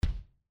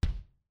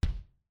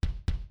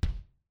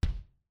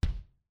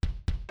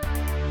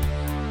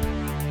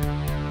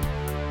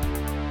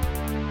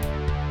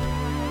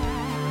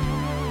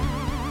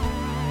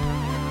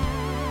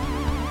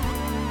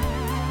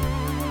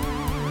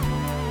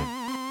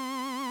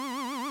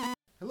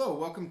Hello,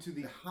 welcome to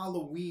the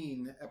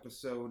Halloween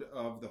episode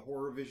of the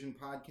Horror Vision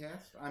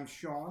podcast. I'm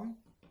Shawn,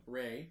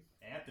 Ray,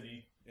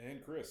 Anthony,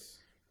 and Chris.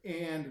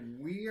 And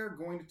we are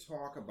going to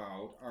talk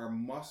about our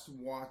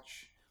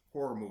must-watch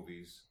horror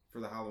movies for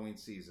the Halloween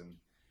season.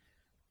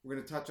 We're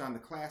going to touch on the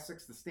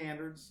classics, the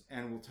standards,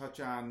 and we'll touch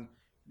on,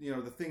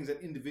 the things that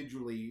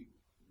individually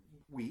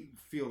we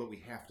feel that we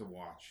have to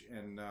watch.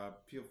 And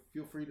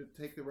feel free to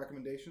take the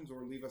recommendations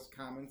or leave us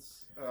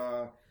comments.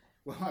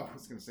 Well, I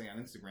was going to say on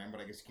Instagram,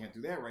 but I guess you can't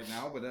do that right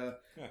now.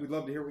 But we'd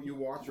love to hear what you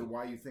watch or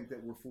why you think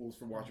that we're fools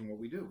for watching what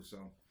we do.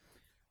 So,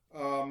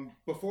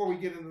 before we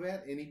get into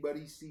that,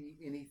 anybody see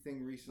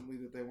anything recently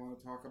that they want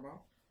to talk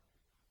about?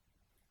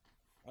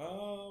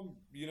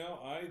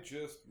 I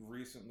just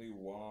recently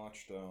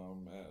watched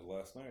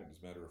last night,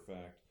 as a matter of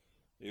fact.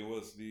 It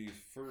was the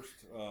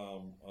first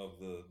of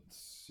the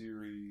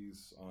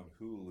series on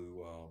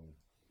Hulu,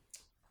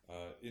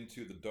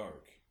 Into the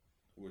Dark,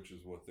 which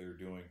is what they're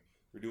doing.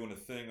 They're doing a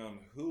thing on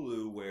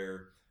Hulu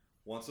where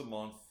once a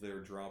month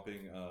they're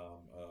dropping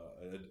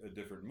a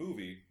different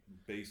movie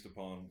based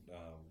upon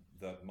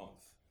that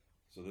month.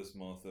 So this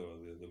month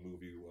the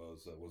movie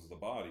was The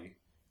Body,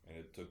 and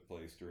it took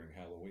place during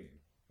Halloween.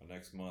 The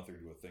next month they're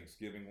going to do a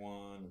Thanksgiving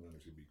one, and then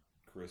there's going to be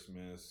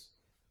Christmas,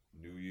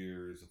 New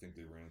Year's. I think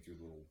they ran through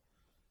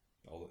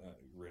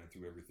ran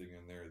through everything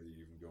in there. They're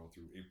even going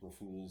through April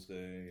Fool's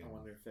Day. I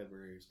wonder if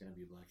February is going to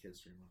be Black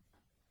History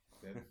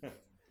Month.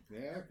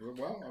 Yeah,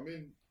 well, I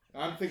mean,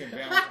 I'm thinking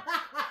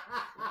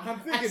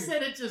Valentine's. I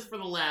said it just for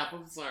the laugh.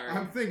 I'm sorry.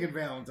 I'm thinking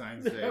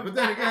Valentine's Day, but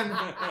then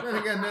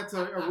again, that's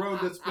a road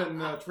that's been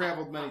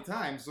traveled many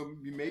times. So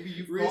maybe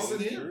you've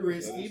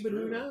risky, but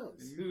who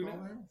knows? Who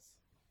knows?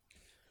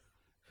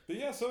 But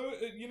yeah, so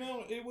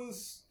it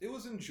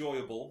was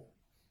enjoyable.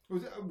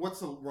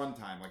 What's the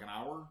runtime? Like an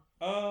hour?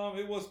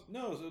 It was an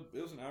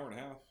hour and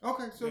a half.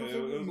 Okay, so yeah,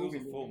 it was a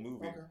full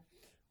movie.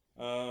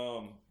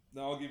 Okay.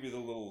 Now I'll give you the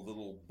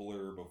little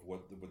blurb of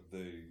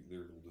their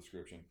little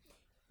description.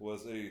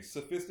 Was a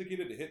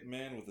sophisticated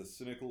hitman with a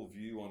cynical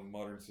view on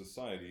modern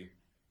society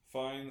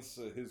finds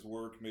his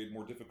work made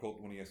more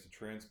difficult when he has to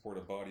transport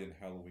a body on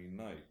Halloween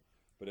night.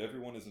 But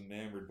everyone is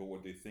enamored by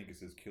what they think is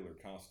his killer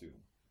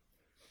costume.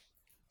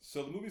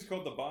 So the movie's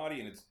called The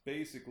Body, and it's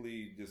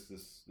basically just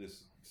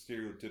this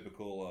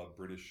stereotypical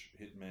British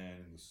hitman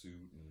in the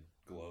suit and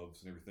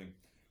gloves and everything.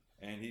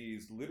 And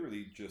he's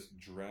literally just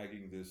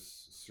dragging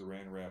this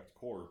saran-wrapped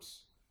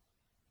corpse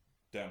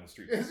down the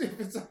street. As if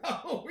it's a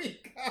Halloween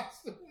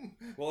costume.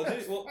 Well,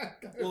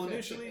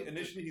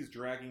 initially he's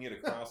dragging it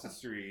across the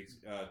street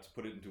to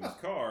put it into his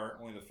car,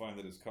 only to find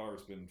that his car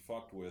has been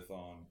fucked with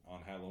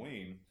on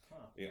Halloween.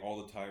 Huh.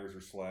 All the tires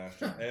are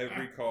slashed in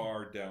every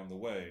car down the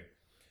way.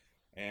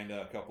 And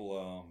a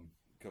couple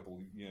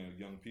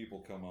young people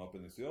come up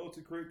and they say, "Oh, it's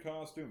a great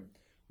costume.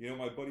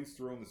 My buddy's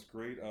throwing this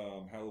great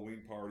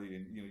Halloween party,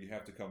 and you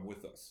have to come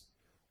with us."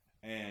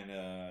 And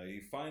he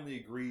finally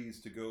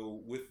agrees to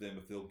go with them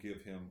if they'll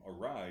give him a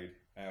ride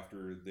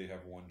after they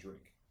have one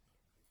drink.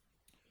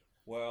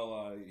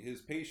 Well,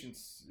 his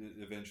patience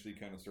eventually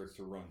kind of starts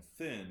to run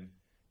thin,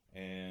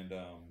 and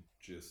I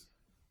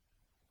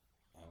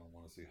don't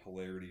want to say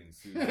hilarity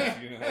ensues, but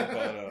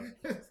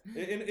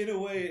in a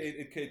way,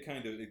 it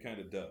kind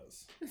of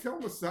does. It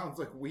almost sounds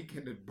like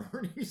Weekend at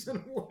Bernie's in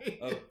a way.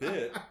 A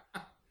bit.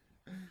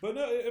 But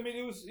no, I mean,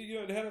 it was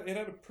it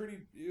had a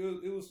pretty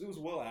it was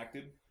well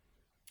acted.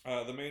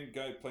 The main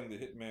guy playing the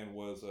hitman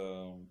was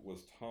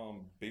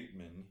Tom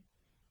Bateman,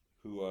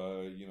 who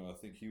I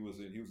think he was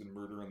in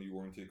Murder on the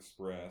Orient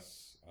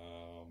Express,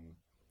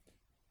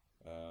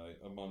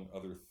 among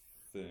other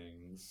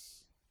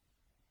things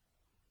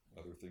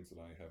that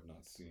I have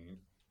not seen.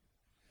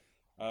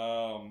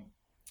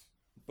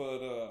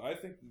 But I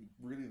think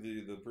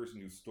really the person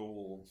who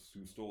stole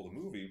the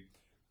movie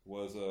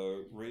was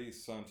Ray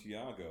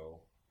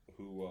Santiago,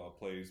 who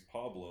plays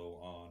Pablo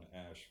on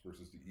Ash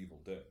vs. the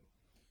Evil Dead.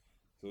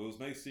 So it was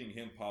nice seeing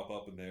him pop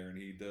up in there, and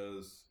he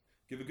does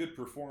give a good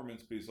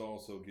performance, but he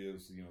also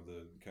gives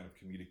the kind of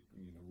comedic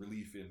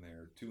relief in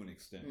there to an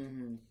extent.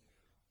 Mm-hmm.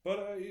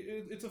 But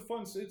it's a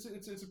fun,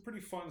 it's a pretty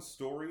fun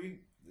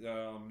story.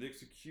 The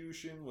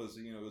execution was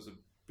was a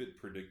bit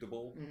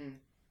predictable, mm-hmm.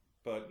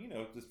 But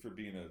just for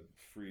being a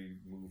free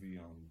movie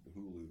on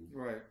Hulu,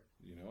 right?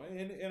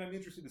 And I'm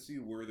interested to see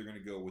where they're going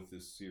to go with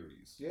this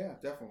series. Yeah,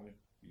 definitely.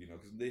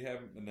 Because they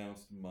haven't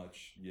announced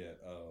much yet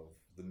of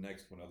the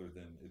next one, other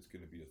than it's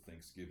going to be a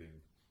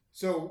Thanksgiving.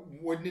 So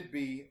wouldn't it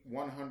be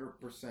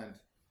 100%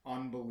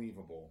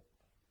 unbelievable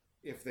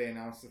if they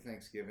announced the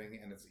Thanksgiving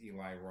and it's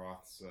Eli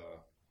Roth's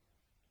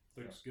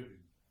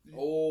Thanksgiving?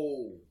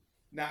 Oh,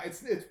 now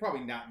it's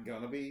probably not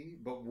gonna be,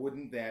 but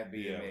wouldn't that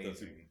be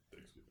amazing?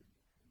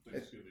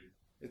 Thanksgiving.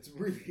 It's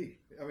really.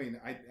 I mean,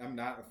 I'm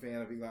not a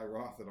fan of Eli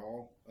Roth at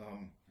all.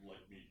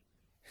 Like me.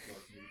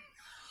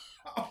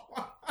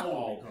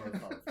 Oh.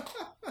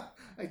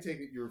 I take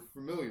it you're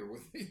familiar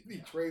with the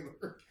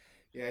trailer.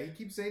 Yeah, he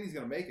keeps saying he's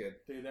going to make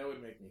it. Dude, that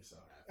would make me so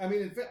happy. I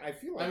mean, in fact, I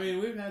feel like...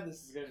 we've had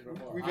this discussion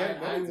before. We've had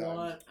it many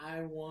times.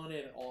 I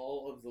wanted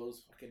all of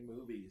those fucking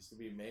movies to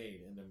be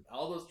made, and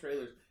all those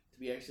trailers to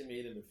be actually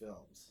made into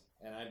films,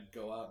 and I'd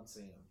go out and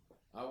see them.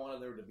 I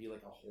wanted there to be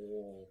like a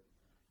whole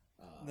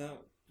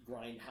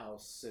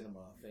grindhouse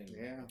cinema thing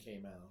that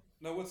came out.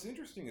 Now, what's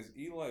interesting is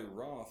Eli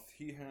Roth.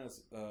 He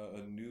has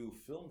a new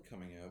film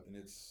coming out, and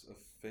it's a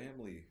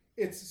family.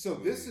 This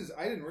is.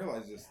 I didn't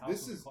realize this. House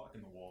This with is the clock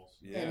in the walls.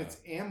 Yeah. And it's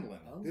Amblin.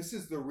 Oh. This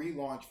is the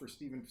relaunch for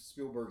Steven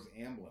Spielberg's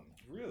Amblin.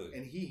 Really?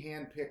 And he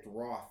handpicked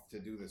Roth to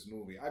do this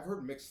movie. I've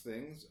heard mixed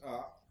things.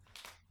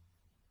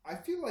 I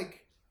feel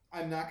like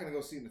I'm not going to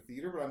go see it in the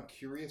theater, but I'm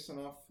curious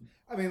enough.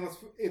 I mean,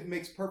 it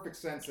makes perfect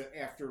sense that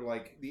after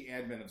like the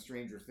advent of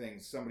Stranger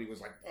Things, somebody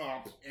was like,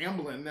 "Oh,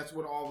 Amblin, that's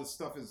what all this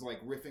stuff is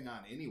like riffing on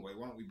anyway.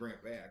 Why don't we bring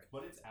it back?"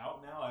 But it's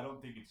out now. I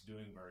don't think it's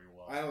doing very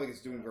well. I don't think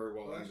it's doing very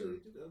well either.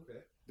 Actually, okay.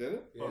 Did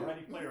it? But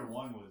Ready Player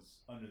One was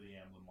under the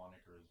Amblin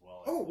moniker as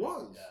well. Oh, it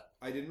was.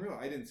 Yeah. I didn't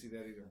realize. I didn't see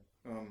that either.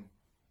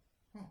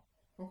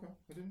 Okay.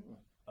 I didn't know.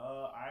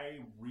 I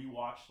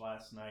rewatched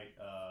last night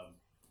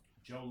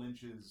Joe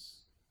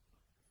Lynch's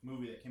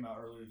movie that came out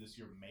earlier this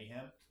year,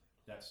 Mayhem,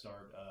 that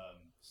starred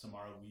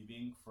Samara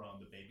Weaving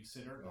from The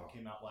Babysitter. That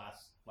came out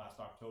last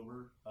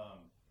October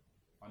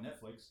on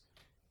Netflix,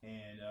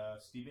 and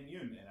Steven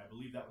Yeun, and I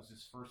believe that was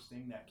his first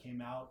thing that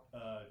came out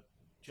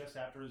just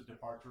after his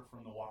departure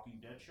from the Walking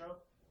Dead show,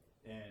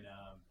 and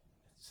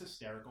it's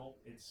hysterical.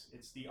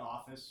 It's The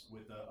Office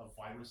with a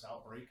virus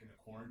outbreak and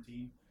a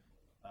quarantine.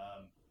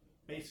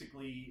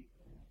 Basically,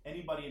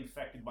 anybody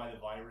infected by the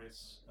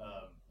virus,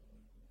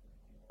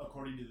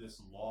 according to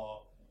this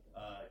law,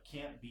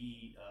 can't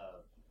be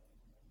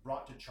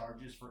brought to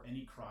charges for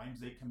any crimes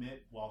they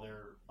commit while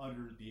they're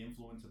under the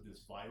influence of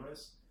this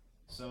virus.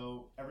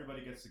 So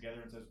everybody gets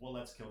together and says, well,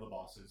 let's kill the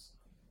bosses.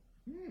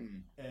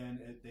 And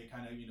they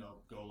kind of,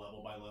 go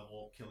level by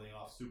level, killing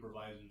off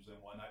supervisors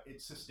and whatnot.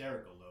 It's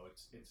hysterical, though.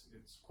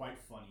 It's quite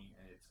funny,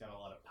 and it's got a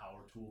lot of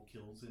power tool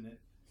kills in it.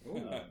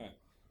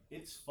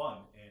 It's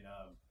fun, and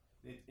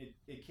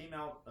it came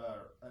out,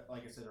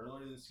 like I said,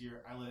 earlier this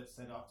year. I let it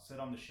sit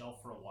on the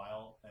shelf for a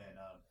while, and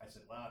I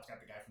said, well, it's got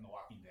the guy from The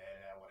Walking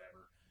Dead,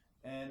 whatever.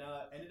 And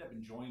ended up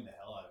enjoying the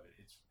hell out of it.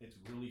 It's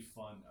really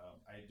fun.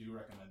 I do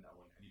recommend that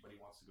one. Anybody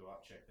wants to go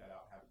out, check that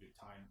out, have a good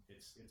time.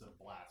 It's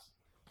a blast.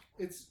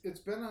 It's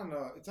been on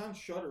it's on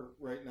Shudder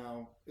right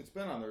now. It's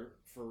been on there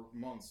for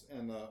months,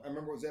 and I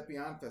remember it was at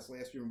Beyond Fest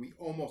last year, and we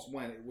almost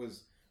went.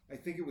 I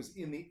think it was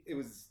in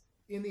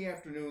the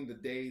afternoon, the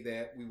day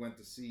that we went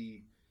to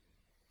see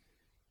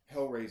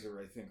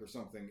Hellraiser, I think, or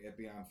something at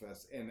Beyond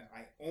Fest, and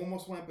I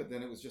almost went, but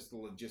then it was just the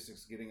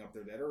logistics getting up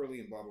there that early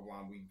and blah blah blah.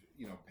 And we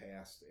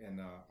passed,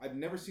 and I've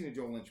never seen a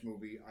Joe Lynch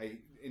movie. I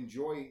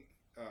enjoy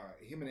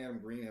him and Adam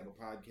Green have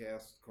a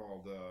podcast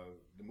called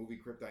The Movie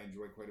Crypt. I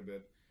enjoy quite a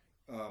bit.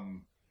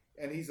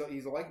 And he's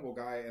a likable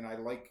guy, and I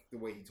like the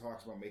way he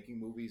talks about making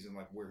movies and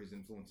like where his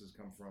influences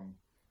come from.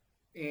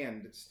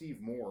 And Steve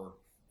Moore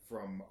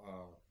from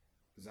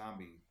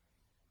Zombie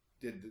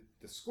did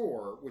the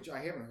score, which I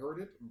haven't heard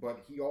it,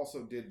 but he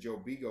also did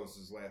Joe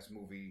Begos' last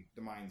movie,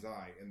 The Mind's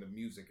Eye, and the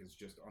music is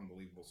just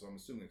unbelievable. So I'm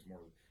assuming it's more,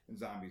 and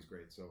Zombie's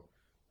great, so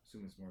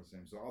assuming it's more the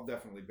same. So I'll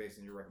definitely, based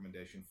on your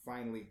recommendation,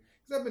 finally,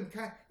 because I've been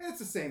and it's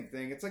the same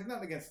thing. It's like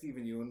nothing against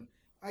Steven Yeun.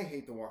 I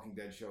hate the Walking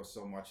Dead show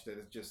so much that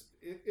it's just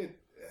it's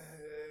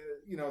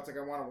like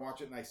I want to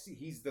watch it and I see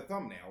he's the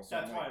thumbnail. So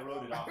That's why I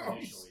wrote it off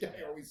initially.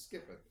 I always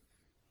skip it.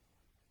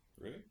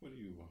 Really? What have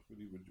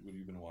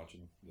you been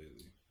watching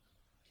lately?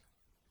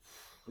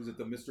 Was it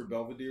the Mr.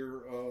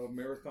 Belvedere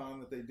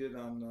marathon that they did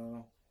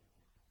on?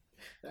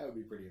 That would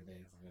be pretty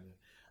amazing.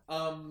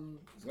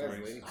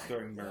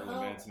 Starring Marilyn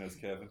Manson as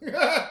Kevin.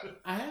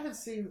 I haven't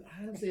seen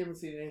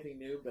anything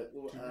new, but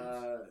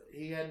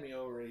he had me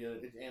over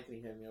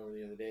Anthony had me over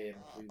the other day, and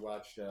we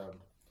watched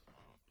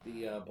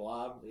the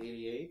Blob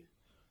 '88,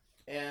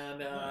 and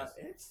Nice.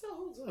 it still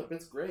holds up.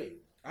 It's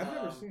great. I've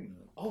never seen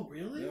that. Oh,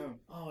 really? Yeah.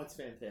 Oh, it's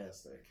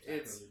fantastic.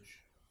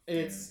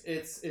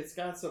 It's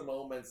got some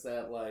moments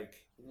that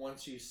like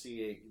once you see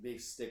it, they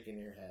stick in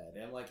your head,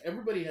 and like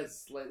everybody has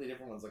slightly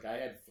different ones. Like I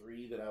had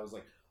 3 that I was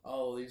like,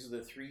 oh, these are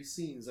the 3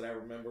 scenes that I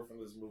remember from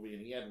this movie,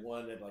 and he had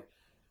one that like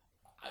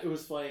it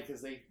was funny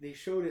because they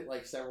showed it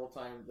like several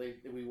times.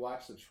 We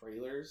watched the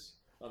trailers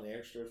on the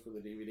extras for the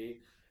DVD,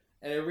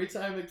 and every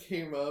time it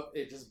came up,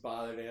 it just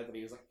bothered Anthony.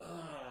 He was like,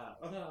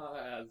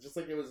 just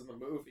like it was in the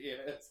movie,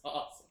 and it's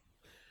awesome.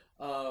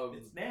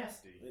 It's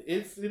nasty.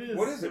 It is.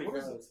 What is it? pretty What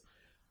is gross.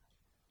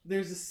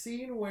 There's a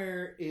scene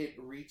where it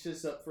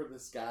reaches up for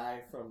this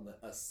guy from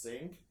a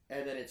sink,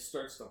 and then it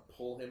starts to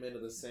pull him into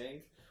the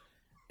sink,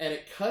 and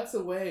it cuts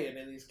away, and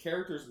then these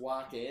characters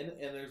walk in,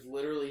 and there's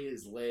literally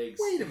his legs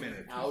Wait a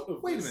minute. out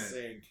of Wait a the minute.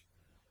 sink.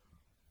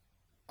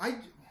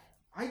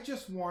 I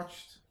just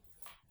watched.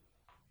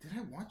 Did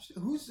I watch?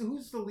 Who's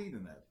the lead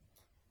in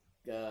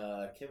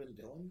that? Kevin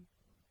Dillon?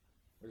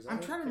 Or is that I'm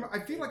it? trying to remember. I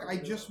feel like I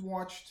just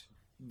watched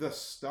The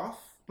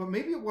Stuff, but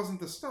maybe it wasn't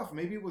The Stuff.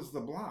 Maybe it was The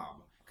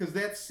Blob. Because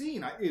that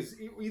scene is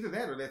either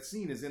that or that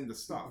scene is in The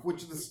Stuff,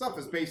 which The Stuff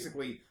is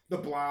basically The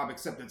Blob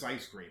except it's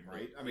ice cream,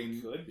 right? I mean,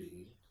 It could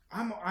be.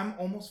 I'm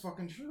almost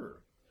fucking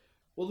sure.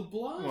 Well, the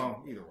Blob.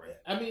 Well, either way.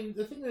 I mean,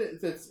 the thing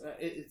that's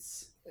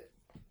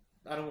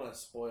I don't want to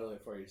spoil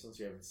it for you since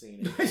you haven't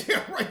seen it.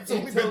 Yeah, right. It's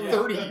only been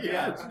 30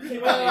 years.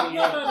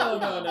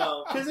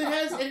 No. Because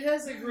it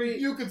has a great.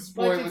 You can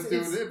spoil like, it,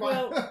 dude.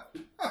 well,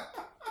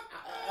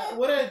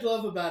 what I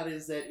love about it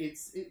is that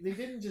they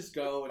didn't just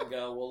go,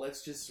 well,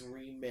 let's just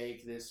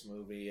remake this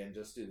movie and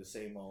just do the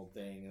same old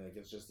thing, and like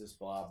it's just this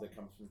blob that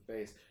comes from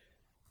space.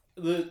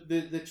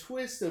 The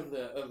twist of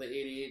the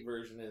 '88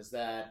 version is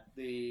that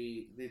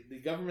the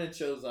government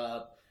shows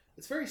up.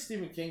 It's very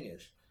Stephen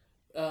King-ish.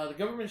 The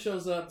government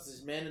shows up. It's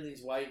these men in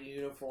these white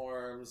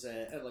uniforms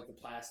and like the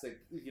plastic,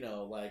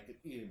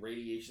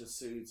 radiation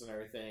suits and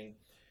everything.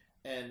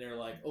 And they're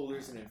like, "Oh,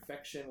 there's an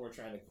infection. We're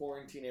trying to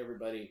quarantine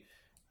everybody."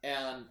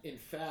 And in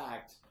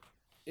fact,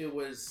 it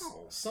was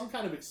some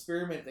kind of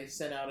experiment they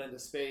sent out into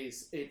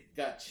space. It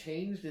got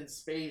changed in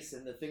space,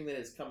 and the thing that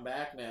has come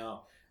back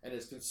now and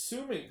is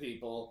consuming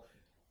people,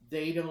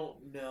 they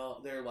don't know.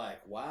 They're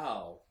like,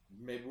 wow,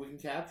 maybe we can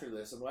capture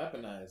this and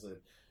weaponize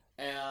it.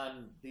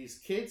 And these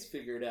kids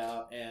figure it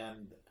out,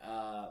 and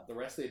the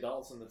rest of the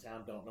adults in the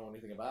town don't know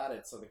anything about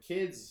it. So the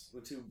kids,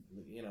 the two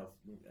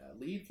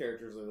lead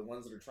characters, are the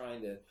ones that are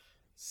trying to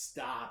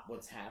stop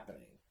what's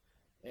happening.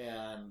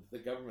 And the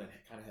government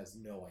kind of has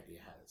no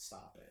idea how to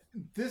stop it.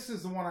 This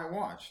is the one I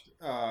watched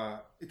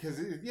because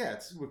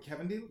it's with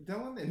Kevin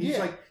Dillon, and he's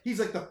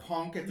like the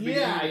punk at the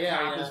beginning.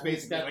 It's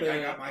basically like,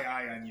 I got my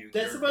eye on you.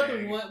 That's about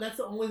the one. That's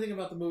the only thing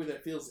about the movie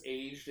that feels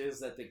aged is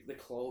that the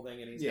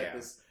clothing, and he's got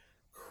this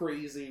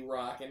crazy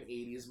rockin'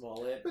 80s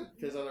mullet.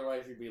 Because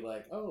otherwise you'd be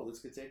like, oh, this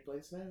could take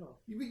place now.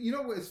 You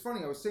know what? It's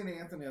funny. I was saying to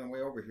Anthony on the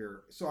way over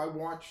here. So I'd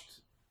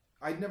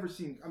never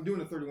seen. I'm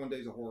doing a 31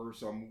 Days of Horror,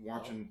 so I'm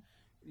watching.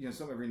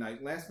 Some every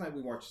night. Last night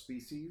we watched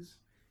Species,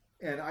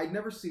 and I'd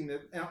never seen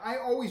it, and I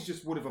always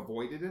just would have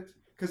avoided it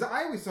because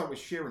I always thought it was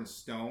Sharon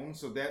Stone,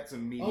 so that's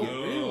immediate.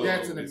 Oh, really?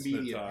 That's an It's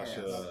immediate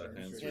Natasha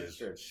pass.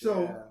 Henstridge.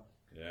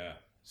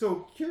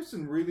 So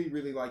Kirsten really,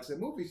 really likes that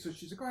movie, so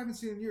she's like, "Oh, I haven't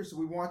seen it in years," so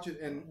we watch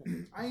it,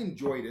 and I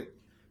enjoyed it,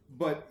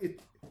 but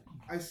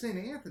I was saying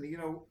to Anthony,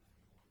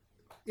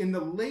 in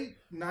the late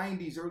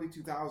 90s, early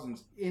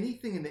 2000s,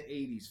 anything in the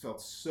 80s felt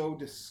so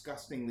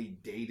disgustingly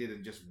dated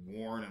and just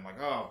worn and like,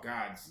 oh,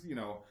 God,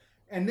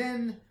 And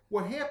then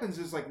what happens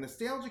is like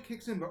nostalgia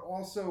kicks in, but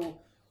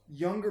also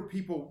younger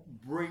people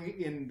bring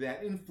in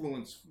that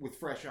influence with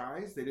fresh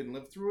eyes. They didn't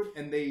live through it,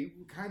 and they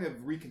kind of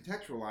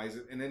recontextualize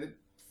it, and then it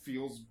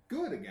feels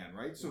good again,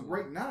 right? So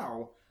right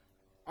now,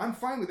 I'm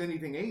fine with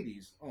anything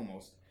 80s,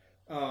 almost.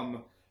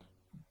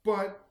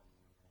 But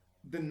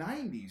the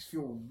 90s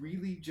feel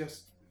really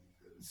just...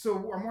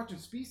 So I'm watching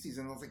Species,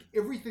 and I was like,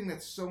 everything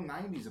that's so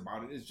 90s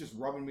about it is just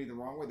rubbing me the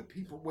wrong way. The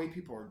way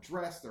people are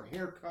dressed, their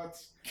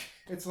haircuts.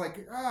 It's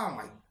like, oh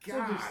my God.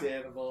 It's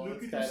understandable.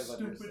 Look at your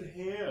stupid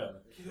hair.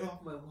 Get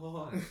off my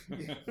lawn.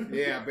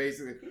 Yeah,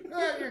 basically.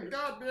 Oh, you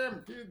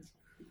goddamn kids.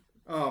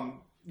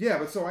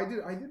 But so I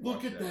did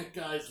Look at that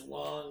guy's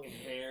long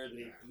hair,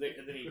 and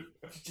then he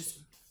just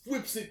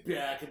whips it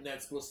back, and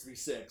that's supposed to be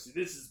sexy.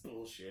 This is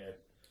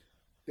bullshit.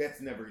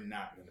 That's never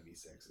not going to be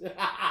sexy.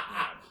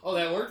 Oh,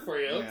 that worked for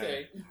you.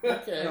 Okay. Yeah.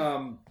 Okay.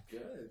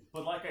 Good.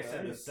 But like I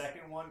said, the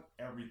second one,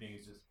 everything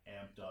is just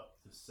amped up.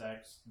 The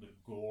sex, the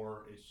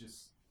gore is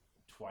just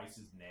twice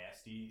as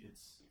nasty.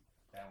 It's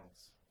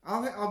balanced.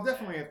 I'll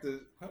definitely have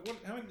to... How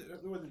many?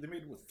 They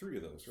made three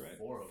of those, right?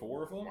 Four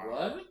of them?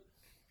 What?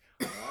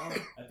 Wow.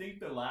 I think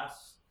the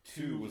last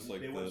two was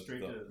like they went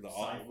straight to the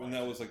sci-fi. and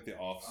that was like the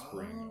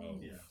offspring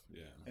of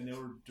yeah. And they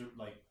were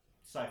like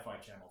sci-fi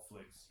channel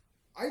flicks.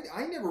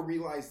 I never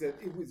realized that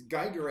it was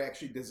Geiger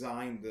actually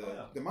designed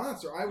the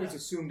monster. I always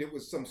assumed it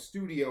was some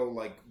studio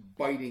like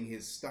biting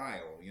his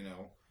style,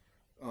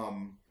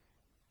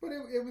 But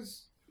it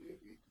was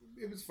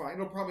fine.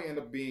 It'll probably end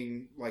up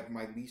being like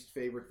my least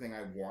favorite thing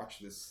I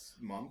watched this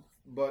month.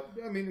 But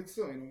I mean, it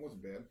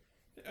wasn't bad.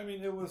 I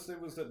mean, it was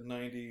that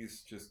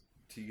 '90s just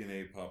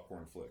TNA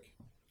popcorn flick.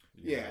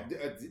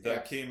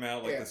 That came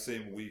out like the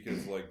same week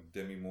as like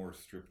Demi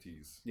Moore's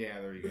Striptease. Yeah,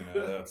 there you go.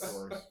 That's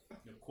a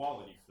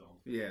quality film.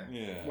 Yeah.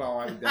 Yeah. Well,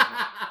 I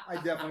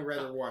definitely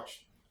rather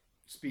watch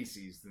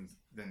Species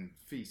than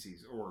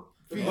Feces or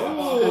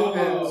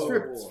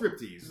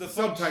Striptease. The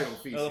subtitle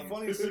Feces. The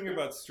funniest thing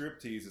about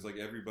Striptease is like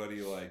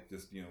everybody like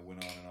just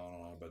went on and on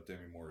and on about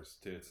Demi Moore's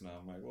tits, and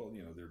I'm like, well,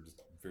 they're just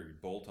very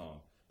bolt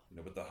on,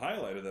 But the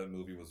highlight of that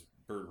movie was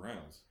Burt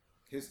Reynolds.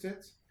 His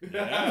tits?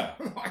 Yeah.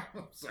 The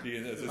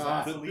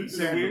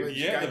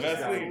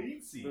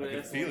Vaseline. I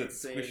can feel it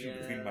squishing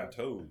between my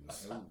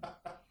toes.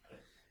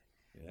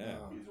 Yeah.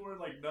 He's wearing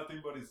like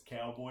nothing but his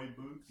cowboy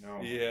boots.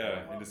 No.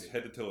 Yeah, and just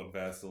head to toe in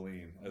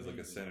Vaseline as like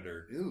a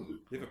senator. Ew.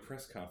 They have a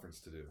press conference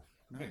to do.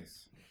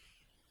 Nice.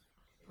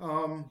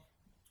 All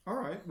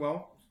right.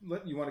 Well,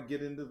 you want to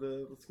get into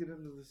let's get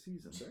into the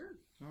season. Sure.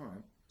 All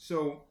right.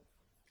 So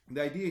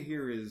the idea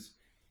here is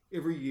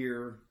every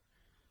year,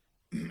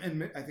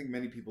 and I think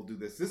many people do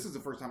this. This is the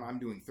first time I'm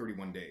doing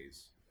 31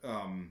 days.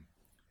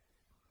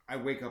 I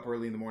wake up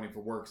early in the morning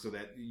for work, so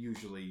that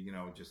usually,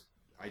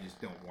 I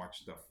just don't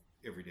watch stuff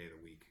every day of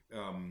the week,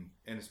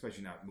 and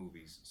especially not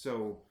movies.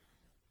 So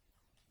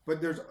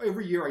but there's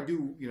every year I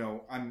do.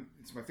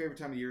 It's my favorite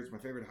time of year. It's my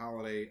favorite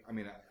holiday. I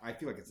mean, I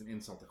feel like it's an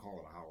insult to call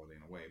it a holiday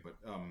in a way, but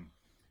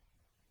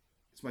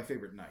it's my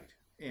favorite night.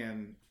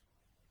 And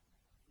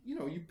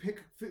you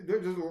pick.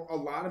 There's a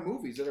lot of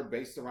movies that are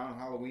based around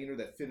Halloween or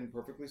that fit in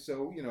perfectly.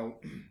 So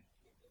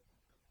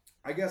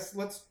I guess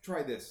let's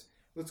try this.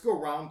 Let's go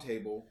round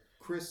table.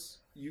 Chris,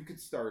 you could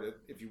start it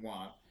if you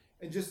want,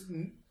 and just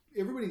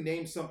everybody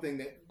name something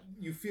that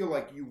you feel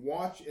like you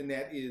watch and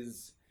that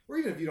is, or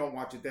even if you don't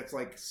watch it, that's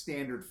like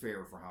standard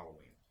fare for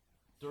Halloween.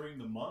 During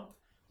the month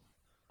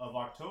of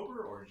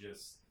October or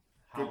just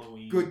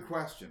Halloween? Good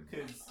question.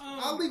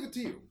 I'll leave it to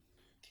you.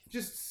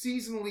 Just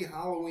seasonally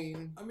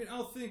Halloween. I mean,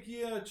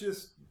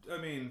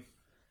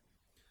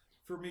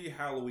 for me,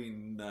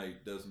 Halloween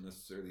night doesn't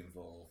necessarily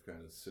involve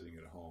kind of sitting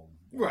at home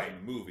watching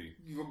a movie.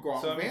 You go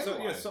out and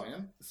vandalize,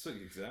 man. So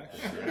exactly.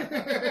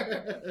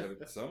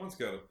 Someone's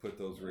got to put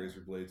those razor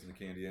blades in the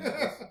candy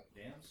apples.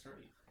 Damn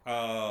straight.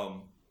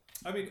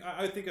 I mean,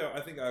 I think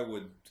I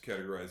would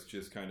categorize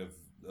just kind of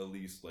at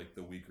least like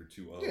the week or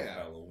two of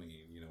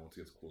Halloween. Once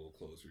it gets a little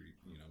closer,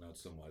 not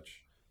so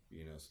much.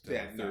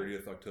 September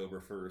 30th,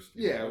 October 1st.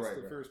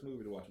 That's the first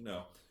movie to watch.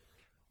 No.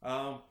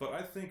 But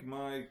I think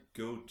my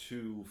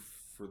go-to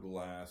for the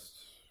last,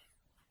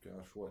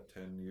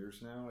 10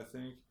 years now, I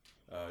think,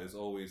 is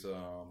always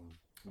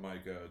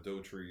Mike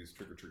Doughtree's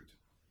Trick or Treat.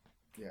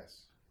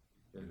 Yes.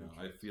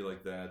 I feel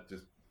like that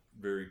just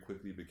very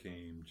quickly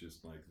became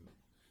just like,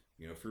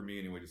 for me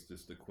anyway,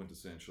 just the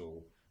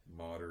quintessential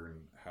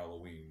modern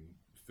Halloween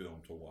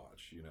film to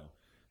watch.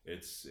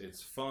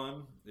 It's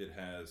fun. It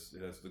has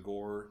the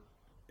gore.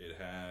 It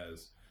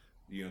has,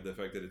 the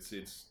fact that it's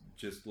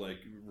just like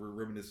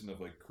reminiscent of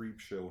like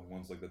Creepshow and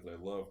ones like that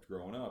I loved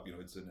growing up.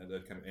 It's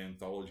that kind of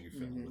anthology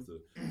film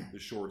with the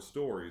short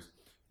stories.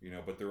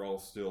 But they're all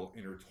still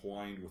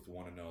intertwined with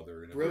one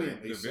another in a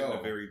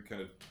very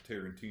kind of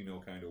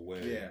Tarantino kind of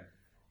way.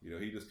 Yeah.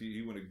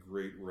 He went a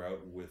great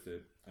route with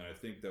it, and I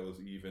think that was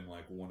even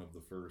like one of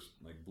the first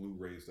like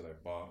Blu-rays that I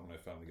bought when I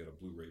finally got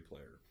a Blu-ray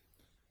player.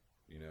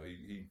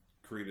 He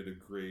created a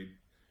great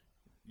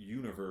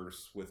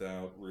universe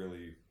without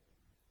really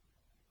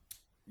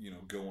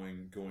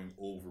going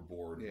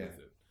overboard with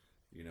it,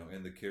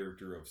 and the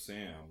character of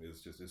Sam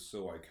is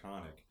so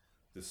iconic,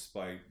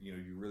 despite you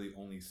really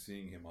only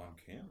seeing him on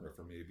camera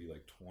for maybe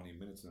like 20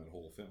 minutes in that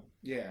whole film.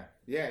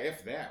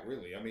 If that,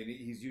 really. I mean,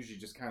 he's usually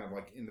just kind of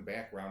like in the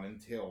background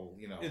until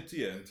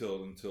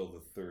until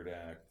the third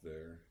act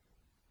there.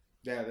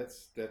 Yeah,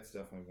 that's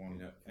definitely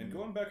one. And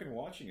going back and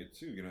watching it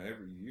too,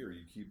 every year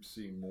you keep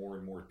seeing more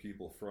and more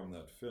people from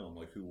that film,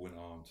 like who went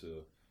on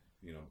to,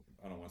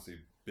 I don't want to say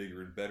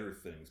bigger and better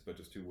things, but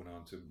just who went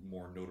on to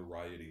more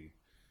notoriety.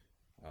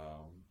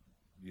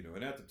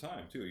 And at the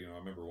time too, I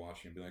remember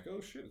watching and being like, oh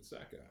shit, it's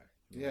that guy.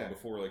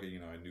 Before I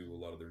knew a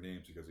lot of their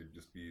names because they'd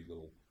just be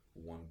little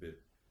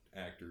 1-bit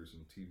actors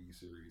in TV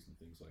series and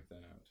things like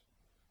that.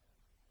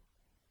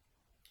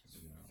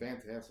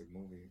 Fantastic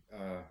movie.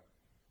 I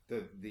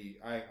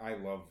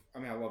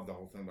love the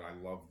whole thing, but I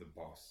love the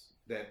bus.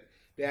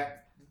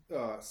 That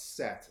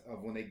set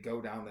of when they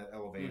go down that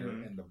elevator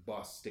and the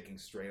bus sticking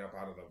straight up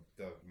out of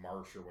the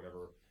marsh or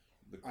whatever.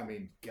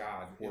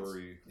 God,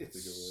 quarry,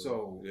 it's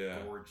so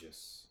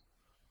gorgeous.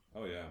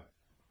 Oh yeah,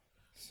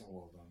 so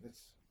well done.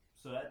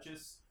 So that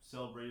just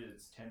celebrated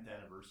its 10th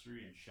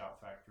anniversary, and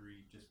Shout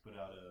Factory just put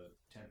out a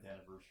 10th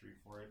anniversary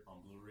for it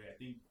on Blu-ray. I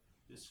think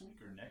this week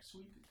or next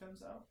week it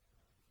comes out.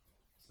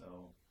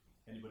 So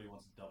anybody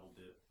wants to double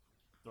dip,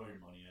 throw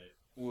your money at it.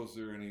 Was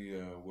there any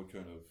what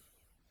kind of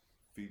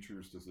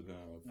features does it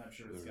have? I'm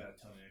sure it's got a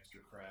ton of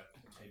extra crap.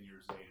 10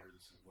 years later,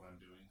 this is what I'm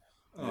doing.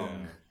 Well,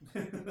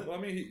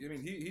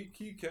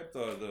 he kept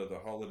the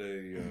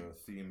holiday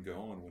theme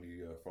going when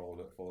he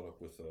followed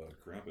up with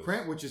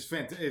Krampus. Which is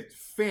it's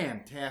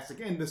fantastic,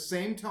 and the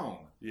same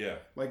tone. Yeah,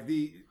 like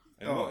the.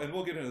 And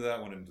we'll get into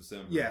that one in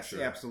December. Yes,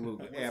 sure.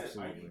 absolutely,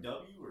 absolutely. It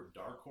IDW or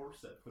Dark Horse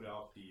that put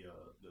out the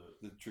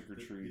Trick or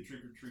Treat, the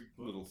Trick or Treat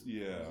book. Little,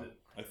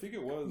 I think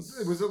it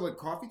was. Was it like a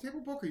coffee table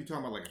book, or are you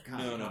talking about like a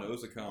comic? No, it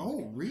was a comic.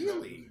 Oh,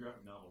 really? It was a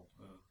graphic novel.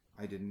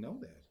 I didn't know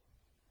that.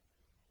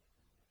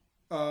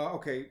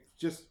 Okay,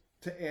 just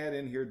to add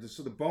in here,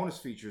 so the bonus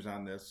features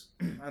on this,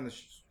 on the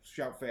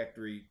Shout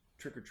Factory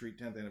Trick or Treat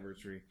 10th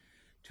anniversary,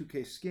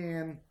 2K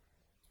scan,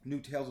 new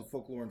Tales of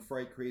Folklore and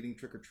Fright, creating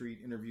Trick or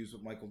Treat, interviews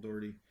with Michael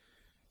Dougherty,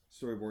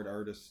 storyboard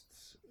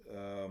artists,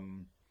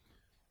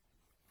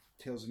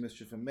 Tales of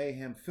Mischief and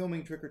Mayhem,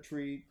 filming Trick or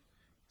Treat,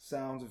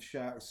 sounds of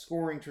shot,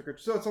 scoring Trick or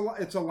Treat. So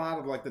it's a lot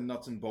of like the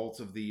nuts and bolts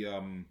of the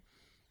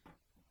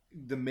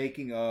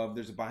making of.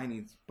 There's a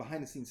behind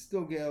the scenes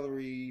still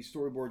gallery,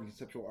 storyboard and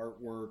conceptual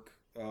artwork,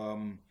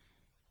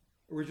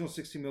 original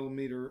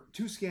 16mm,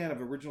 2 scan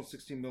of original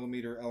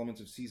 16mm elements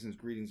of Season's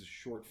Greetings, a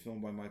short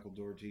film by Michael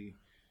Dougherty.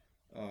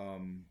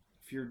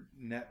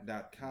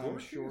 Fearnet.com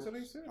short.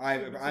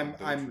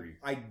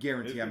 I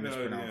guarantee I'm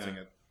mispronouncing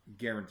it.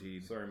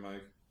 Guaranteed. Sorry,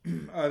 Mike.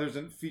 There's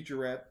a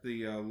featurette,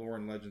 the Lore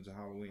and Legends of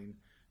Halloween.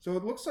 So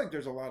it looks like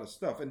there's a lot of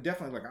stuff, and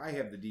definitely like I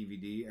have the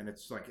DVD, and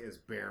it's like as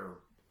bare.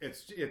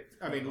 It's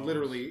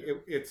literally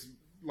it's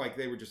like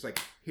they were just like,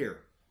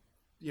 here,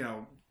 you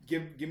know,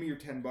 give me your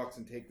 $10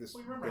 and take this.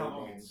 Well, you remember how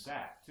long it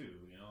sat too,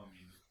 you know? I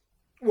mean,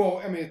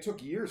 well, I mean, it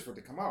took years for it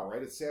to come out,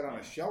 right? It sat on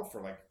a shelf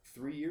for like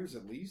 3 years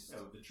at least. yeah,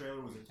 the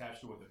trailer was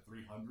attached to the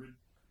 300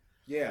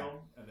 Yeah. film,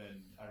 and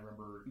then I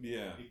remember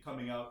it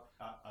coming out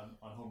on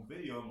home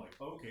video. I'm like,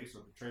 okay, so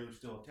the trailer's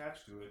still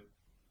attached to it.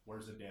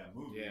 Where's the damn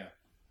movie? Yeah.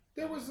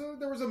 There was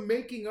a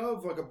making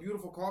of like a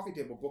beautiful coffee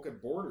table book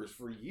at Borders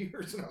for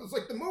years, and I was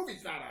like, the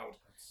movie's not out.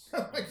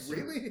 I'm like,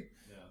 really?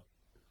 Yeah.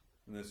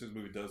 And as soon as the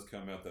movie does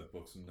come out, that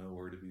book's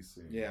nowhere to be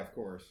seen. Yeah, of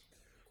course.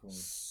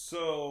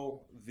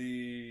 So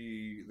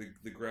the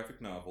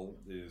graphic novel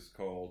is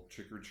called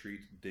Trick or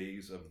Treat: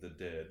 Days of the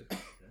Dead.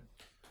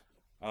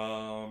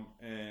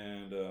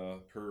 And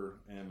per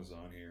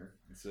Amazon here,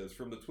 it says,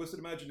 from the twisted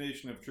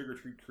imagination of Trick or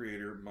Treat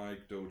creator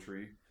Mike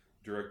Dougherty,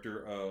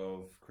 director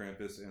of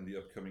Krampus and the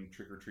upcoming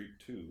Trick or Treat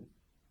 2.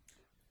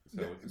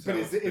 But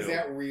is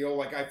that real?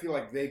 Like, I feel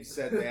like they've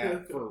said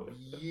that for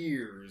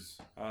years.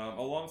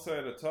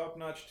 Alongside a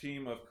top-notch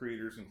team of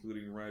creators,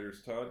 including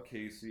writers Todd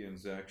Casey and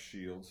Zach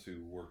Shields,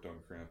 who worked on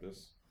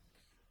Krampus.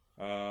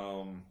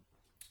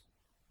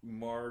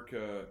 Mark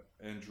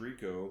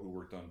Andrico, who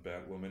worked on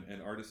Batwoman,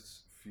 and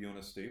artists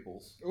Fiona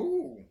Staples.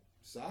 Ooh,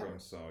 Saga. From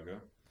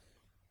Saga.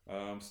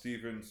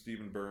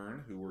 Stephen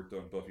Byrne, who worked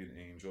on Buffy and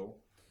Angel.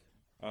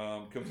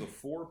 Comes a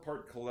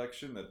 4-part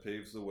collection that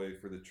paves the way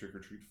for the Trick or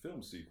Treat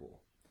film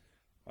sequel.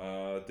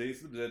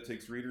 Days of the Dead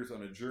takes readers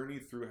on a journey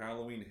through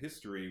Halloween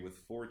history with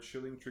 4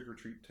 chilling Trick or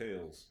Treat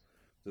tales.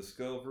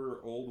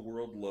 Discover old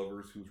world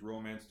lovers whose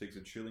romance takes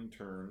a chilling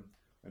turn,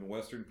 and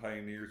Western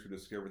pioneers who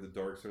discover the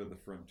dark side of the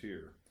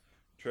frontier.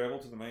 Travel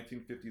to the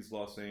 1950s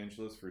Los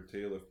Angeles for a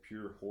tale of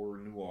pure horror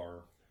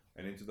noir,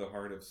 and into the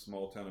heart of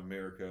small-town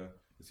America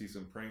to see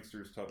some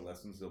pranksters taught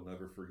lessons they'll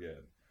never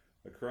forget.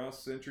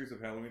 Across centuries of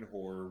Halloween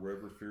horror,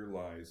 wherever fear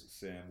lies,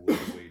 Sam will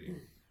be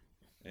waiting.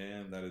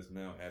 And that is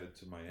now added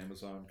to my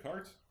Amazon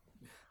cart.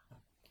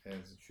 As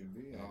it should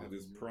be. And it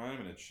is Prime,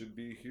 and it should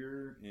be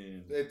here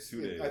in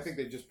 2 days. I think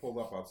they just pulled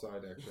up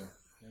outside, actually.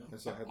 I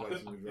saw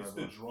headlights in the It's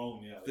driveway. the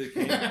drone, yeah.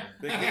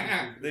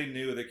 They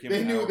knew they came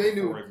They knew.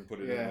 before I even put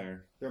it in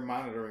there. They're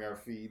monitoring our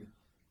feed.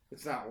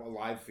 It's not a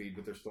live feed,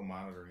 but they're still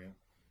monitoring it.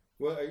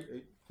 Well, are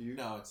you?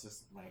 No, it's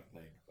just my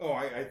thing. Oh,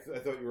 I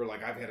thought you were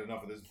like, I've had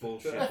enough of this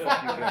bullshit. Fuck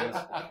you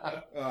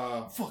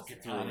guys. Fucking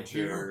Through the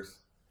chairs.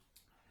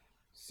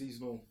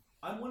 Seasonal.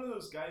 I'm one of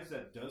those guys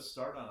that does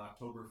start on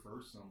October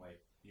 1st, and I'm like,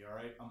 you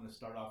alright? I'm going to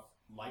start off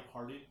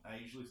lighthearted. I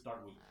usually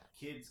start with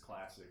kids'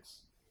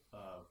 classics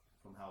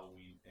from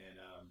Halloween,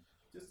 and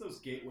just those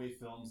gateway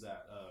films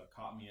that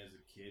caught me as a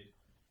kid.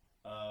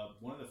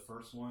 One of the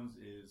first ones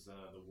is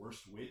The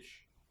Worst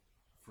Witch,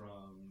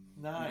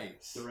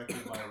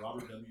 directed by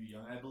Robert W.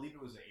 Young. I believe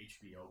it was an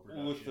HBO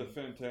production. With the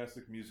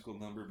fantastic musical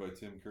number by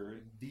Tim Curry.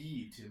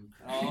 The Tim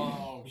Curry.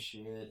 Oh,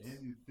 shit.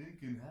 Anything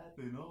can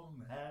happen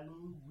on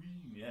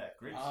Halloween. Yeah,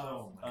 great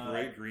Oh, stuff.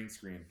 Great green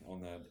screen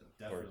on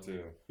that part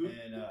too.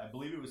 And I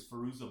believe it was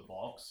Fairuza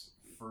Balk's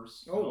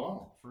first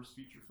first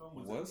feature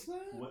film. Was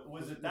that?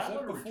 Was it that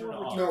one or Return to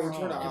Oz? No,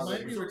 Return to Oz. It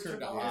might be Return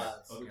to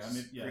Oz. Okay, I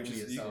mean, yeah, Which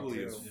is itself, equally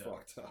too. as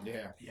fucked up.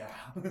 Yeah. Yeah,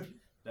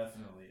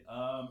 definitely.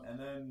 And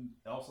then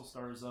it also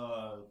stars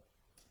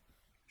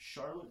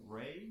Charlotte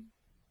Rae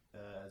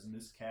as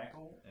Miss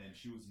Cackle, and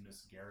she was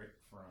Miss Garrett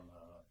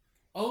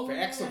from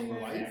Facts of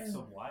Life. Facts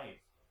of Life.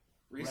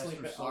 Recently,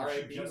 Rest her soul.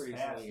 R.I.P. She just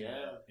passed recently,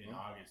 yeah. in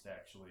August,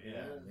 actually.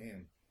 Yeah. Oh,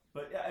 man.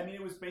 But yeah, I mean,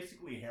 it was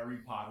basically Harry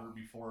Potter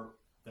before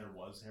there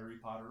was Harry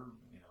Potter.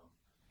 You know,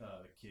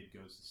 the kid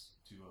goes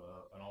to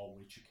an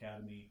all-witch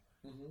academy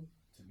to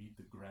meet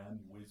the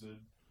Grand Wizard.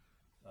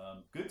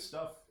 Good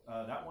stuff.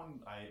 That one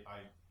I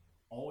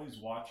always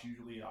watch,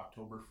 usually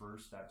October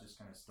 1st. That just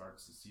kind of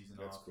starts the season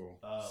off. That's cool.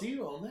 So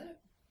you own that?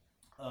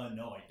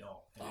 No, I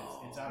don't.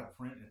 And it's out of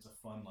print, and it's a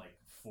fun, like,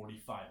 $45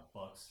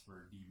 for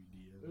a DVD.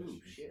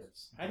 Ooh, shit.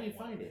 How do you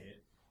find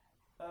it?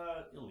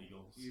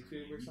 Illegal.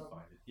 YouTube or You something?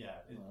 find it. Yeah,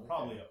 it's Oh, okay.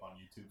 probably up on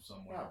YouTube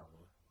somewhere.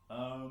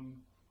 Probably.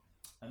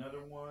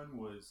 Another one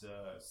was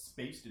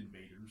Space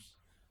Invaders.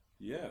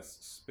 Yes,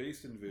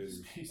 Space Invaders.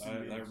 Space I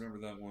Invaders.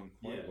 remember that one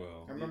quite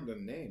well. I remember the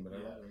name, but I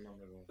Yeah. don't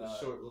remember the The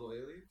short little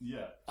alien?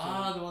 Yeah.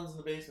 The ones in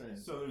the basement.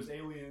 So there's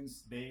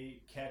aliens.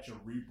 They catch a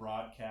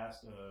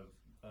rebroadcast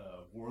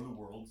of War of the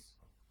Worlds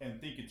and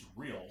think it's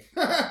real,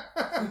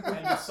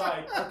 and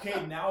decide,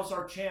 okay, now's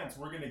our chance.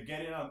 We're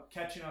gonna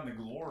catch in on the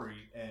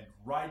glory and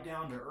ride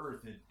down to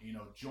Earth and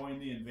join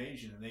the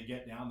invasion. And they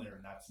get down there,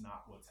 and that's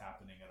not what's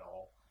happening at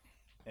all.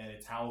 And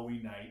it's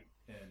Halloween night,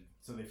 and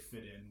so they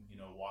fit in,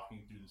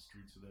 walking through the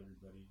streets with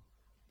everybody.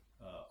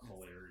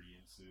 Hilarity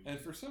ensues. And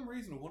for some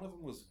reason, one of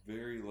them was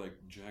very like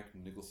Jack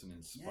Nicholson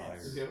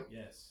inspired. Yes. Yep.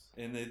 Yes.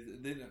 And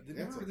they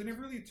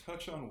never really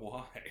touch on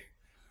why.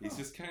 He's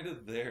just kind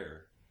of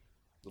there.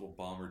 Little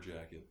bomber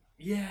jacket.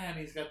 Yeah, and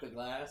he's got the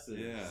glasses.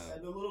 Yeah.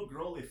 And the little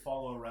girl they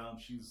follow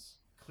around, she's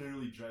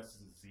clearly dressed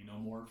as a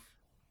xenomorph,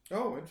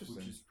 Oh, interesting.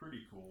 which is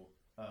pretty cool.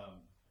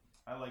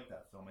 I like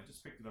that film. I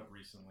just picked it up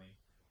recently.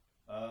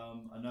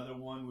 Another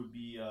one would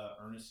be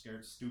Ernest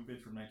Scared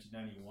Stupid from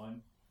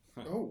 1991.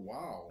 Oh,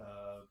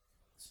 wow.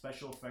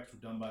 special effects were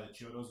done by the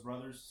Chiodos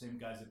brothers, same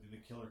guys that did the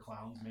Killer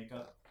Clowns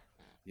makeup.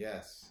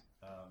 Yes.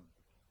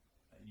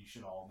 You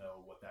should all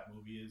know what that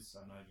movie is.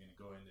 I'm not even going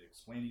to go into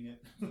explaining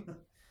it.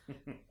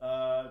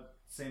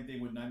 Same thing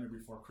with Nightmare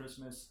Before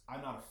Christmas.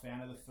 I'm not a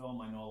fan of the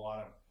film. I know a lot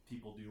of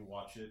people do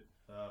watch it.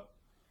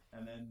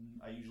 And then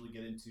I usually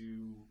get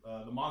into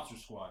the Monster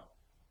Squad,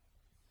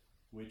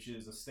 which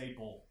is a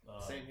staple.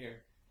 Same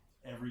here.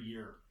 Every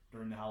year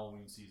during the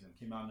Halloween season.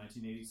 Came out in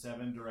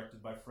 1987,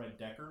 directed by Fred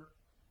Decker.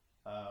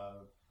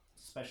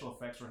 Special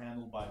effects were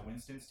handled by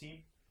Winston's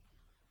team.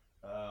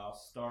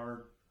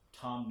 Starred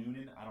Tom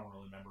Noonan. I don't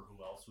really remember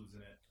who else was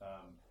in it,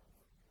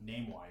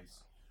 name-wise.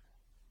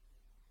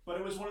 But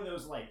it was one of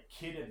those like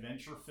kid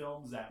adventure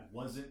films that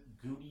wasn't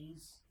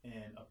Goonies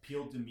and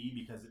appealed to me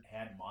because it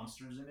had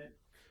monsters in it.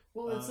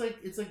 Well, it's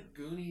like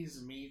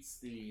Goonies meets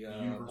the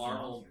Universal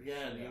Marvel, Monsters. the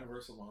Yeah.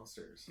 Universal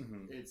Monsters.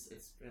 Mhm.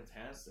 It's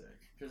fantastic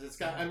because it's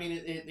got. I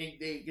mean,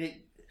 they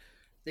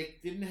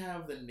didn't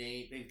have the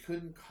name. They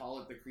couldn't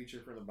call it the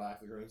creature from the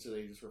Black Lagoon, so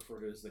they just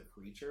referred to it as the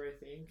creature. I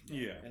think.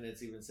 Yeah. And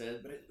it's even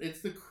said, but it's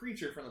the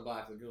creature from the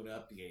Black Lagoon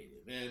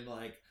updated, and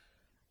like,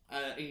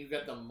 and you've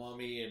got the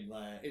Mummy and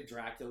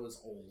Dracula's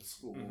old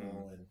school,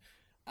 Mhm. and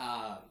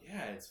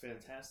yeah, it's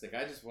fantastic.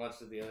 I just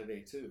watched it the other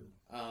day too.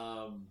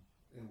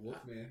 And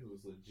Wolfman, who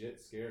was legit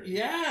scary.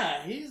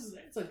 Yeah,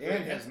 it's a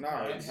And has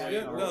nards. And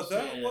Yeah, no,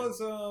 that and-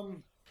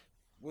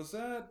 was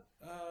that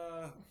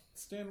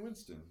Stan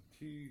Winston.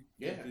 He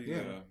Yeah. did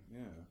Yeah.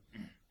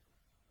 yeah.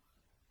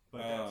 But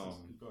that's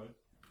go ahead.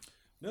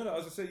 No, I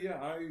was gonna say, yeah,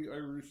 I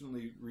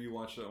recently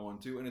rewatched that one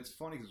too, and it's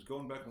funny because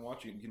going back and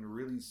watching it, you can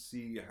really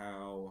see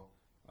how,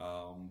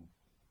 how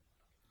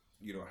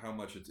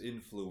much it's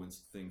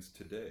influenced things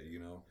today.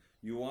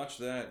 You watch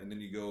that, and then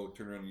you go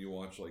turn around and you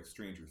watch like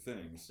Stranger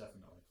Things,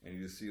 Definitely. and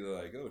you just see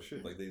like, oh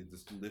shit, like they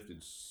just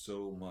lifted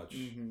so much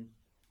Mm-hmm.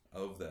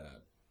 of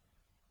that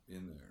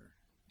in there.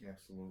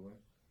 Absolutely.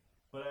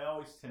 But I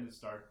always tend to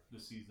start the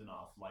season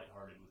off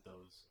lighthearted with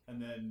those, and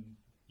then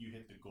you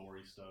hit the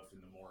gory stuff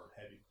and the more of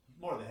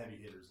the heavy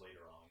hitters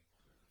later on.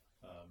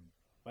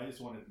 But I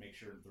just wanted to make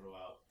sure and throw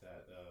out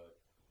that,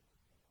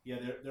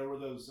 there were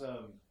those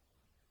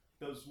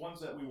ones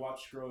that we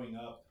watched growing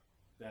up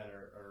that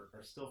are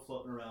still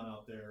floating around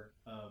out there.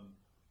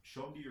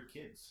 Show them to your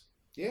kids.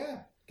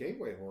 Yeah.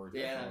 Gateway horror.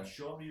 Yeah. Definitely.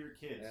 Show them to your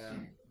kids. Yeah.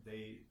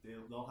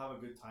 They'll have a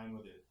good time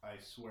with it. I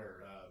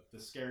swear. The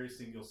scariest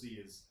thing you'll see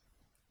is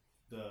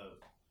the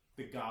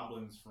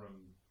goblins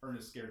from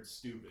Ernest Scared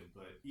Stupid,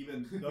 but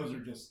even those are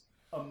just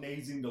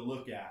amazing to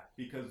look at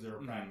because they're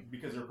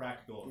because they're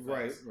practical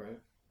effects. Right.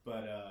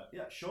 But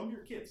show them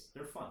your kids.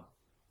 They're fun.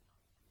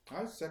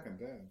 I second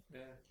that. Yeah,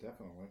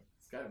 Definitely.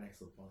 it's got an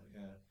excellent point.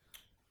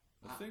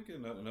 Yeah. I think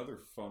another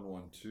fun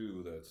one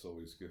too that's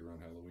always good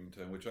around Halloween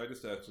time, which I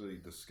just actually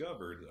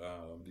discovered.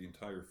 The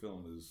entire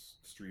film is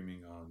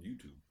streaming on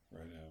YouTube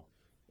right now.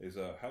 Is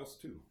House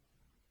 2.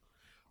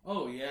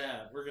 Oh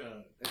yeah, we're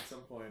gonna at some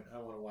point. I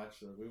want to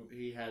watch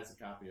he has a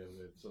copy of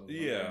it. So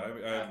Yeah,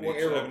 I have Well, an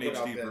Arrow HD put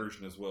out that-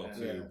 version as well Yeah, too,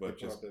 they but put out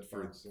just that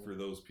for box, so- for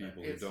those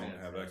people who It's don't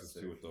have access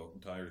to fantastic. it, the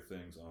entire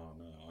thing's on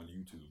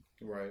YouTube.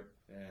 Right.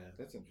 yeah.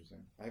 That's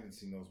interesting. I haven't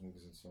seen those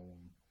movies in so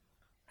long.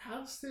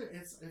 How's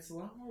it's a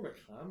lot more of a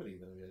comedy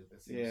than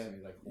it seems Yeah. to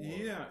be like horror.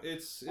 Yeah,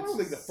 it's I don't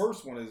think the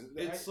first one is.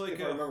 it's I- like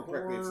if I a remember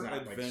correctly, it's horror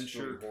not like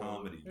adventure straight horror.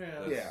 comedy. Yeah.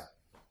 That's- Yeah.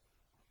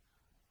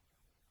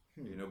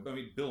 I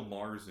mean, Bill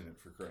Maher's in it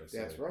for Christ's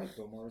That's sake. right,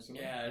 Bill Morrison.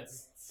 Yeah,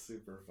 it's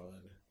super fun.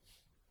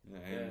 Yeah,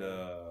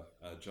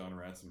 and John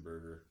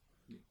Ratzenberger.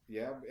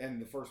 Yeah,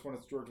 and the first one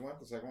is George Wendt,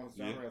 the second one is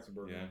John Yeah,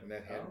 Ratzenberger, yeah. and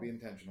that had to be Oh.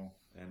 intentional.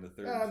 And the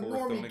third and fourth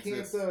Normie don't can't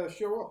exist.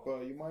 show up.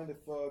 You mind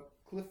if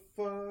Cliff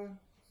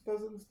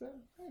does it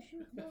instead? Oh,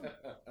 sure. No.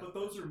 But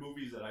those are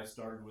movies that I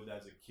started with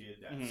as a kid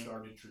that Mhm.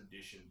 started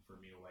tradition for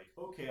me. Like,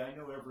 okay, I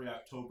know every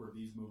October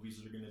these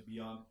movies are going to be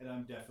on, and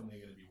I'm definitely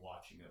going to be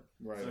watching them.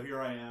 Right. So here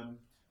I am,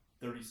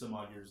 30 some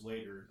odd years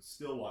later,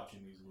 still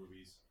watching these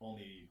movies.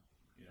 Only,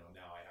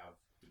 now I have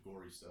the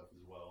gory stuff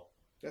as well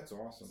That's to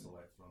awesome.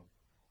 select from.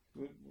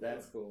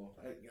 That's cool.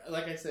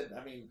 Like I said,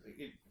 I mean,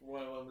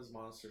 one of them was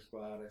Monster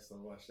Squad. I still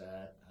watch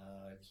that.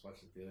 I just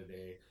watched it the other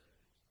day.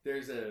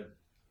 There's a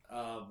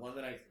one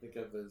that I think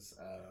of as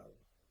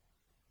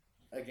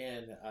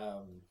again.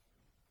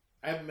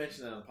 I haven't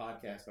mentioned it on the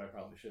podcast, but I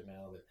probably should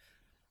now. That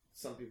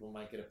some people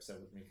might get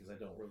upset with me because I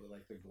don't really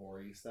like the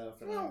gory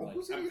stuff. And No,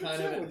 who's gonna I'm get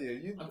kind upset of with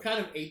you? I'm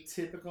kind of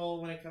atypical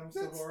when it comes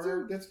to That's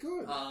horror. dude, that's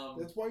good.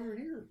 That's why you're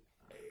here.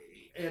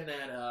 And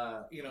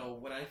that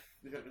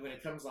when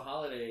it comes to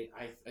holiday,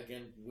 I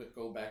again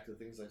go back to the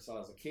things I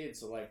saw as a kid.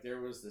 So like there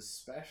was this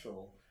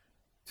special,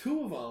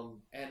 2 of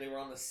them, and they were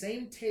on the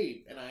same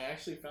tape. And I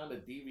actually found a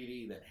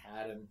DVD that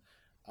had them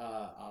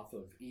off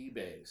of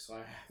eBay. So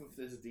I have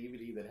this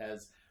DVD that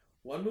has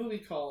one movie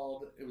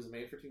called. It was a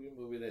made-for-TV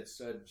movie that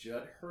stood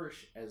Judd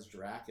Hirsch as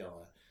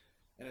Dracula,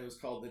 and it was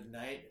called The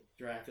Night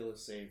Dracula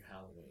Saved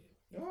Halloween.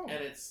 Oh,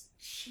 And it's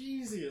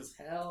cheesy as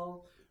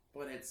hell,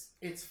 but it's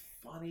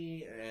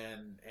funny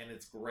and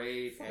it's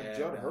great. fucking And,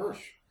 Judd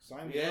Hirsch.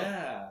 Sign me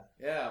up.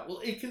 Yeah. Well,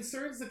 it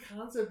concerns the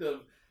concept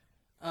of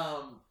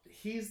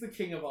he's the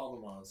king of all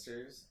the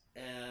monsters,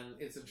 and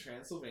it's in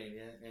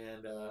Transylvania,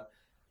 and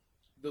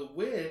the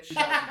witch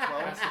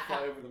has to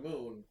fly over the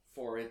moon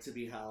for it to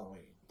be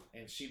Halloween.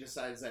 And she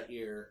decides that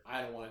year,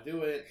 I don't want to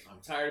do it. I'm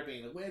tired of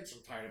being the witch.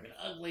 I'm tired of being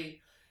ugly.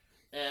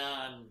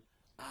 And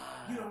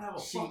you don't have a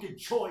fucking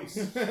choice.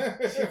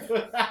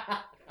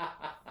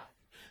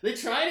 They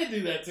try to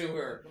do that to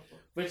her,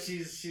 but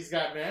she's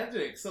got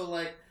magic. So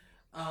like,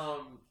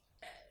 and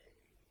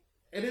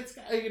it's,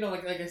 you know,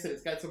 like I said,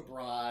 it's got some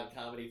broad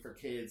comedy for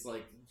kids.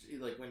 Like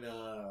when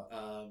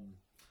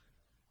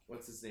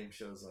what's his name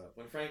shows up,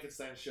 when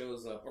Frankenstein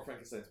shows up, or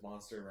Frankenstein's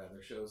monster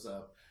rather shows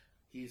up.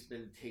 He's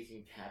been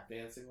taking tap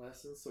dancing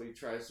lessons, so he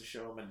tries to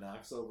show him and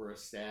knocks over a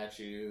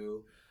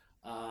statue.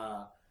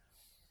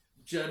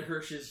 Judd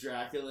Hirsch's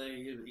Dracula,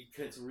 he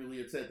gets really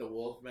upset at the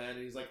Wolfman,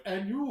 and he's like,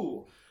 and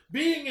you,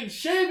 being in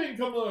shaving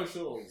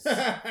commercials!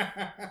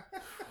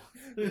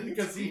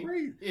 Because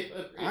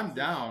I'm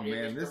down,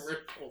 man. This.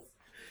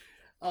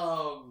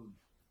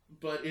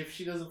 But if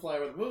she doesn't fly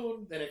over the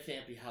moon, then it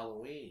can't be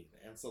Halloween.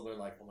 And so they're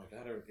like, oh my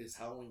god, is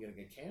Halloween going to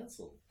get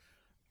canceled?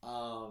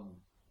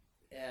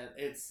 And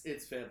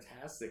it's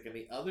fantastic. And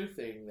the other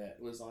thing that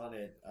was on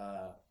it,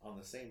 on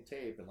the same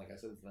tape, and like I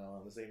said, it's now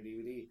on the same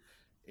DVD,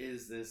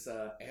 is this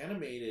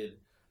animated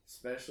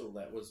special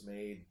that was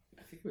made,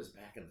 I think it was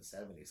back in the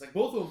 70s. Like,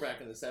 both of them back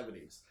in the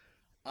 70s.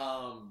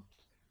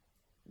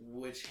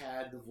 Which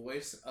had the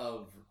voice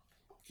of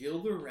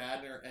Gilda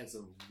Radner as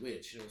a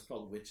witch. And it was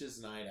called Witch's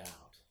Night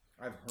Out.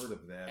 I've heard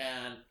of that.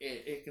 And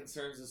it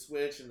concerns this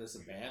witch in this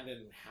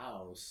abandoned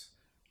house.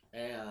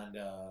 And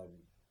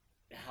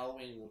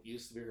Halloween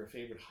used to be her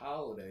favorite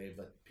holiday,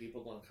 but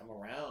people don't come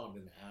around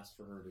and ask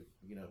for her to,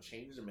 you know,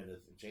 change them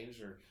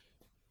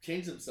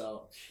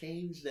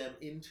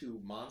into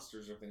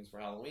monsters or things for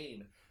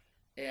Halloween.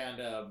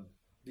 And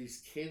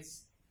these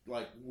kids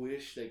like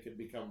wish they could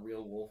become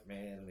real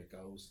Wolfman and a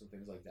ghost and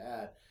things like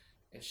that.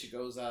 And she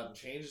goes out and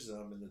changes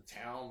them, and the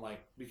town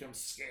like becomes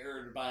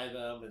scared by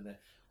them, and the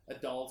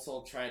adults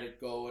all try to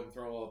go and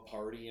throw a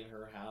party in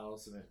her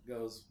house, and it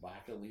goes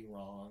wackily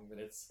wrong. But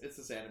it's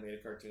this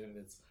animated cartoon, and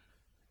it's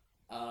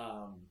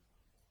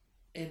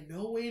in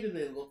no way do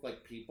they look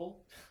like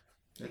people.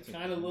 They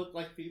kind of look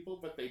like people,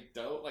 but they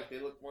don't. Like, they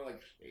look more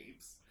like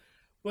shapes.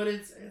 But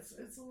it's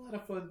a lot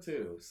of fun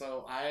too.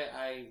 So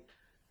I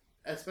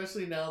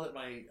especially now that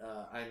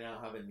I now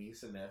have a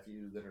niece and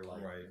nephew that are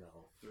like, right,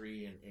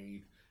 3 and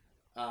 8.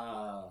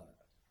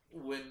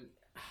 When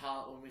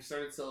we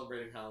started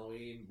celebrating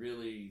Halloween,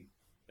 really,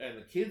 and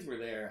the kids were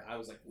there, I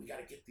was like, we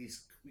gotta get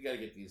these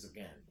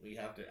again. We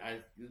have to.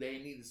 They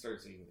need to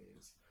start seeing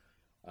these.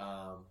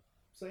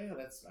 So yeah,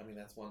 that's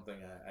one thing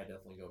I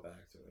definitely go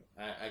back to.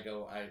 I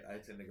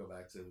tend to go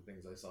back to the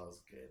things I saw as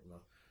a kid.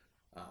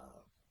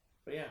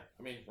 But yeah,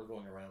 I mean, we're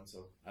going around,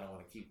 so I don't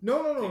want to keep.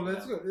 No,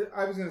 that's good.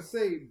 I was gonna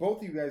say, both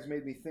of you guys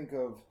made me think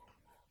of,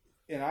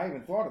 and I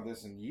haven't thought of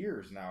this in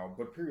years now,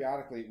 but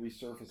periodically it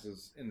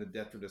resurfaces in the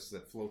detritus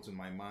that floats in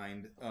my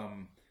mind.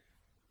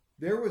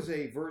 There was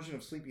a version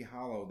of Sleepy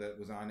Hollow that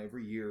was on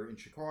every year in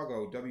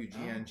Chicago.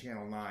 WGN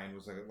Channel 9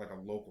 was like a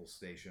local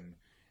station,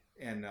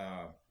 and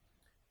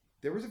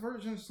there was a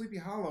version of Sleepy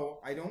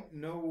Hollow. I don't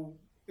know.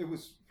 It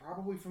was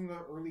probably from the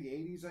early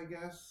 80s, I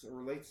guess,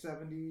 or late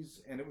 70s,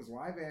 and it was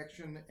live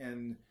action,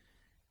 and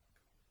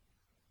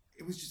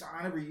it was just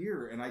on every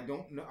year, and I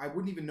don't know. I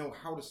wouldn't even know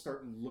how to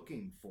start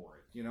looking for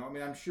it. I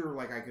mean, I'm sure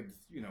like I could,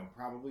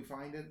 probably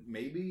find it.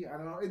 Maybe, I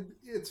don't know.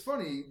 It's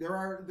funny.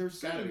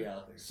 There's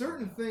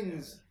certain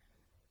things.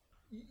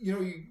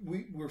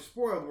 We're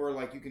spoiled where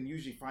like you can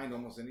usually find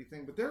almost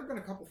anything, but there have been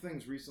a couple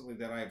things recently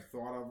that I've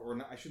thought of, or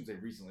not, I shouldn't say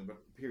recently, but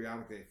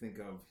periodically I think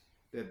of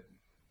that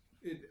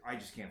I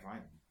just can't find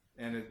them.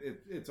 And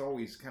it's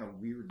always kind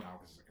of weird now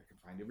because like, I can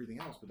find everything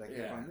else, but I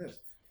can't find this.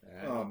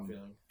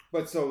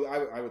 But so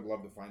I would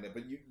love to find it,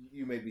 but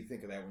you made me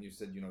think of that when you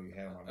said you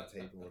had them on a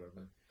tape or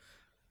whatever.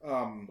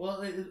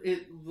 Well,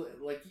 it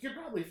like you could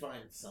probably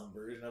find some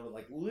version of it.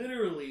 Like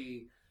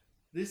literally,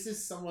 this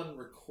is someone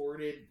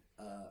recorded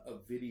a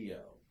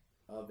video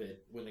of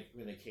it when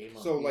it came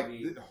on. So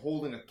TV. like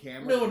holding a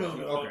camera.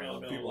 No.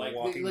 People Like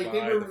walking they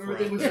by were. the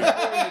front. It was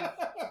recorded.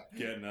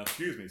 Getting up.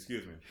 Excuse me.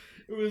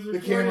 It was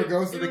recorded. The camera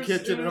goes to the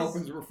kitchen and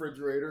opens the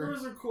refrigerator. It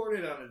was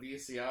recorded on a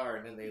VCR,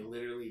 and then they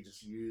literally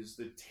just used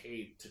the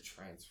tape to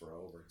transfer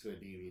over to a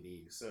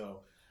DVD.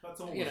 So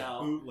that's almost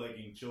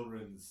bootlegging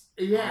children's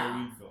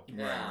Halloween film.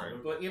 Yeah,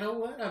 right. But you know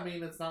what? I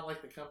mean, it's not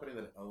like the company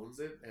that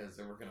owns it as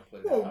they were going to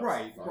put it out. Well,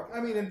 right.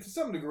 I mean, and to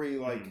some degree,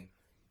 like,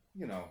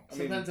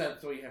 sometimes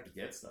that's why you have to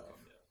get stuff.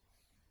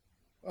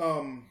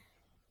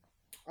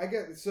 I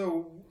get,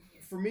 so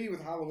for me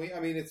with Halloween, I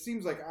mean, it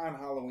seems like on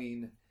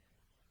Halloween,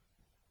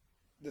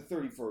 the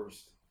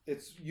 31st,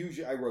 it's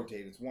usually, I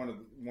rotate, it's one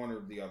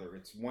or the other.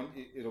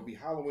 It'll be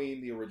Halloween,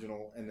 the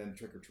original, and then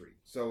Trick or Treat.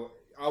 So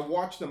I'll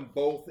watch them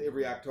both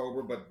every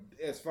October, but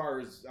as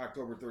far as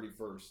October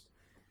 31st,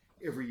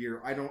 every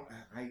year, I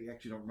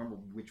actually don't remember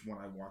which one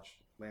I watched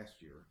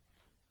last year.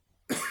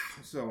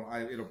 So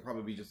it'll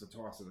probably be just a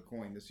toss of the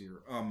coin this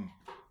year.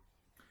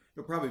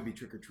 It'll probably be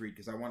Trick or Treat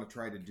because I want to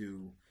try to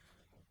do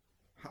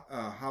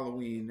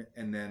Halloween,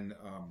 and then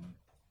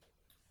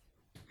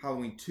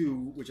Halloween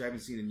 2, which I haven't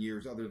seen in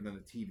years, other than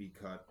the TV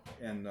cut,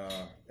 and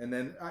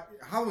then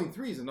Halloween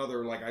 3 is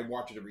another, like, I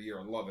watch it every year.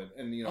 I love it,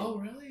 and you know. Oh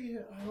really?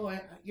 Oh,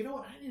 you know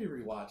what? I need to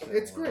rewatch that.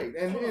 It's one. great,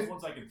 It's and one of those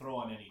ones I can throw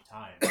on any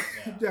time.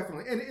 Yeah.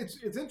 definitely, and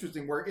it's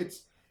interesting where it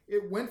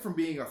went from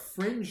being a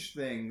fringe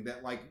thing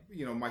that, like,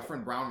 you know, my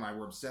friend Brown and I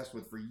were obsessed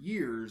with for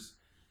years,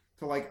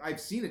 to, like, I've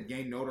seen it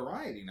gain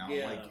notoriety now.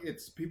 Yeah. Like,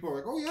 it's people are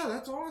like, oh yeah,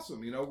 that's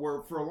awesome. You know,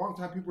 where for a long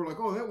time people were like,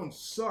 oh, that one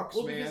sucks,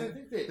 Well, man. because I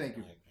think they. Thank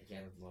you. I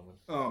can't at the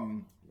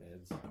moment.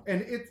 Meds.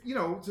 And it, you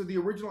know, so the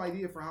original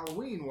idea for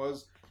Halloween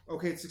was,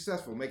 okay, it's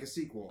successful, make a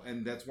sequel,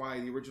 and that's why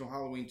the original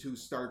Halloween 2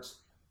 starts.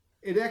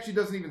 It actually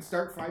doesn't even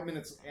start 5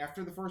 minutes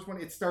after the first one.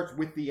 It starts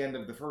with the end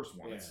of the first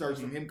one. Yeah. It starts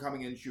from him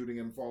coming in, shooting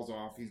him, falls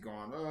off, he's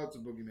gone. Oh, it's a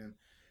boogeyman,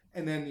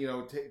 and then, you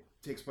know,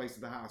 takes place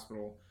at the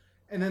hospital,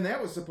 and then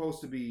that was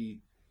supposed to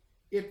be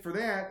it for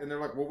that. And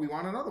they're like, well, we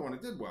want another one.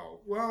 It did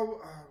well.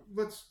 Well,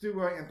 let's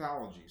do an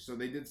anthology. So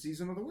they did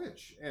Season of the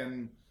Witch,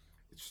 and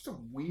it's just a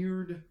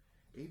weird.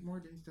 8 more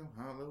days till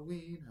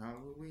Halloween.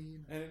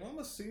 And it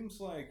almost seems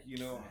like, you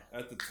know,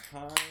 at the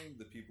time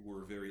the people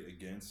were very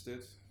against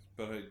it,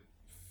 but I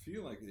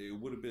feel like it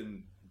would have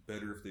been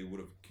better if they would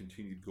have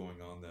continued going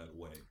on that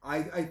way.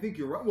 I think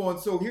you're right. Well, and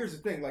so here's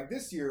the thing. Like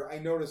this year, I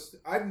noticed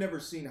I've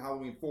never seen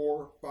Halloween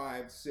 4,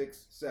 5,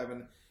 6,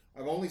 7.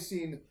 I've only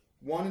seen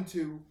 1 and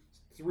 2,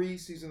 3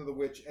 Season of the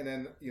Witch, and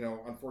then, you know,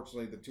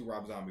 unfortunately, the 2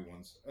 Rob Zombie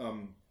ones.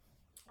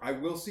 I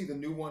will see the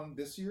new one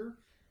this year.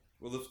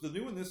 Well, the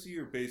new one this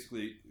year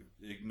basically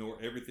ignore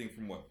everything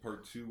from what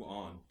part 2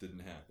 on didn't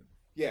happen.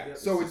 Yeah, Yeah,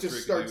 so it it's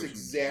just strictly starts just-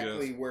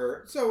 exactly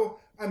where. So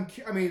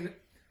I mean,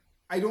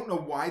 I don't know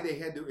why they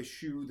had to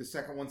eschew the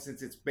second one,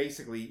 since it's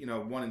basically, you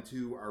know, 1 and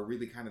 2 are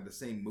really kind of the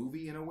same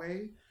movie in a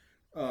way.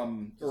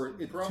 Or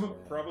it's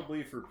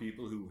Probably for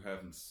people who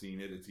haven't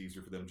seen it, it's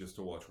easier for them just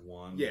to watch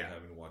 1 Yeah. than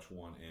having to watch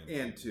 1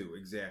 and 2,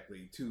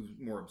 exactly. 2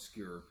 more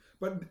obscure.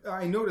 But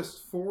I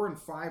noticed 4 and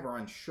 5 are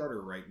on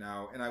Shudder right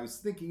now, and I was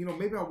thinking, you know,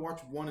 maybe I'll watch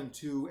 1 and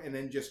 2 and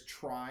then just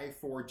try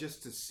 4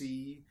 just to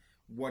see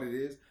what it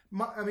is.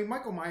 I mean,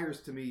 Michael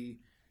Myers to me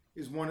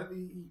is one of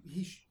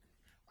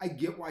I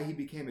get why he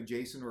became a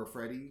Jason or a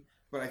Freddy,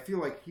 but I feel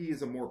like he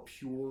is a more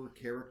pure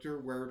character,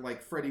 where,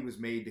 like, Freddy was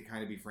made to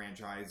kind of be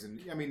franchised,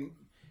 and I mean,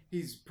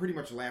 he's pretty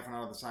much laughing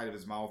out of the side of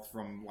his mouth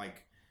from,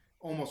 like,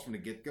 almost from the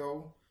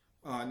get-go.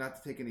 Not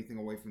to take anything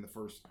away from the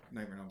first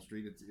Nightmare on Elm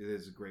Street, it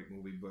is a great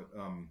movie, but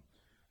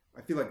I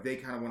feel like they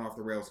kind of went off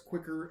the rails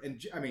quicker.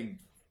 And I mean,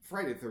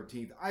 Friday the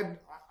 13th,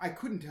 I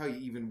couldn't tell you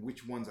even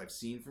which ones I've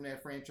seen from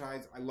that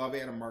franchise. I love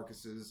Adam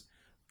Marcus's.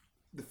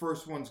 The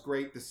first one's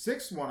great. The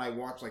sixth one I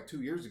watched like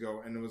 2 years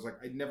ago, and it was like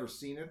I'd never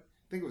seen it.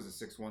 I think it was the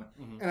sixth one,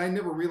 and I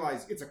never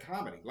realized it's a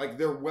comedy. Like,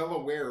 they're well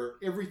aware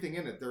everything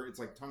in it. It's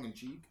like tongue in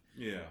cheek.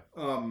 Yeah.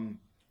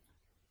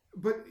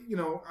 But you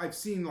know, I've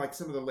seen like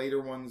some of the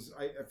later ones.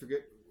 I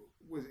forget.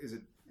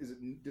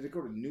 Did it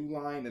go to New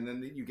Line, and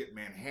then you get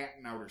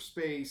Manhattan Outer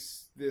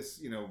Space? This,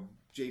 you know,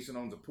 Jason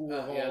owns a pool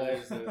hall. Yeah,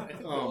 there's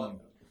the.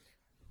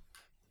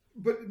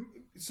 But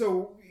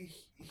so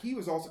he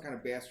was also kind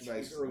of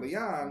bastardized early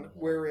on,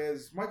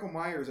 whereas Michael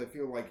Myers, I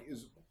feel like,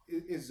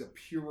 is a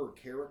pure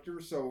character.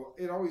 So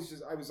it always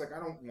just, I was like, I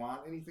don't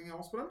want anything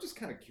else, but I'm just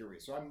kind of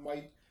curious. So I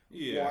might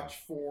watch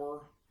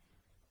 4.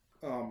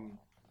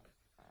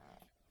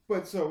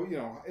 But so, you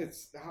know,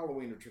 it's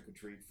Halloween or trick or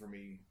treat for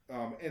me.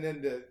 And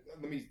then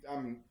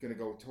I'm gonna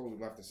go totally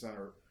left to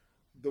center.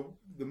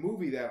 The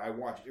movie that I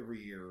watch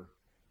every year.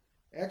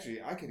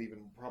 Actually, I could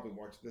even probably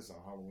watch this on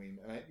Halloween,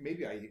 and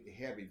maybe I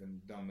have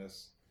even done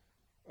this.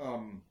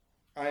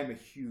 I am a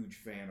huge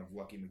fan of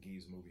Lucky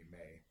McGee's movie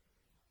May,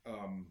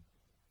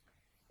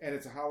 and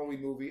it's a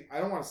Halloween movie.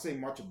 I don't want to say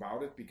much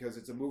about it because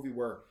it's a movie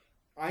where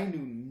I knew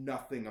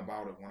nothing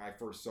about it when I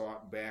first saw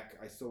it back.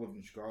 I still lived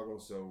in Chicago,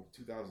 so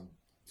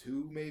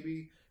 2002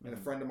 maybe, and a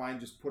friend of mine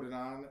just put it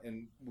on,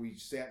 and we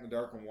sat in the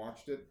dark and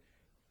watched it.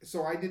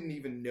 So I didn't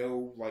even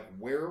know like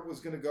where it was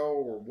going to go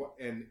or what,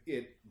 and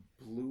it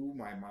blew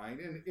my mind.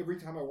 And every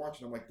time I watch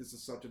it, I'm like, this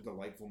is such a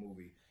delightful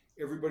movie.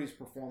 Everybody's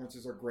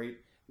performances are great.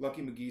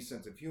 Lucky McGee's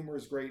sense of humor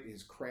is great.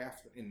 His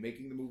craft in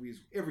making the movie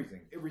is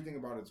everything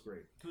about it's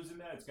great. Who's in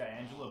that? It's got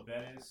Angela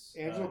Bettis,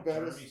 Bettis,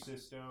 Jeremy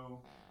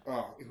Sisto.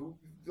 Who,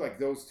 like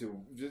those two,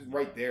 just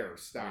right there.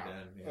 Stop.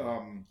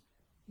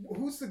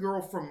 Who's the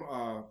girl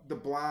from the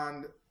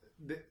blonde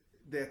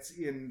that's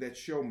in that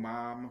show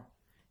Mom?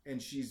 And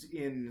she's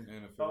in.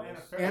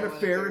 Anna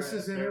Faris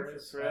is in it.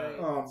 Right.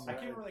 I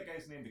can't remember that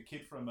guy's name. The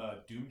kid from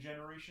Doom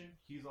Generation.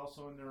 He's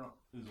also in there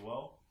as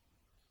well.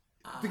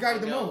 The guy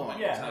with the mohawk.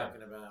 Yeah,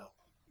 talking about.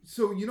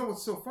 So you know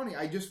what's so funny?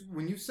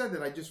 When you said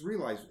that, I just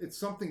realized it's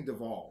something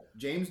Duvall.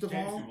 James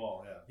Duvall. James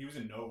Duvall. Yeah, he was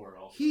in Nowhere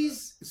also.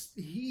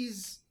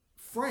 He's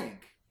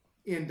Frank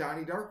in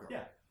Donnie Darko.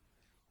 Yeah.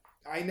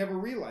 I never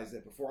realized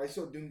that before. I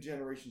saw Doom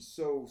Generation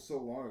so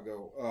long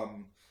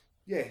ago.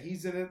 Yeah,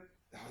 he's in it.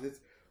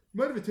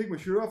 Mind if I take my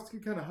shirt off? It's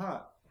getting kind of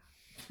hot.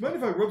 Mind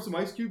if I rub some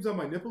ice cubes on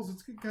my nipples?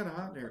 It's getting kind of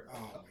hot in here.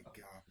 Oh my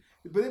god!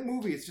 But that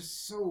movie is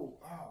just so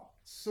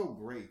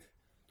great.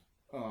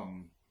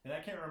 And I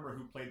can't remember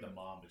who played the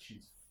mom, but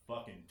she's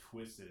fucking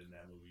twisted in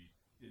that movie.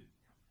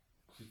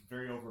 She's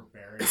very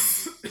overbearing.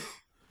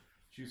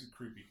 She was a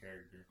creepy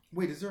character.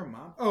 Wait, is there a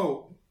mom?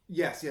 Oh,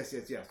 yes. I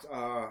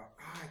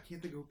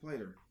can't think of who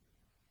played her.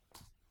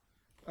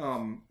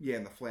 Yeah,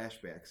 in the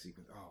flashback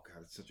sequence. Oh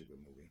god, it's such a good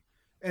movie,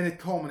 and it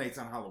culminates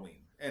on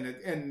Halloween.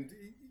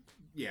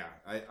 Yeah,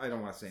 I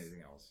don't want to say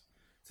anything else.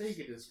 So you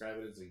could describe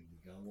it as a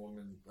young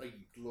woman, like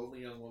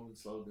lonely young woman,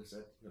 slow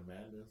descent to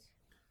madness.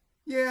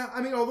 Yeah,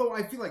 I mean, although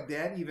I feel like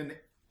that even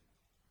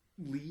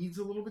leads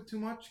a little bit too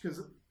much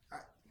because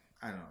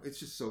I don't know. It's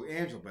just so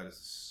Angela Bettis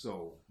is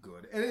so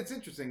good, and it's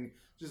interesting.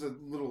 Just a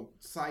little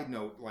side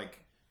note,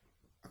 like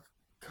a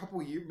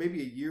couple years,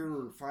 maybe a year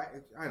or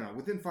 5. I don't know.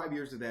 Within 5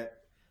 years of that,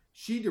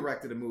 she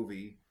directed a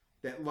movie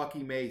that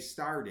Lucky May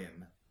starred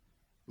in.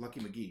 Lucky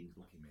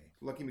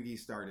McGee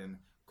starred in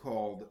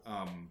called.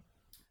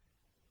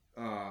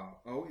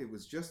 It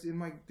was just in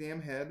my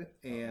damn head,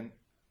 and.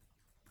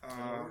 We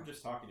were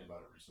just talking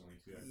about it recently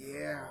too.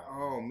 Yeah.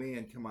 Oh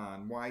man, come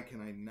on. Why can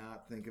I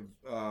not think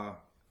of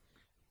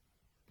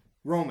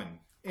Roman?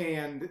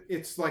 And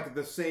it's like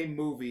the same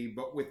movie,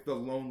 but with the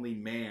lonely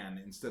man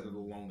instead of the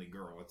lonely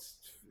girl. It's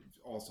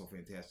also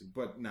fantastic,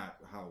 but not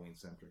Halloween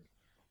centric.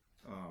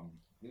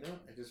 You know,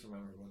 I just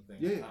remembered one thing.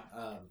 Yeah.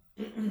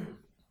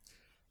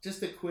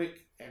 Just a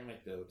quick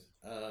anecdote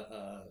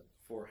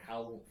for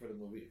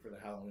the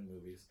Halloween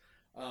movies.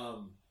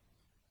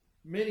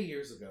 Many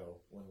years ago,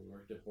 when we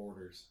worked at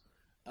Borders,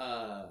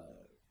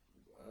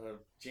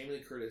 Jamie Lee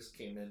Curtis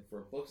came in for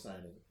a book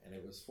signing, and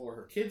it was for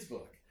her kids'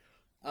 book.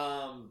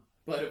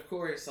 But of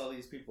course, all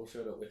these people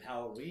showed up with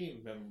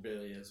Halloween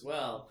memorabilia as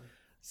well.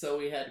 So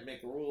we had to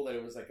make a rule that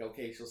it was like,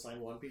 okay, she'll sign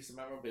one piece of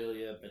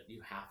memorabilia, but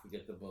you have to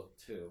get the book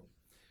too.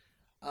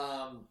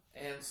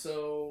 And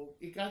so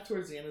it got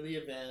towards the end of the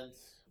event.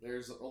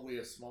 There's only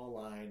a small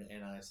line,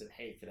 and I said,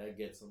 hey, could I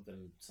get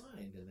something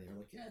signed? And they were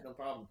like, yeah, no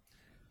problem.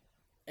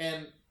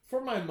 And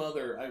for my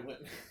mother, I went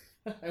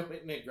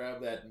and I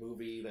grabbed that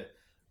movie, that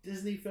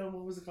Disney film.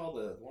 What was it called?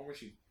 The one where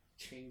she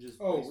changes.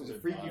 Oh, was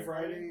it Freaky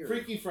Friday? Or?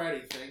 Freaky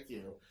Friday. Thank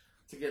you.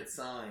 To get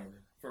signed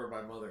for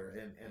my mother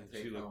and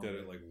she looked at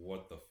it like,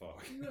 what the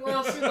fuck?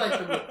 Well, she liked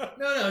the movie.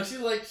 No, she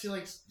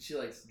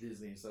likes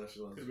Disney, so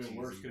she loves. Could have been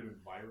worse. Could have been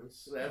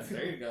Virus.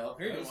 There you go.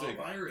 Here you go.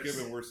 Virus. Could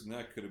have been worse than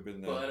that. Could have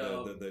been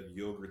that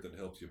yogurt that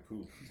helps you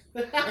poop.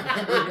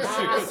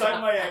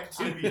 Sign my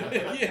activity.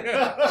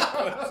 Yeah.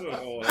 That's what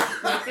it was.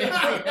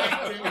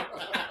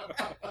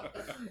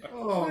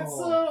 But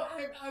so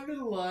I'm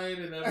in line,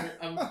 and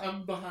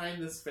I'm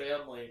behind this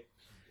family,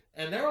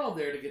 and they're all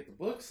there to get the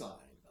book signed.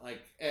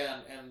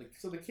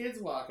 So the kids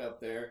walk up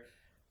there,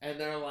 and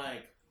they're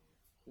like,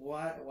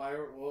 what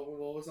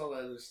was all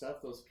that other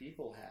stuff those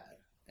people had?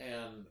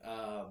 And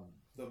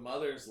the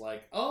mother's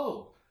like,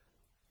 oh,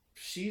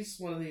 she's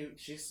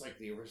like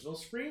the original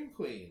Scream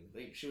Queen.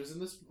 She was in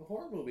this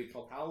horror movie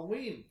called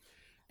Halloween,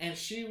 and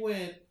she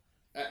went.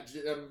 And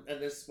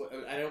this,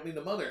 I don't mean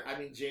the mother. I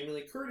mean Jamie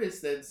Lee Curtis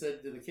then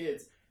said to the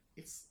kids,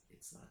 "It's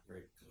not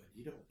very good.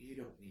 You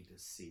don't need to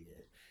see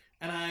it."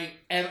 And I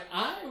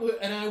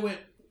went,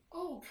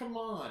 "Oh, come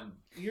on!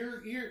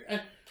 You're."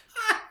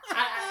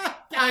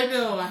 I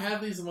know. I have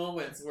these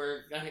moments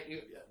where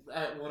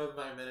one of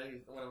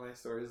my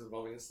stories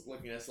involving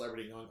looking at a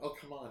celebrity going, "Oh,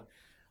 come on."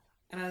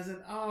 And I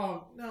said,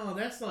 "Oh, no,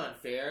 that's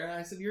not fair." And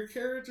I said, "Your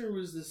character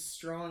was this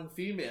strong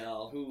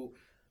female who,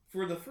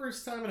 for the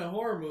first time in a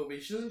horror movie,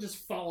 she doesn't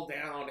just fall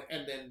down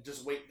and then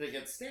just wait to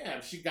get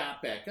stabbed. She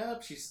got back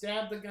up. She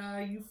stabbed the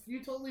guy.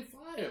 You totally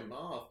fought him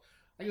off."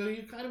 I go,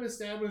 "You kind of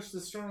established the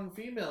strong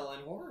female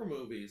in horror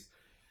movies."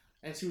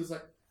 And she was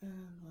like,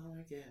 "Well,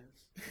 I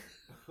guess."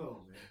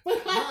 Oh man!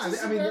 But I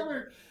just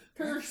remember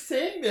her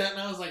saying that,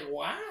 and I was like,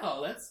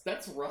 "Wow,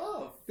 that's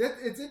rough."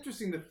 It's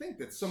interesting to think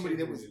that somebody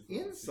that was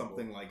in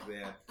something like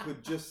that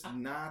could just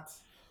not.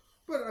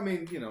 But I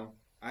mean,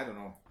 I don't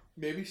know.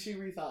 Maybe she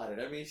rethought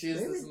it. I mean, she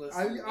is.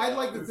 I'd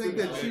like to think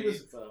that she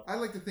was. I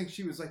like to think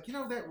she was like,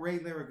 that Ray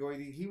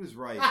Laragoiti, he was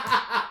right.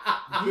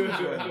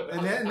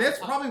 and that's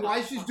probably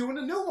why she's doing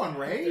a new one,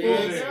 Ray.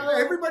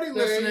 Everybody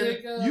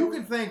listening, you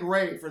can thank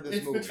Ray for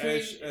this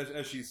movie.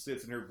 As she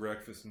sits in her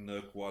breakfast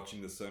nook,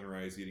 watching the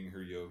sunrise, eating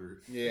her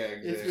yogurt. Yeah,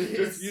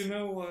 exactly. You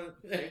know what?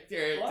 Well,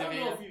 I don't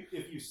know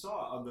if you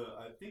saw on the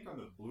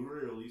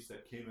Blu-ray release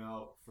that came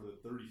out for the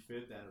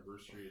 35th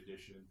anniversary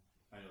edition.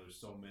 I know there's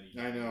so many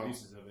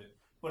releases of it.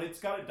 But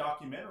it's got a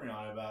documentary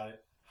on it about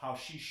it, how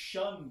she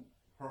shunned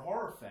her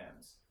horror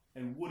fans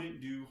and wouldn't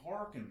do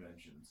horror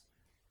conventions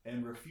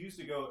and refused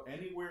to go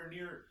anywhere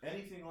near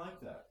anything like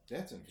that.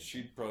 That's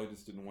interesting. She probably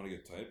just didn't want to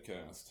get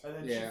typecast. And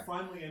then she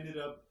finally ended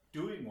up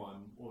doing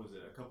one,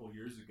 a couple of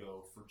years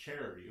ago for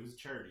charity. It was a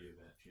charity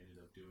event she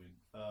ended up doing.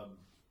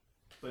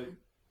 But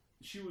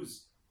she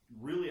was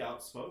really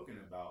outspoken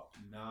about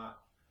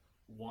not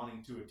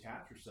wanting to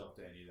attach herself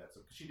to any of that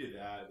stuff. She did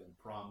that and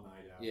prom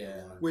night out.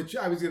 Yeah. Which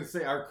I was going to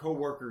say, our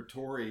coworker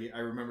Tori, I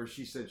remember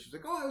she said, she was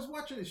like, "Oh, I was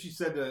watching it." She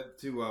said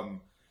to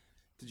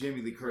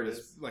Jamie Lee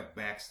Curtis, like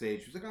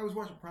backstage, she was like, "I was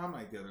watching prom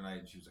night the other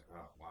night," and she was like,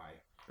 "Oh,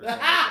 why?"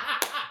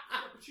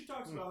 she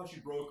talks about how she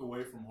broke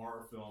away from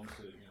horror films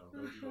to go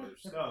do other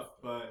stuff,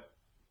 but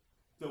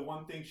the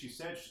one thing she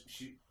said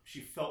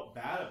she felt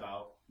bad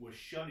about was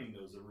shunning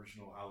those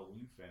original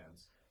Halloween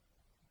fans,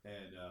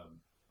 and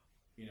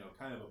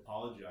kind of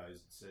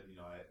apologized and said,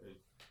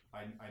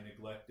 I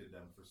neglected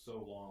them for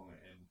so long,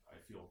 and I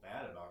feel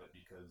bad about it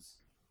because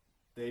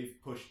they've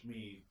pushed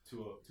me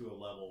to a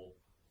level,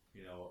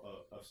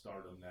 of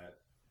stardom that,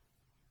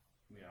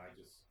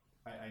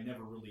 I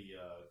never really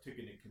took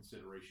into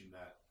consideration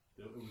that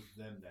it was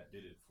them that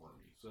did it for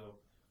me. So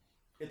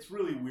it's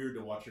really weird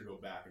to watch her go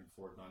back and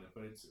forth on it,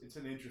 but it's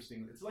an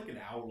interesting. It's like an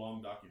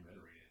hour-long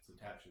documentary. It's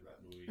attached to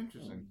that movie.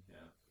 Interesting.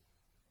 Yeah.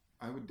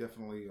 I would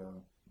definitely.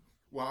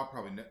 Well, I'll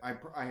probably.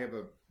 I have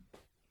a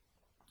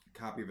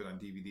copy of it on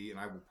DVD, and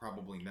I will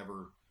probably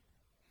never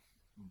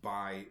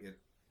buy it.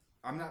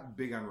 I'm not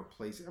big on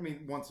replacing. I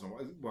mean, once in a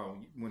while. Well,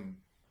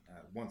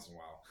 once in a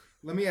while.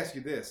 Let me ask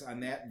you this: on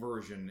that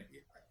version,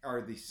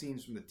 are the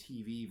scenes from the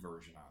TV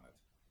version on it?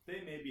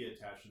 They may be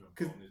attached in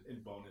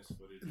bonus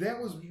footage. That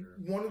was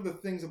one of the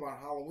things about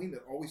Halloween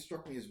that always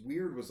struck me as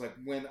weird. Was like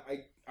when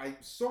I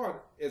saw it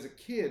as a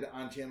kid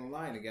on Channel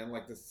 9 again,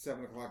 like the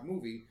 7 o'clock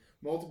movie,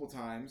 multiple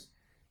times,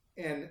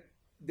 and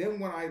then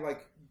when I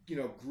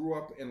grew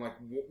up and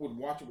would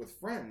watch it with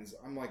friends,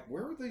 I'm like,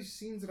 where are these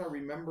scenes that I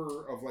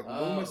remember of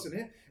Loomis and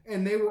him?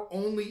 And they were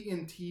only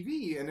in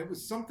TV, and it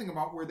was something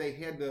about where they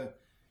had to,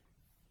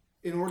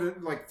 in order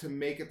to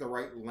make it the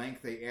right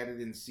length, they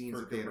added in scenes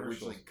that they had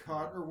originally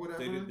cut or whatever.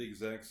 They did the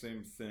exact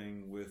same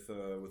thing with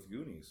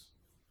Goonies.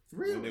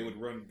 Really?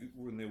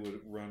 When they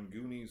would run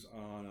Goonies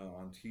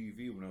on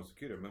TV when I was a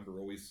kid, I remember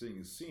always seeing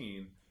a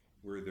scene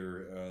where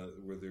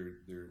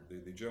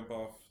they jump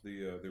off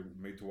they're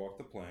made to walk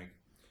the plank,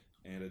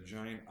 and a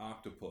giant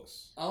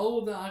octopus.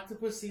 Oh, the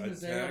octopus scene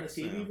was there on the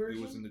TV them. version?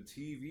 It was in the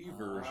TV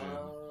version.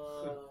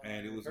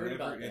 And it was Heard never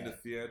about in the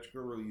that.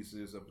 theatrical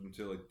releases up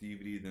until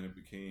DVD. Then it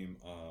became,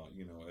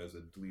 as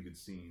a deleted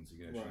scene, so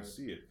you can actually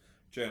see it.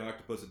 Giant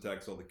octopus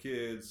attacks all the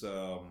kids.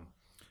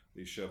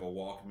 They shove a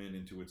Walkman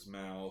into its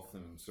mouth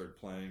and start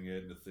playing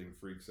it, and the thing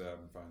freaks out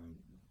and finally,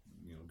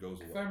 goes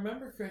away. If I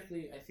remember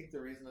correctly, I think the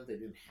reason that they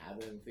didn't have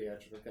it in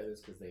theatrical cut is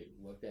because they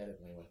looked at it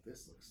and they went,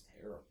 "This looks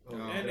terrible."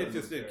 And it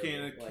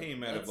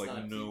came out of let's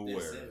not keep nowhere,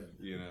 this in.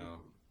 Yeah,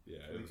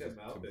 They it was kept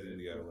just out there.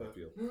 completely out of left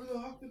field. Remember the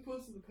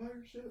octopus in the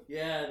pirate ship?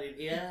 Yeah, they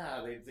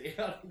do.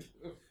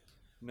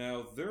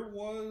 Now, there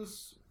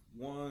was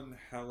one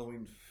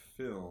Halloween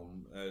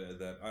film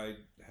that I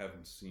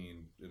haven't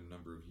seen in a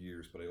number of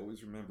years, but I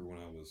always remember when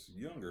I was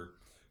younger,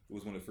 it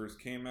was when it first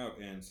came out,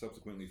 and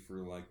subsequently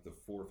for the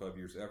 4 or 5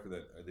 years after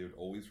that, they would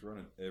always run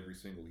it every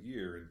single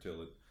year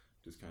until it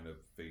just kind of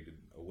faded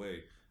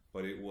away.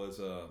 But it was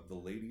The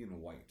Lady in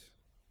White.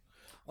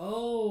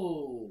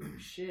 Oh,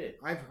 shit.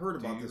 I've heard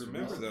about Do you this.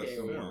 remember that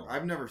film?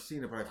 I've never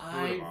seen it, but I've heard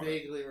I about it.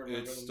 vaguely remember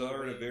It the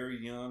starred a movie. very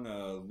young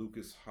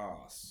Lucas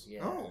Haas.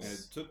 Yes. Oh. And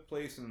it took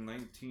place in the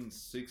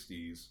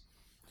 1960s,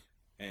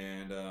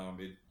 and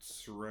it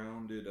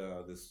surrounded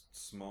this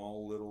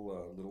small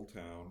little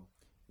town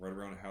right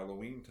around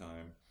Halloween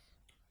time,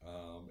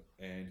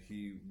 and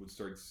he would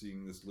start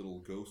seeing this little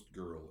ghost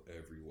girl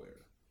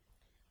everywhere.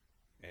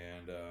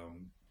 And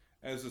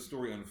as the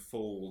story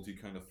unfolds, you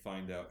kind of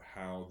find out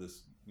how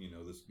this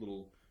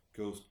little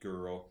ghost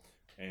girl,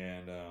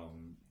 and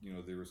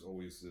there was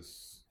always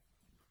this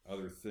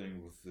other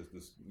thing with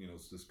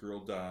this girl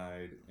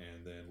died,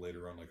 and then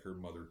later on, her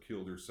mother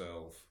killed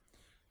herself,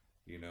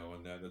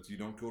 and that's you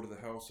don't go to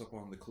the house up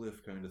on the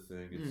cliff kind of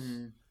thing. It's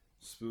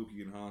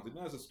spooky and haunted.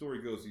 And as the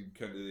story goes, you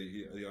kind of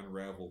they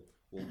unravel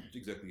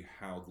exactly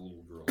how the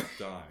little girl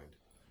died.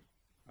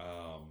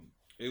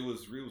 It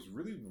was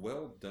really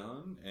well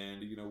done,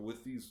 and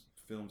with these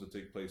films that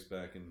take place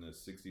back in the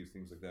 60s,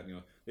 things like that,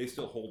 they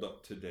still hold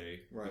up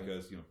today,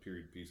 because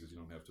period pieces, you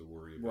don't have to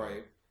worry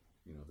about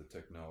the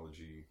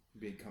technology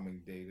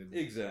becoming dated.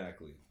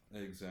 Exactly.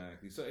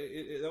 So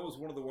that was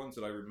one of the ones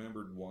that I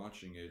remembered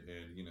watching it,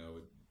 and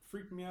it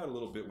freaked me out a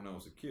little bit when I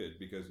was a kid,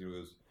 because it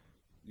was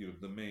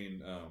the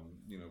main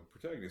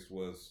protagonist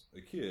was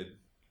a kid,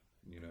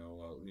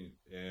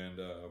 and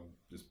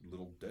this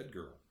little dead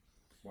girl.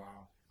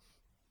 Wow.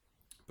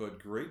 But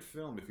great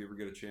film if you ever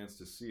get a chance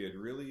to see it. It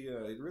really,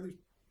 at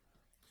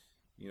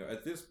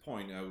this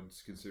point, I would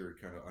consider it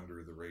kind of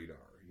under the radar.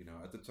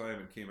 At the time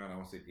it came out, I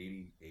want to say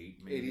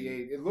 88, maybe.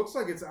 88. It looks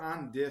like it's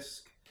on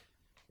disc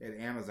at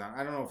Amazon.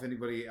 I don't know if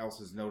anybody else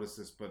has noticed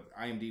this, but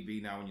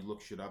IMDb now, when you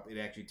look shit up, it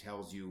actually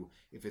tells you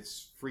if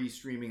it's free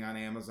streaming on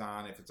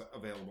Amazon, if it's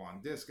available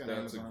on disc on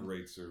Amazon. That's a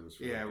great service.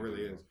 For Yeah, it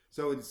really is.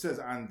 So it says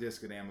on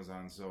disc at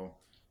Amazon. So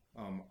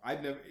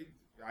I've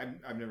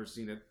never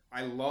seen it.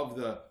 I love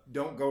the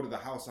don't go to the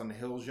house on the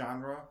hill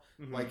genre.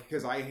 Mm-hmm.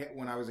 Because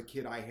when I was a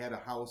kid, I had a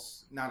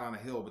house not on a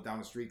hill but down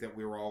the street that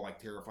we were all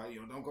terrified.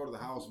 Don't go to the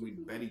house.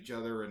 We'd bet each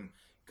other and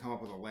come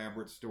up with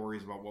elaborate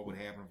stories about what would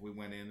happen if we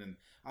went in. And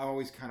I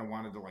always kind of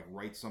wanted to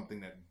write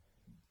something that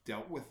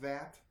dealt with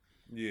that.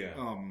 Yeah.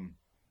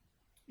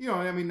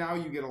 Now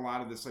you get a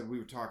lot of this. We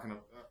were talking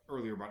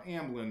earlier about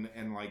Amblin,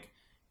 and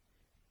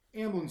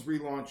Amblin's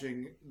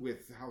relaunching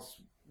with House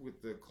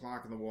with the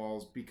clock in the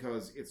walls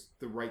because it's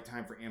the right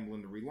time for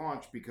Amblin to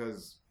relaunch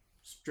because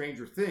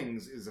Stranger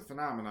Things is a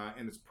phenomena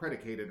and it's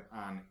predicated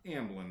on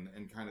Amblin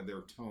and kind of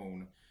their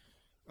tone.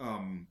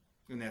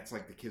 And that's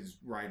like the kids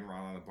riding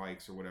around on the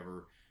bikes or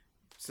whatever,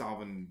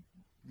 solving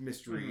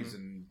mysteries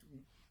and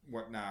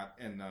whatnot.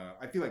 And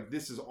I feel like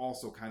this is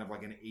also kind of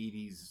like an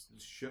 80s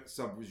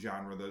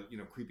subgenre,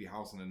 the creepy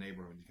house in the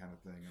neighborhood kind of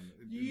thing.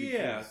 And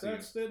yeah,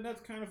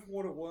 that's kind of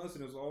what it was,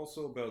 and it was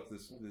also about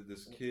this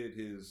kid,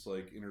 his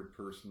like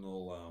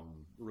interpersonal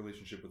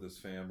relationship with his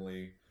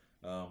family,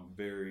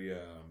 very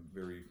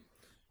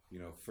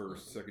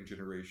first, second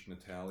generation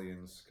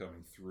Italians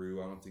coming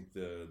through. I don't think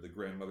the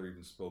grandmother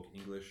even spoke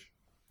English.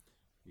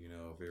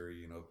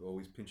 Very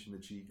always pinching the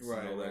cheeks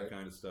and all that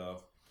kind of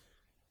stuff.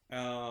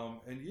 I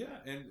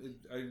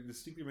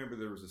distinctly remember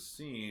there was a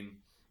scene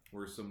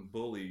where some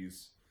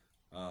bullies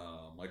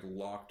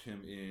locked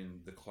him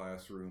in the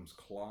classroom's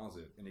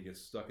closet, and he gets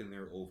stuck in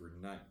there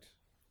overnight.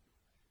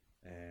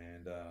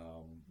 And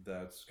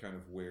that's kind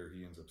of where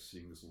he ends up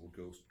seeing this little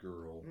ghost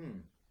girl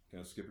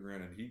kind of skipping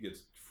around, and he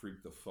gets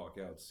freaked the fuck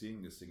out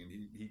seeing this thing, and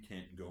he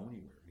can't go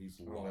anywhere. He's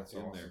locked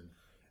in there.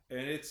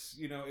 And it's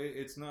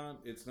it's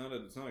not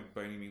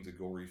by any means a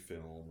gory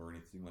film or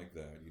anything like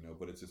that,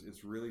 but it's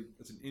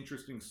an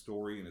interesting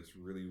story, and it's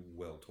really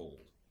well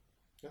told.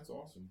 That's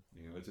awesome.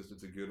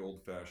 It's a good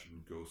old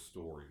fashioned ghost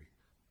story,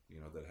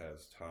 that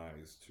has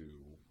ties to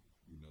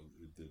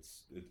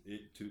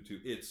to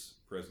its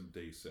present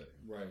day setting.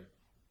 Right.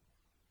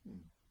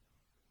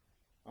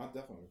 I'll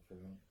definitely look for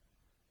that.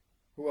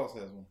 Who else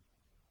has one?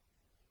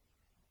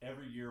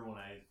 Every year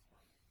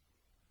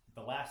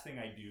the last thing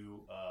I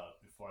do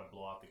before I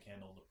blow out the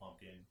candle in the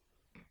pumpkin,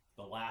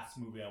 the last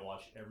movie I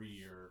watch every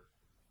year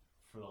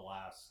for the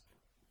last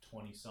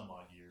 20 some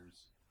odd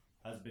years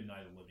has been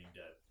Night of the Living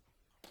Dead.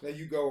 Now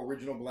you go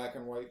original black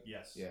and white?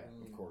 Yes. Yeah,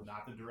 of course.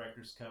 Not the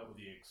director's cut with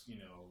the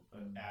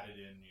added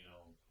in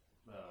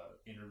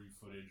interview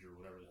footage or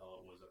whatever the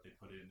hell it was that they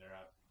put in there.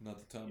 Not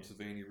the Tom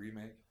Savini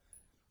remake.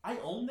 I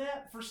own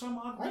that for some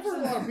odd reason. I've heard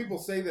a lot of people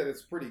say that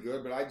it's pretty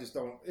good, but I just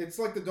don't. It's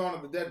like the Dawn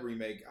of the Dead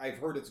remake. I've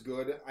heard it's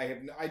good.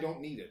 I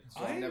don't need it,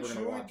 so I'm never going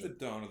to watch it. I enjoyed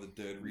the Dawn of the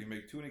Dead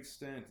remake to an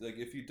extent. Like,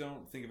 if you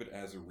don't think of it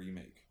as a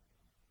remake,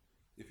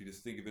 if you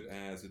just think of it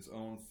as its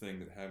own thing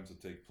that happens to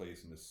take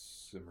place in a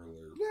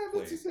similar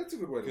place. That's a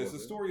good way to look at it. Because the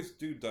stories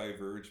do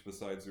diverge.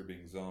 Besides there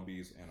being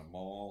zombies and a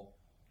mall,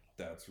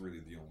 that's really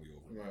the only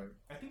overlap. Right.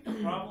 I think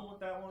the problem with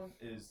that one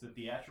is the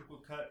theatrical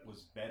cut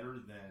was better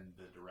than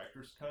the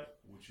director's cut,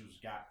 which was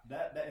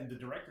and the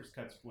director's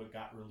cut's what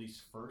got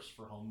released first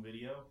for home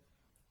video.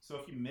 So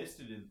if you missed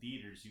it in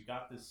theaters, you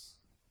got this,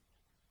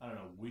 I don't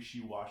know,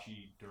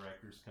 wishy-washy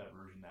director's cut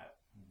version that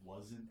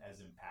wasn't as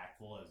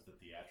impactful as the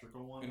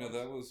theatrical one.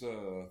 That was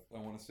I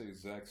want to say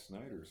Zack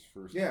Snyder's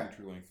first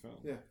feature-length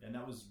film. Yeah, and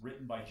that was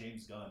written by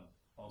James Gunn.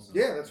 Also.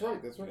 Yeah, that's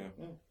right. That's right.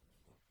 Yeah. Yeah.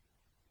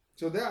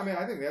 So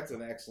I think that's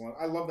an excellent.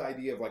 I love the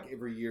idea of like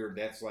every year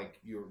that's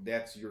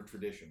your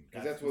tradition,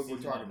 because that's what we're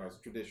talking about. It's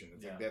tradition.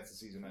 It's like that's the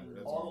season ender.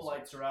 That's all the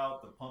lights are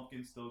out, the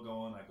pumpkin's still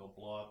going. I go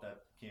blow out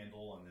that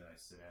candle, and then I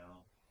sit down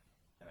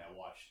and I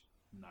watch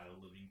Night of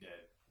the Living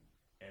Dead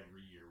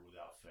every year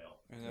without fail.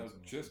 And that was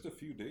just a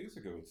few days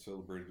ago. It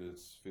celebrated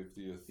its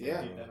 50th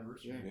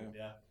anniversary.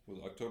 Yeah. Was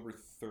it October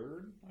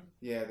 3rd?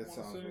 Yeah, that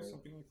sounds right.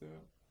 Something like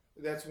that.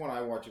 That's one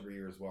I watch every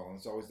year as well, and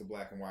it's always the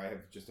black and white. I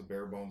have just a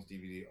bare bones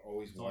DVD.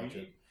 Always watch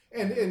it.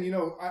 And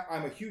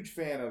I'm a huge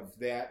fan of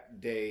that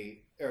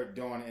day, or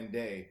Dawn and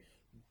Day.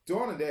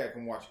 Dawn and Day I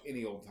can watch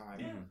any old time.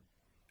 Yeah.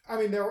 I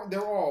mean,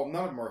 they're all,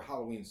 none of them are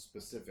Halloween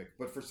specific,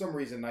 but for some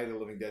reason Night of the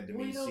Living Dead to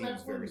me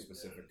seems very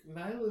specific.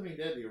 Night of the Living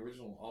Dead, the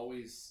original,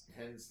 always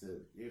tends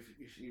to, if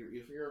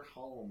you're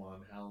home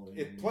on Halloween,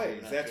 it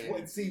plays. That's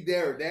what. See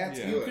there, that's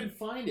good. You can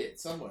find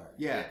it somewhere.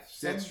 Yeah,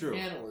 that's true. Some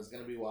channel is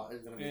going to be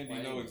and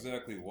you know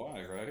exactly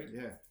why, right?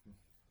 Yeah.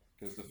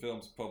 Because the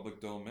film's public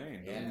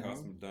domain. It doesn't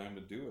cost them a dime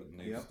to do it, and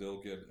they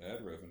still get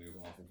ad revenue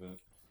off of it.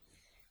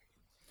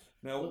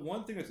 Now,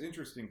 one thing that's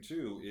interesting,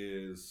 too,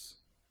 is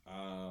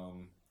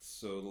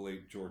so the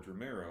late George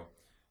Romero,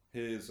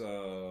 his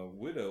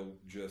widow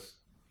just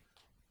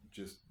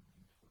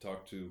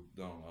talked to,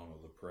 I don't know,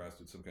 the press,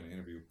 did some kind of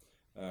interview,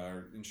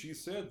 and she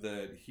said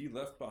that he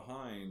left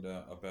behind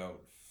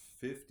about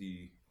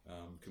 50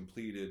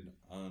 completed,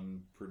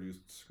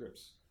 unproduced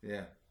scripts.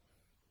 Yeah.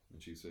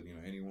 And she said,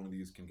 any one of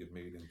these can get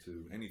made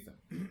into anything.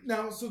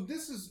 Now, so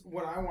this is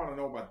what I want to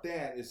know about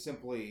that is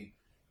simply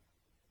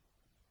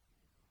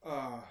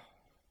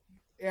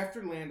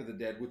after Land of the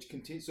Dead, which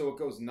continues, so it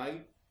goes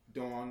night,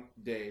 dawn,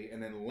 day,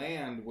 and then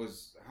Land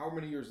was how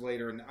many years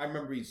later? And I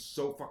remember being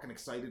so fucking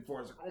excited for it.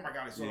 I was like, oh my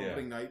God, I saw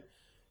opening night.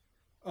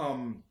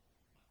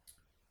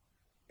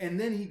 And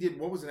then he did,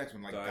 what was the next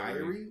one? Like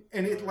Diary?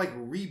 And it like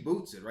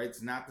reboots it, right?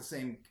 It's not the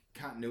same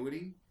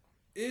continuity.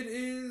 It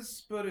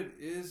is, but it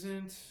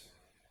isn't.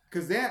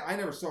 Because that, I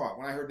never saw it.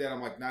 When I heard that,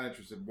 I'm like, not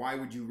interested. Why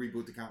would you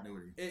reboot the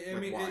continuity?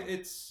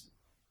 It's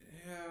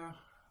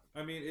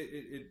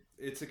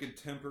a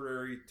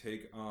contemporary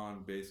take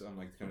on, based on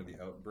like kind of the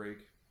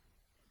outbreak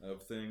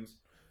of things.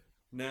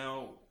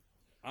 Now,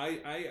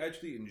 I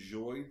actually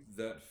enjoyed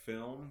that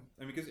film.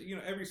 I mean, because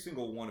every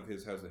single one of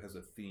his has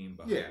a theme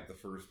behind Yeah. it. The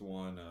first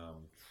one,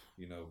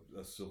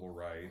 civil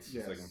rights.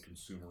 Yes. The second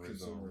one,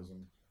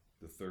 consumerism.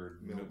 The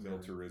third,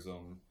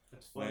 militarism.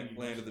 That's funny.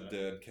 Land of the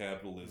Dead,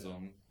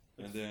 capitalism,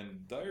 and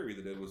then Diary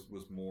of the Dead was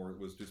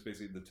just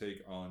basically the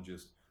take on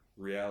just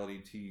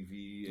reality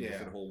TV and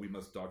just the whole we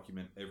must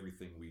document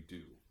everything we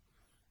do.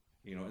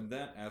 In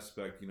that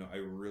aspect,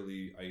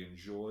 I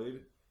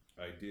enjoyed.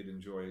 I did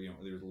enjoy,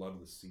 there's a lot of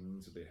the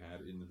scenes that they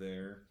had in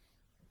there.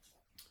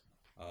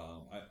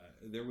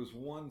 There was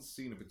one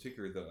scene in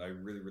particular that I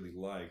really, really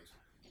liked,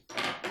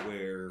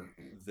 where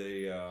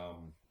they're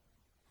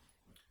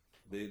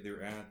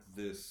at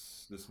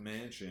this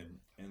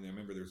mansion, and I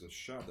remember there's a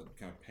shot that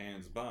kind of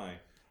pans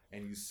by,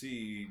 and you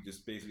see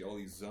just basically all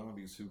these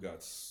zombies who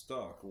got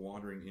stuck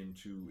wandering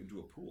into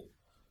a pool.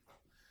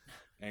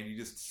 And you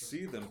just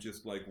see them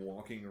just like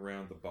walking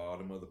around the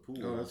bottom of the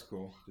pool. Oh, that's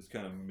cool. Just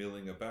kind of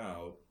milling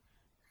about.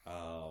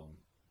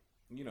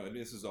 And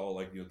this is all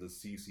like, the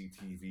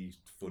CCTV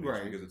footage,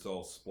 Right. because it's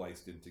all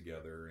spliced in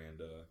together.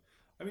 And,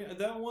 I mean,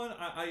 that one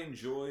I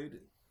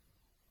enjoyed,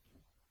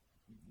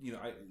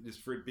 just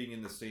for it being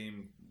in the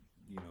same,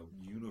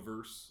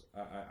 universe,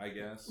 I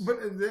guess.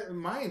 But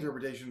my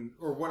interpretation,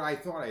 or what I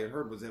thought I had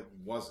heard, was it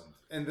wasn't.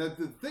 And the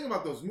thing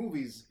about those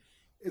movies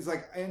is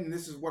like, and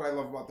this is what I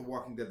love about The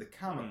Walking Dead, the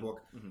comic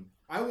book. Mm-hmm.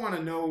 I want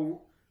to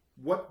know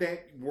what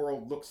that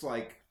world looks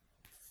like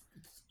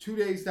 2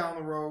 days down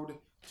the road,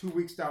 2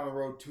 weeks down the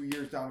road, 2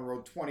 years down the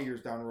road, 20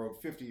 years down the road,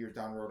 50 years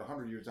down the road,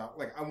 100 years down.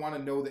 Like, I want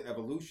to know the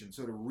evolution.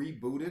 So to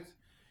reboot it,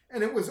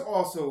 and it was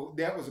also,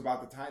 that was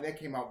about the time that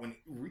came out when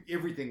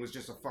everything was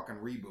just a fucking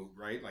reboot,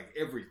 right? Like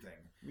everything.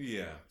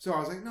 Yeah. So I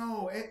was like,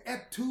 no,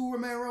 at two,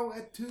 Romero,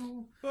 at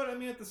two. But I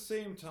mean, at the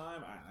same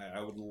time,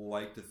 I would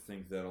like to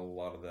think that a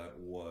lot of that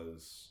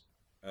was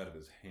out of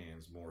his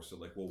hands more. So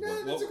like, well,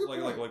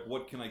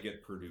 what can I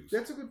get produced?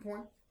 That's a good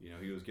point.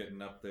 He was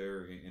getting up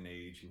there in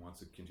age. He wants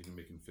to continue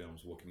making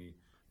films. What can he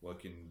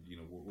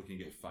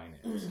get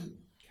financed?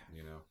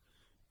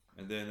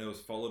 And then it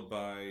was followed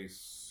by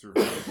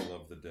Survival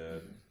of the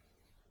Dead,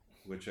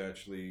 which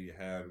actually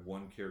had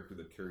one character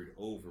that carried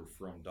over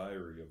from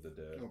Diary of the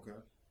Dead. Okay.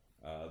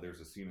 There's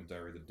a scene in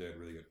Diary of the Dead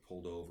where they get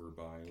pulled over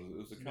by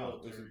was it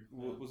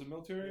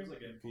military? It was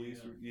like police?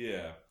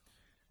 Yeah.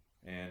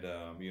 And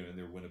and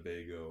they're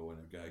Winnebago, and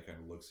a guy kind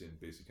of looks in,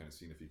 basically kind of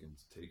seeing if he can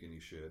take any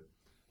shit.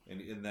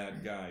 And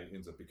that guy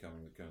ends up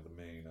becoming kind of the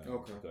main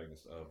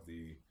protagonist of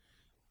the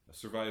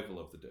Survival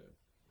of the Dead.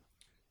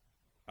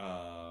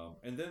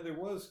 And then there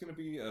was going to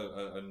be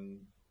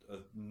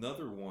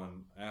another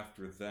one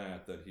after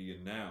that he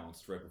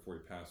announced right before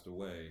he passed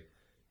away.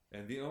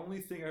 And the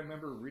only thing I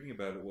remember reading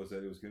about it was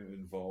that it was going to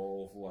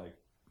involve like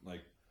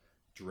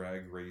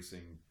drag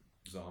racing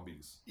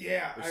zombies.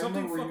 Yeah, or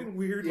something fucking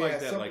weird like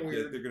that. Like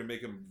weird. they're going to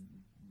make them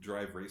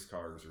drive race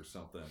cars or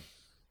something.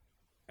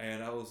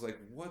 And I was like,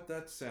 what?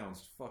 That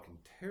sounds fucking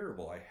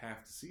terrible. I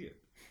have to see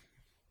it.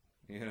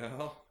 I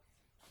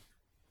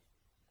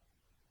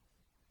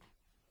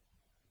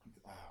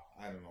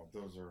don't know.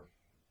 Those are.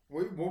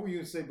 What were you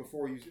going to say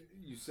before?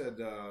 You said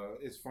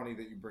it's funny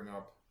that you bring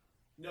up.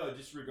 No,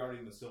 just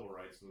regarding the civil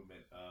rights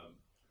movement.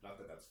 Not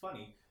that that's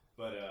funny,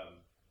 but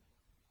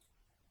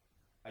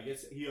I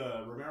guess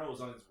Romero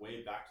was on his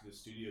way back to the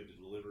studio to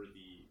deliver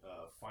the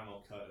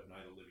final cut of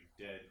Night of the Living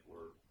Dead,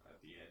 where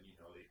at the end,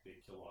 they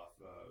kill off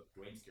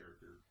Dwayne's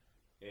character,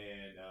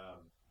 and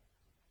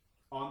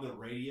on the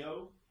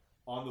radio,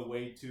 on the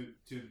way to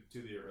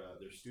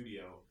their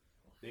studio,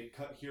 they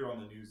hear on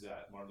the news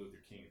that Martin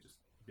Luther King had just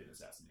been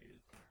assassinated.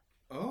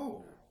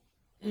 Oh.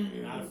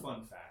 Not a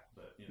fun fact,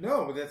 but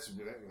No, but that's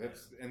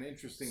an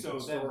interesting. So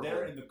then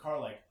they're in the car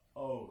like,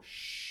 oh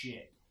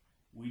shit,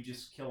 we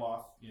just kill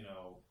off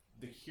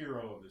the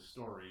hero of the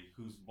story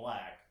who's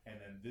black, and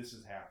then this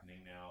is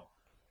happening now,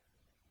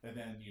 and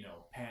then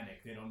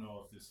panic. They don't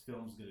know if this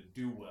film's gonna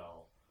do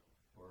well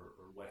or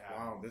what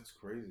happened. Wow, that's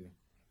crazy.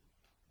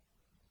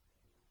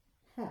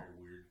 Very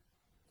weird.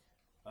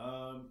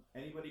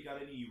 Anybody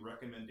got any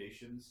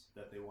recommendations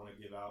that they want to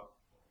give out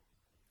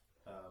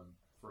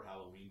for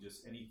Halloween?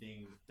 Just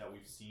anything that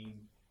we've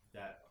seen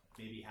that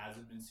maybe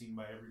hasn't been seen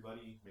by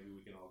everybody. Maybe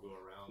we can all go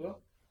around and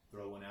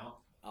throw one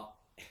out.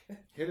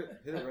 Hit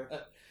it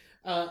right.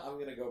 I'm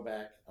gonna go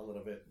back a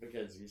little bit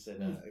because you said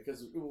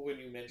because when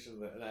you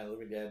mentioned the Night of the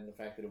Living Dead and the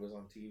fact that it was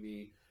on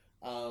TV,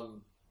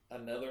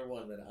 another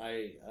one that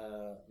I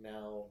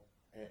now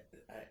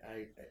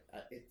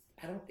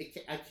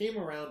I came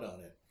around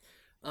on it.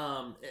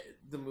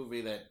 Another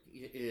movie that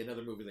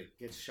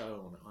gets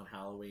shown on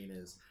Halloween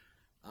is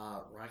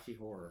Rocky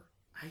Horror.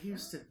 I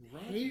used to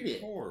hate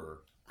it.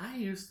 Horror. I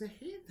used to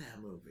hate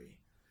that movie.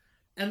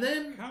 And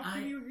then how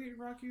can you hate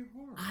Rocky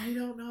Horror? I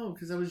don't know,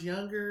 because I was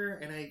younger,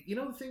 and the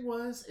thing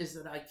is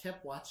that I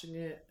kept watching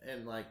it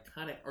and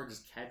or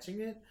just catching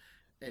it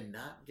and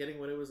not getting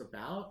what it was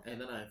about, and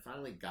then I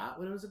finally got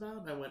what it was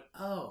about, and I went,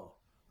 oh,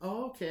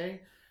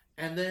 okay,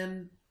 and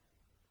then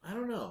I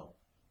don't know,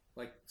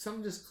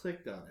 something just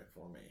clicked on it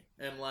for me,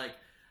 and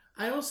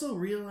I also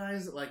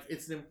realize that, like,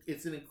 it's an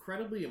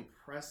incredibly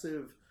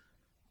impressive,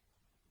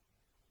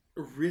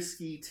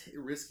 risky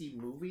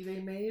movie they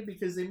made,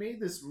 because they made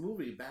this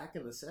movie back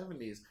in the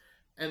 70s,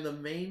 and the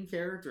main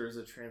character is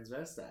a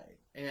transvestite,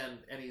 and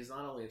he's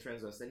not only a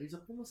transvestite, he's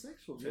a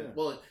homosexual.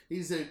 Well,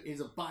 he's a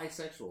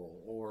bisexual,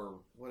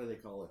 or what do they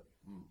call it?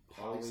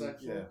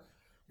 Polysexual.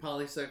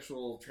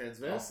 Polysexual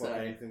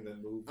transvestite. Anything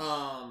that moves.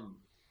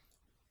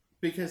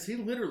 Because he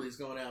literally is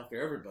going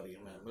after everybody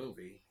in that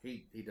movie.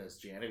 He does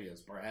Janet, he does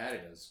Brad,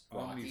 he does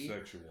Rocky.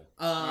 Omnisexual.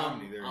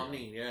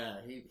 Omni,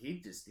 yeah.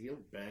 He'll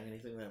bang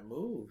anything that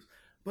moves.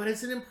 But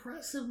it's an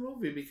impressive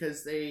movie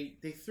because they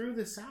threw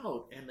this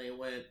out and they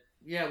went,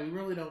 yeah, we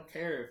really don't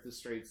care if the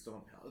straights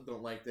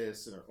don't like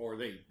this, or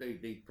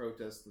they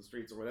protest the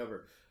streets or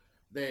whatever.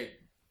 They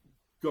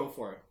go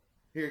for it.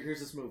 Here's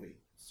this movie.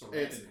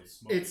 It's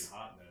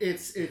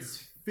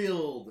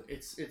filled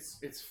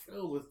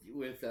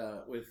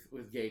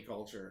with gay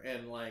culture,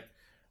 and like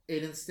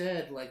it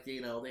instead, like,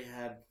 you know, they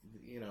had,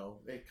 you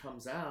know, it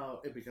comes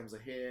out, it becomes a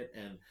hit,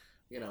 and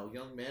you know,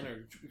 young men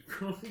are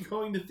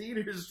going to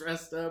theaters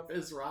dressed up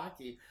as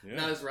Rocky,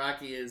 not as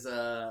Rocky, as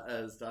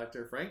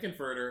Dr.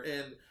 Frankenfurter,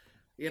 and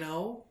you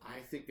know, I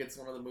think it's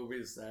one of the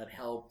movies that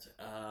helped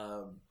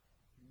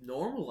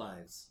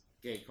normalize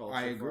gay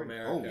culture for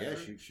America. Oh yeah,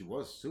 she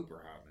was super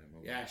hot in that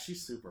movie. Yeah,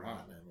 she's super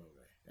hot in that movie.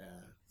 Yeah,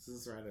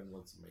 Susan Sarandon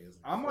looks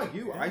amazing. I'm like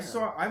you.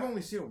 Yeah. I've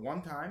only seen it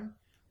one time.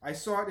 I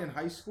saw it in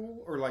high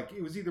school, or like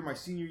it was either my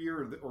senior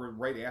year or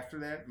right after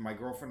that. My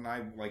girlfriend and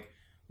I like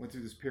went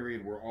through this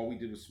period where all we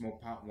did was smoke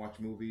pot and watch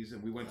movies,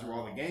 and we went through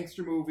all the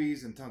gangster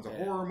movies and tons of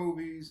horror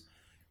movies,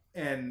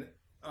 and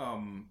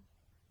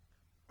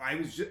I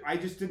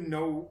just didn't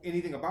know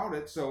anything about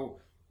it, so.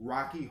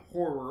 Rocky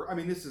horror. I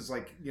mean, this is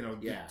like, you know,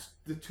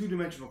 the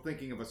two-dimensional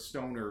thinking of a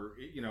stoner,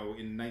 you know,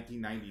 in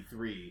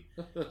 1993.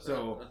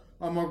 So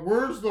I'm like,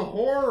 where's the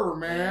horror,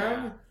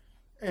 man?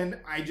 Yeah.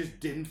 And I just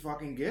didn't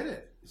fucking get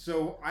it.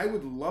 So I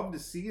would love to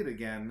see it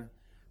again.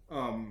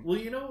 Well,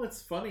 you know what's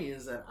funny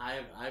is that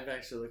I've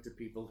actually looked at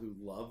people who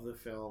love the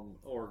film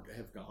or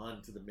have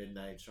gone to the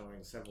midnight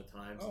showing several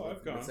times. Oh,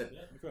 I've gone. Said,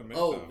 many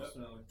times.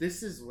 Definitely.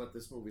 This is what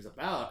this movie's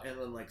about, and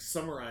then like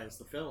summarize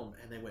the film,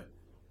 and they went,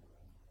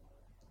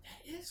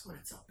 that is what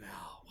it's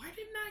about. Why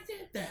didn't I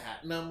get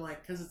that? And I'm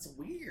like, because it's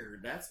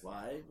weird. That's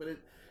why. But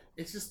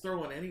it's just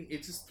throwing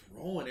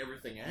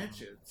everything at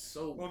you. It's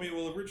so. Well, I mean,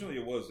 originally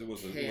it was a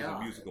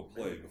musical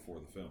play before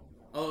the film.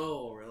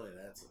 Oh, really?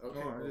 That's okay.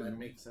 Well, that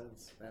makes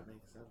sense.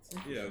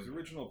 Yeah, it was the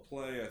original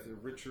play. I think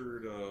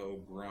Richard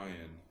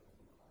O'Brien.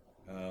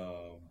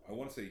 I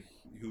want to say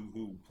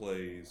who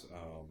plays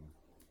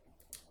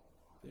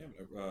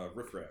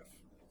Riff Raff,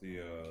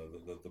 the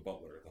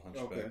butler, the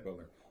hunchback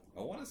butler. I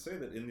want to say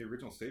that in the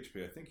original stage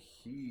play, I think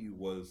he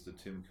was the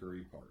Tim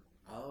Curry part.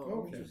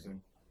 Oh,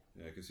 interesting.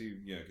 Yeah, because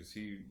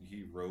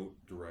he wrote,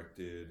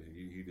 directed,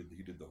 he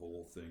did the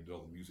whole thing, did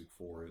all the music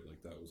for it.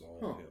 Like that was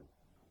all him.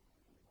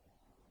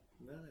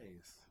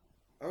 Nice.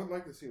 I would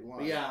like to see it live.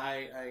 But yeah,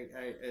 I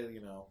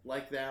you know,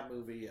 like that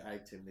movie. I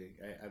tend to.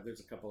 There's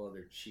a couple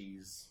other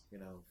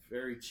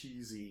very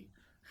cheesy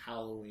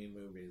Halloween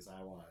movies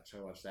I watch.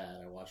 I watch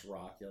that. I watch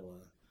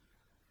Rockula.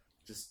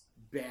 Just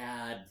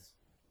bad.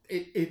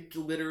 It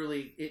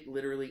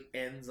literally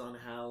ends on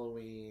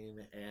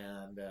Halloween,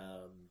 and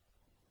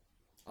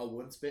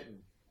Once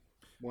Bitten.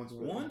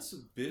 Once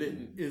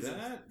Bitten.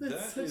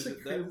 That's such a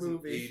great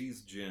movie. An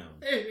 80s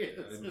gem. It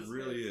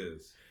really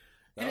is.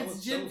 And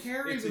it's Jim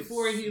Carrey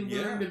before he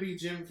learned to be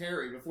Jim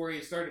Carrey, before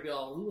he started to be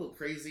all a little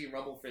crazy,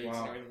 rubble face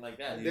and everything like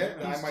that. Yeah.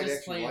 He's I might just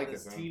actually playing like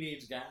this it,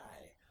 teenage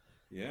guy.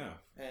 Yeah.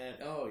 And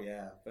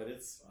but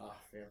it's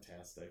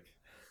fantastic.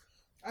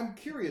 I'm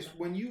curious,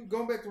 when you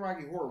go back to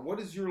Rocky Horror, what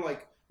is your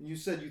like? You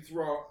said you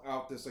throw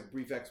out this like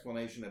brief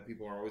explanation that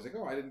people are always like,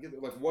 "Oh, I didn't get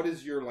it." Like, what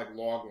is your like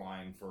log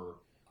line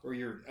or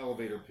your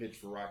elevator pitch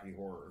for Rocky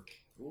Horror?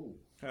 Ooh,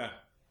 I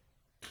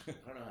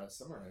don't know how to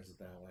summarize it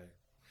that way.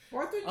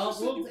 Well, I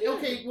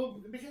think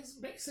because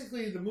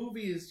basically the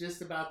movie is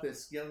just about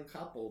this young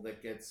couple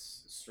that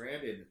gets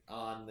stranded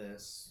on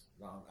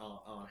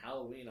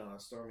Halloween on a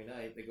stormy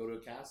night. They go to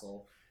a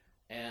castle,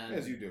 and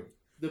as you do.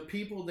 The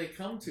people they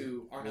come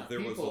to are not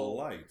people. There was a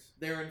light.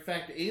 They're in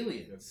fact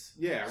aliens.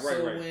 Yeah, right.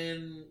 So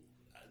when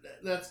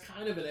that's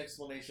kind of an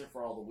explanation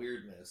for all the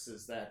weirdness,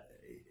 is that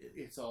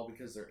it's all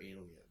because they're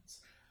aliens,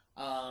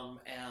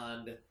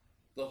 and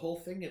the whole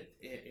thing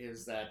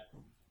is that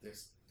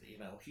this, you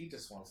know, he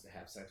just wants to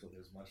have sex with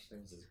as much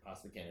things as he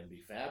possibly can and be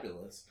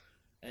fabulous,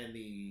 and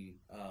the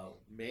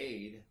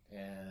maid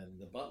and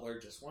the butler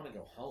just want to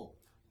go home.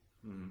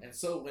 Mm-hmm. And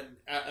so when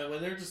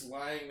they're just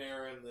lying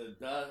there in the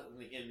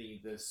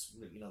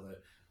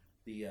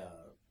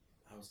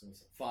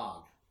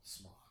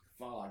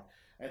fog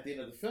at the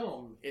end of the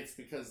film, it's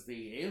because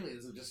the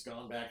aliens have just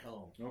gone back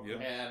home,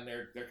 and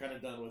they're kind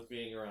of done with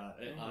being around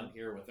on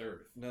here with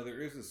Earth. Now there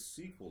is a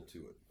sequel to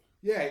it.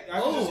 Yeah, I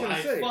was just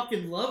gonna say.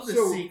 fucking love the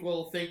So,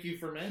 sequel. Thank you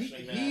for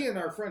mentioning that. He and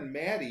our friend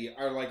Maddie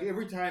are like,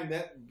 every time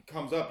that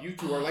comes up, you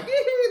two are like,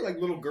 like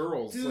little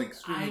girls, Dude, like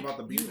screaming about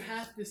the Beatles. You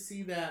have to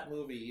see that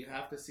movie. You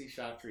have to see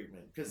Shock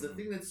Treatment. Because the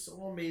thing that's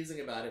so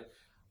amazing about it,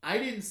 I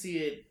didn't see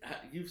it.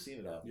 You've seen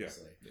it,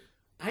 obviously. Yeah.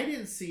 I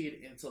didn't see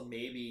it until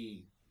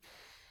maybe,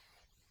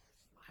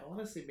 I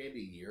want to say maybe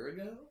a year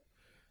ago,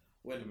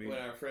 when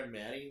our friend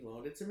Maddie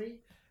loaned it to me.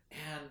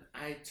 And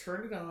I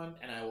turned it on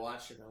and I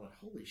watched it and I went,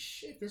 holy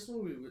shit, this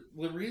movie,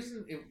 the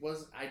reason it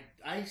wasn't,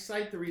 I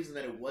cite the reason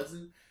that it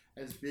wasn't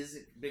as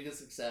big a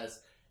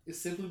success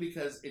is simply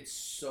because it's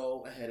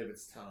so ahead of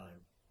its time.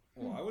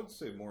 Well, I would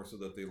say more so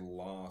that they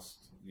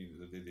lost,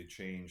 they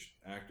changed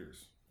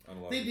actors on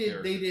a lot They of did.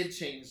 characters. They did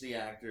change the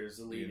actors,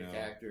 the lead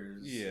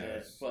actors.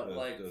 Yes, but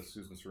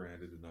Susan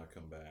Sarandon did not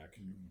come back.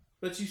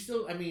 But you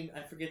still, I mean,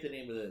 I forget the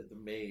name of the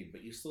maid,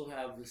 but you still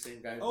have the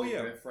same guy. Oh, yeah.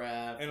 Riff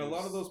Raff, And a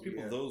lot of those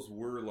people, those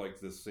were like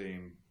the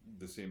same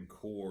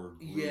core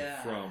group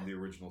from the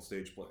original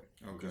stage play,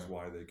 which is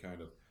why they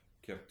kind of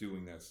kept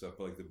doing that stuff.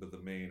 But the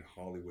main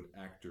Hollywood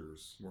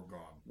actors We're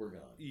gone. We're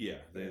gone. Yeah,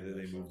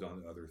 they moved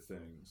on to other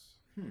things.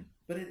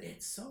 But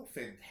it's so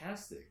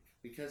fantastic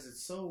because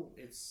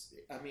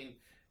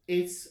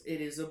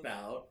it is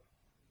about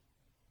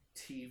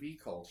TV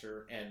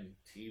culture and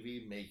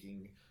TV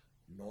making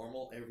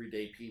normal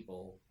everyday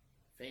people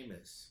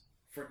famous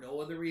for no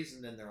other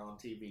reason than they're on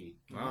TV.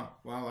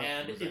 Wow,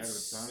 and it's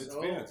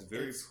it's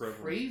very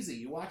prevalent. crazy.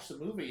 You watch the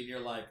movie and you're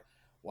like,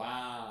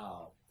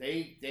 wow,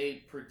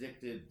 they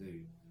predicted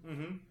the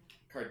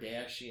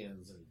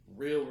Kardashians and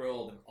Real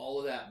World and all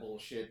of that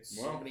bullshit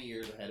so many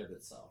years ahead of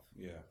itself.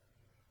 Yeah.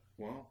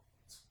 Well,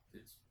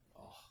 it's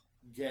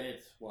get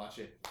it, watch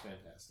it,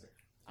 fantastic.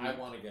 I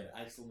want to get it.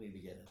 I still need to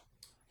get it.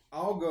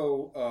 I'll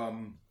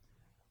go.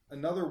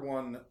 Another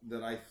one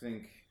that I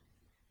think.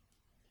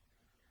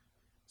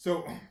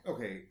 So,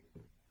 okay.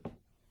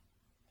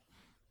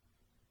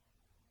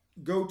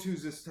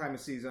 Go-tos this time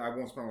of season. I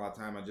won't spend a lot of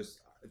time on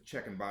just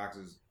checking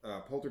boxes.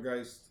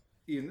 Poltergeist.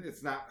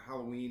 It's not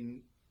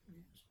Halloween.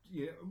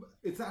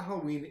 It's not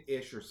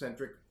Halloween-ish or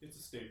centric. It's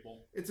a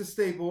staple. It's a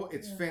staple.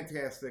 It's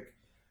fantastic.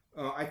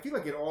 I feel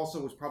like it also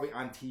was probably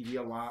on TV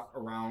a lot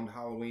around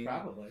Halloween.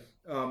 Probably.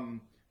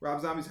 Rob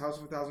Zombie's House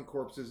of a Thousand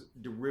Corpses,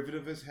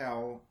 derivative as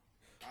hell.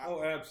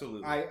 Oh,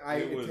 absolutely.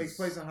 It takes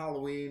place on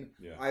Halloween.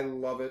 Yeah. I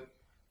love it.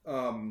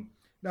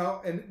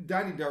 Now, and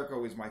Donnie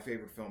Darko is my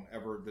favorite film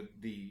ever,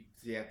 the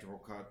theatrical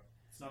cut.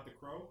 It's not The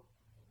Crow?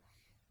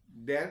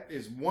 That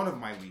is one of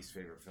my least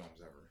favorite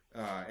films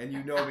ever. And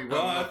you know me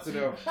well enough to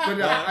know.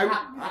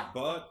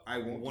 But I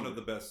won't. One of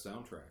the best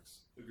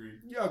soundtracks. Agreed.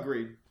 Yeah,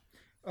 agreed.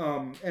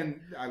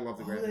 And I love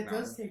the graphic novel. That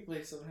does take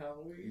place on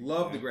Halloween.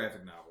 Love the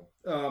graphic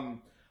novel.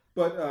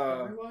 But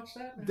watch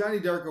that now. Donnie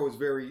Darko is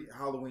very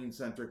Halloween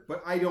centric,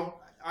 but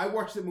I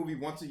watch the movie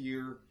once a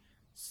year.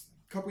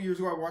 A couple years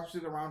ago I watched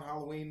it around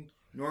Halloween.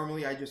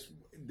 Normally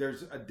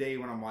there's a day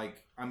when I'm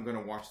like, I'm going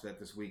to watch that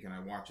this week, and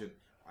I watch it.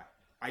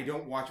 I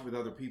don't watch it with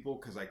other people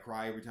because I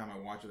cry every time I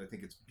watch it. I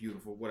think it's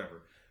beautiful,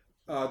 whatever.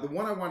 The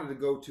one I wanted to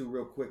go to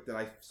real quick that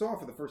I saw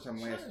for the first time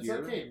last year.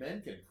 It's okay,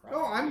 men can cry.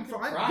 No, I'm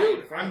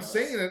dude. I'm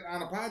saying it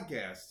on a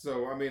podcast,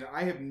 so I mean,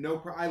 I have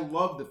no. I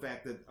love the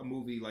fact that a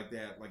movie like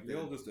that,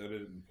 they'll just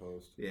edit it and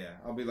post. Yeah,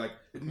 I'll be like,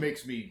 it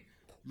makes me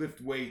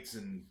lift weights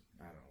and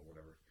I don't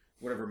know,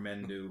 whatever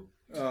men do.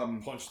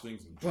 Punch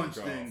things and punch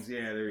things.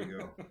 Yeah, there you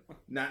go.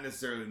 Not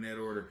necessarily in that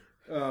order.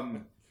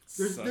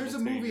 There's a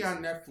movie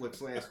on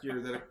Netflix last year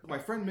that my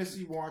friend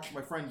Missy watched,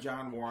 my friend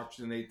John watched,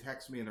 and they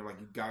text me and they're like,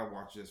 "You gotta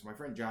watch this." My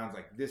friend John's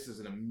like, "This is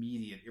an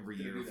immediate every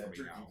year for me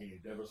now."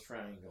 Devil's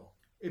Triangle.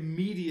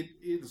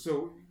 Immediate.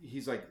 So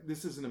he's like,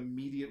 "This is an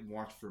immediate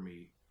watch for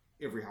me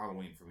every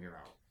Halloween from here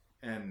out."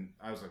 And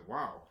I was like,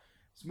 "Wow."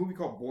 This movie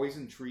called Boys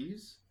and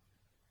Trees.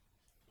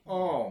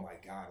 Oh my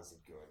God, is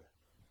it good?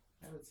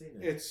 I haven't seen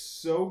it. It's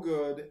so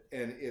good,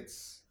 and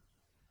it's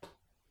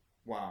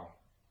wow.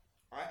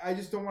 I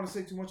just don't want to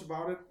say too much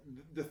about it.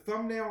 The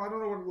thumbnail, I don't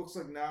know what it looks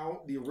like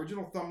now. The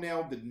original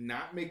thumbnail did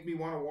not make me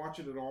want to watch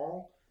it at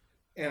all.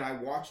 And I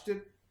watched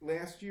it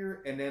last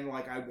year, and then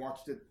I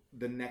watched it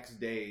the next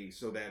day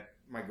so that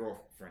my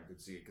girlfriend could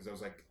see it. Because I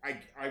was like,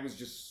 I was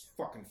just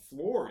fucking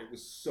floored. It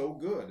was so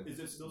good. Is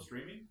it still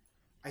streaming?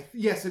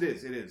 Yes, it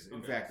is. It is.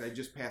 In fact, I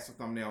just passed the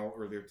thumbnail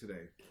earlier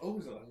today. Oh,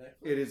 is it on Netflix?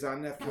 It is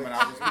on Netflix.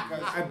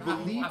 I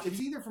believe it's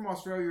either from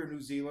Australia or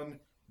New Zealand.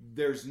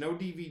 There's no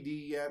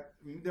DVD yet.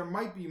 There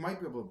might be. You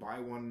might be able to buy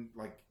one,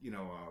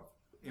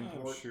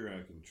 import. I'm sure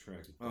I can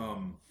track it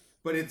down.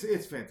 But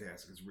it's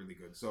fantastic. It's really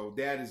good. So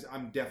that is.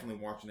 I'm definitely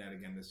watching that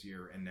again this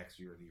year and next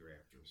year and the year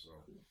after.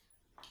 So.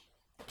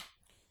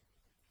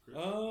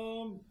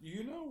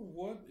 You know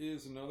what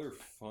is another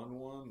fun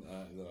one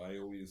that I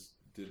always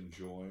did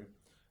enjoy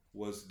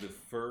was the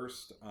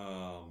first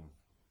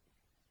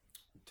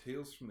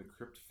Tales from the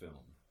Crypt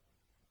film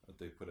that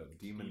they put out,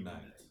 Demon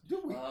Knight.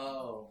 Dude,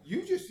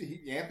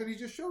 Anthony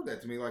just showed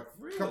that to me a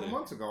couple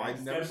months ago.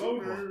 I'd never seen it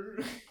before.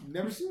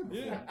 Never seen it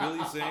before. Yeah,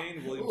 Billy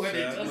Zane, William When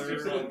it Sadler.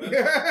 does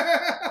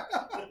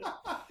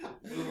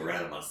move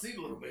around in my seat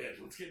a little bit.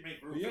 Let's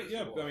make room.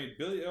 Yeah. I mean,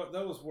 Billy.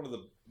 That was one of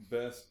the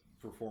best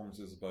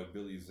performances by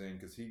Billy Zane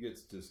because he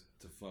gets to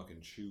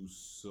fucking chew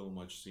so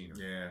much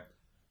scenery. Yeah.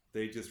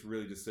 They just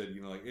really just said,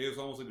 you know, like it was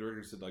almost like the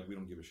director said, like, we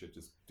don't give a shit,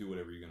 just do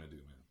whatever you're gonna do,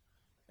 man.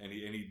 And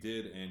he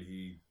did, and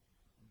he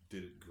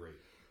did it great.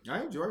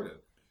 I enjoyed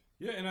it.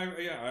 Yeah, and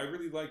I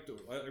really liked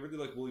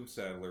William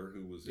Sadler,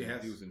 who was he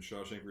was in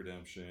Shawshank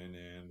Redemption,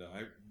 and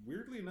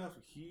weirdly enough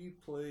he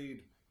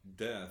played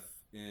Death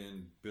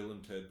in Bill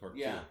and Ted Part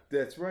 2.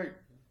 That's right.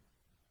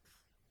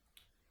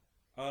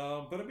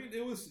 But I mean,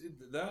 it was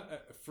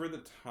that for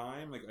the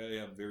time. Like, I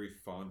have very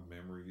fond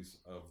memories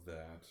of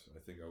that. I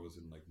think I was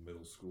in like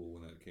middle school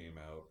when that came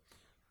out,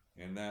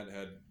 and that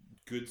had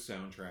good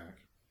soundtrack.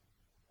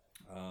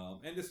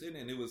 And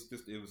it was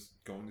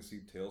going to see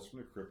Tales from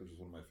the Crypt, which was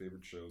one of my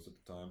favorite shows at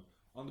the time,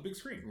 on the big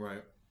screen.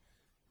 Right.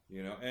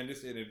 You know, and it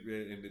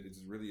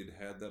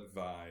had that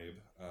vibe.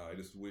 I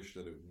just wish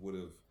that it would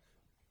have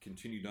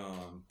continued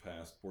on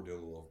past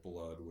Bordello of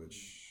Blood,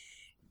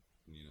 which,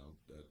 you know,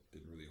 that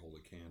didn't really hold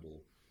a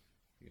candle,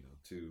 you know,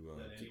 to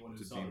anyone who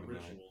to saw the Demon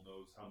Knight. Ritual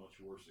knows how much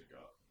worse it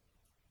got.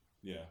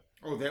 Yeah.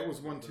 Oh, that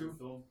was one The too?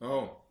 film,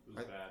 Oh. it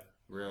was bad,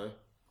 Really?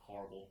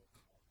 horrible.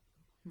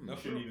 No, I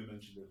shouldn't even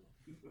mention it.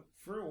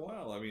 For a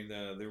while, I mean,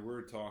 they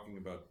were talking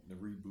about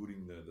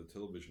rebooting the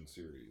television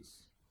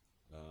series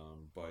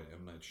by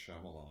M. Night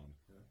Shyamalan,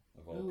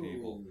 of all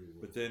people.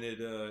 But then it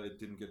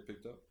didn't get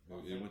picked up.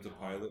 It went to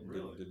pilot and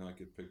Really? did not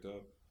get picked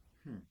up.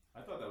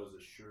 I thought that was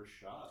a sure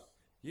shot.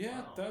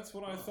 Yeah, Wow. that's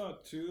what I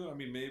thought too. I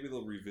mean, maybe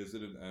they'll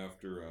revisit it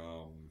after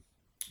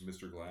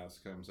Mr. Glass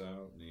comes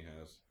out and he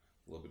has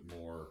a little bit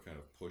more kind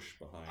of push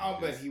behind.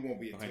 I'll bet he won't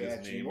be behind his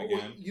attached name anymore.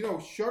 again. You know,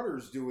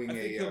 Shudder's doing I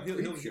think a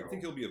creep show. I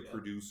think he'll be a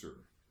producer.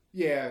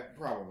 Yeah,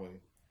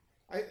 probably.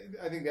 I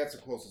think that's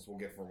the closest we'll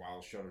get for a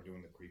while. Shudder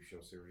doing the creep show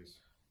series.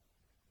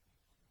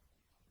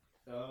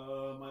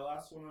 My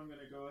last one I'm going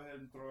to go ahead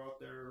and throw out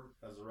there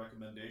as a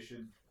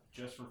recommendation,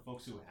 just for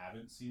folks who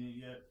haven't seen it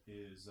yet,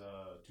 is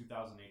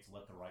 2008's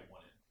Let the Right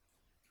One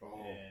In.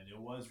 Oh. And it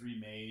was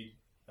remade.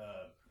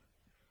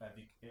 I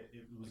think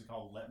it was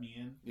called Let Me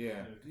In.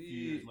 Yeah. A few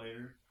years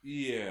later.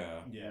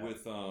 Yeah. Yeah.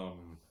 With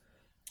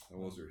what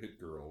was her hit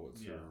girl?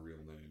 What's her real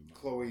name?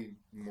 Chloe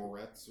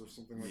Moretz or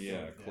something like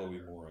Yeah, that. Chloe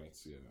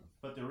Moretz. Yeah.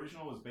 But the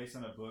original was based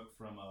on a book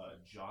from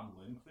John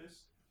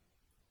Lindquist,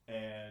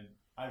 and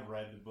I've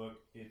read the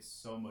book. It's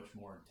so much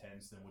more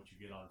intense than what you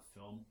get on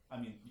film. I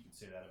mean, you can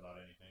say that about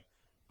anything.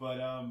 But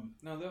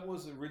no, that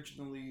was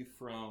originally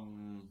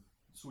from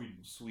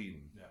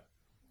Sweden. Yeah.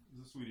 It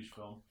was a Swedish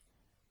film,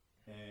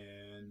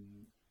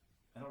 and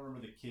I don't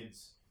remember the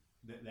kids,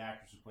 the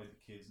actors who played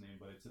the kid's name,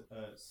 but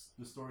it's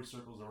the story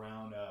circles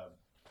around a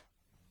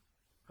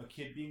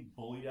kid being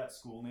bullied at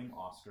school named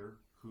Oscar,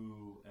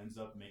 who ends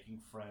up making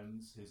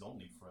friends, his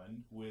only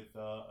friend, with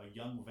a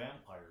young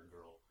vampire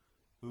girl,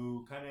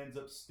 who kind of ends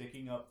up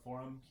sticking up for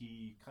him.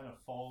 He kind of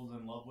falls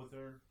in love with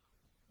her,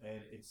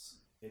 and it's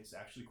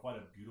actually quite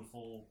a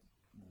beautiful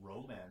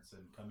romance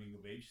and coming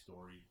of age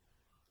story.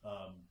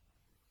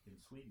 In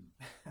Sweden,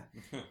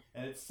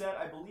 and it's set.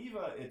 I believe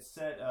it's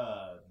set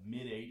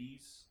mid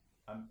 '80s.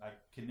 I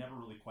can never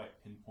really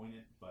quite pinpoint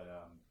it, but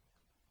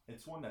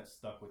it's one that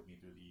stuck with me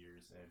through the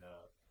years. And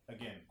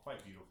again,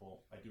 quite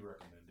beautiful. I do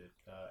recommend it.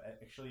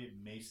 Actually, it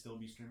may still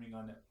be streaming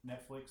on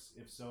Netflix.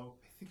 If so,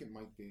 I think it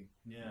might be.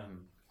 yeah.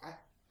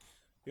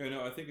 Yeah,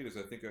 no, I think it is.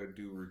 I think I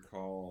do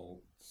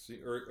recall,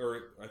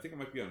 or I think it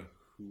might be on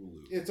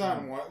Hulu. It's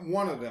on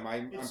one of them.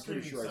 I'm It's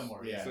pretty streaming sure.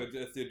 somewhere, Yeah. So I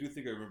do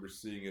think I remember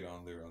seeing it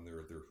on their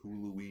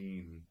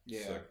Huluween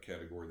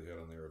category they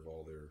had on there of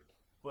all their.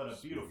 But a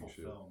beautiful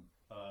shit. film.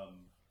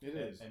 It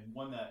is. and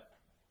one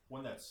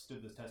that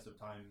stood the test of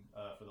time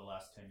for the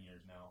last 10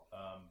 years now.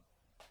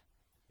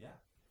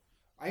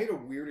 I had a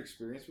weird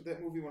experience with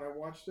that movie when I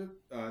watched it.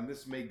 And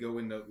this may go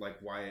into like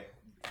why,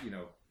 you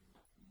know,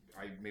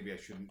 maybe I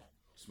shouldn't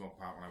smoke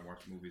pot when I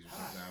watch movies or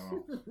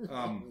something. I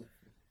don't know.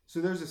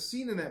 So there's a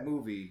scene in that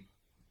movie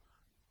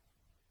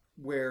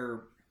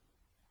where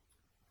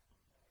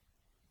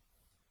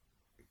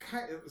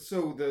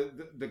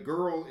the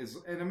girl is,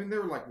 and I mean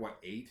they're like what,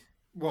 8?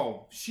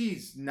 Well,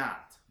 she's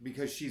not,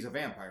 because she's a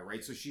vampire,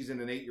 right? So she's in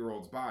an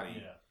 8-year-old's body.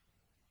 Yeah.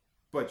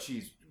 But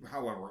she's,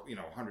 however,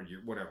 100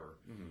 years, whatever.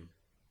 Mm-hmm.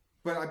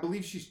 But I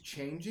believe she's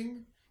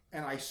changing,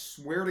 and I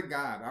swear to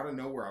God, out of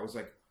nowhere, I was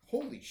like,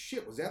 holy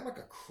shit, was that like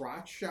a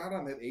crotch shot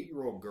on that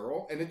 8-year-old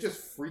girl? And it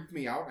just freaked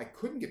me out. I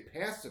couldn't get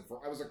past it.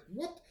 I was like,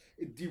 what?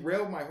 It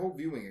derailed my whole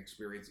viewing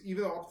experience.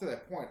 Even though up to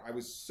that point, I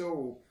was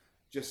so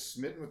just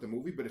smitten with the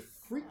movie, but it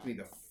freaked me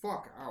the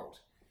fuck out.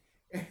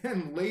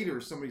 And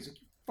later, somebody's like,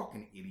 you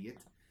fucking idiot.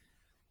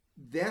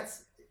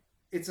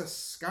 It's a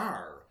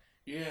scar.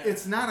 Yeah.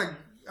 It's not a,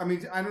 I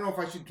mean, I don't know if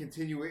I should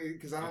continue it,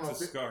 because I don't know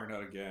It's if a scar,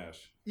 not a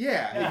gash.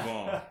 Yeah. Move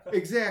on.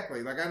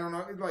 Exactly. Like, I don't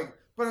know. Like,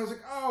 but I was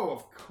like, oh,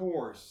 of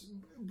course.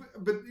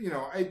 But you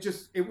know,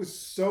 it was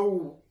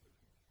so,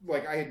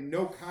 like, I had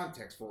no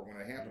context for it when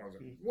it happened. I was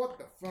like, what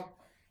the fuck?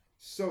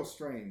 So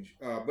strange.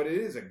 But it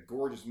is a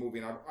gorgeous movie,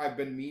 and I've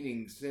been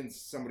meaning since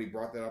somebody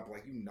brought that up,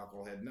 like, you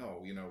knucklehead,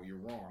 no, you know, you're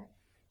wrong.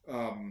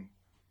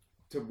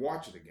 to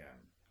watch it again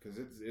because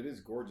it is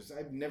gorgeous.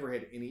 I've never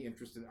had any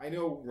interest in. I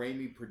know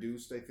Raimi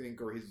produced, I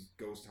think, or his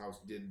Ghost House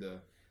did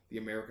the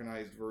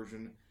Americanized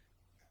version.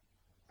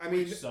 I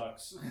mean, Which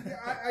sucks.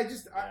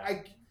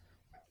 I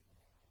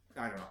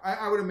don't know.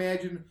 I would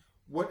imagine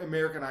what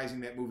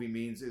Americanizing that movie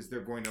means is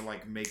they're going to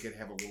like make it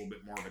have a little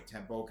bit more of a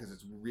tempo because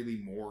it's really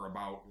more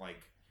about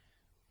like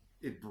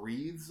it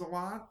breathes a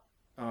lot.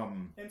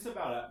 And it's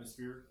about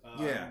atmosphere.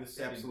 Yeah, the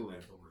settings absolutely.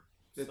 in that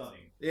were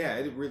stunning. Yeah,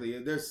 it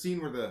really. There's a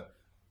scene where the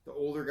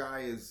older guy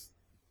is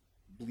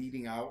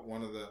bleeding out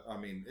one of the. I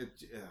mean,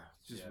 it's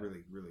just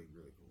really, really,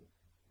 really cool.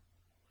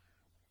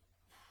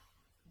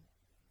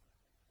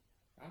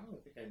 I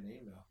don't think I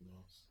named nothing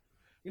else.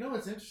 You know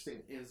what's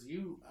interesting is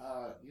you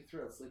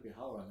threw out Sleepy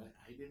Hollow, and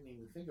I didn't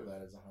even think of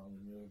that as a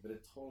Halloween movie, but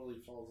it totally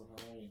falls on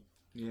Halloween.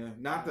 Yeah,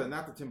 not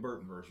the Tim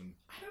Burton version.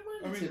 I don't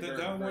mind I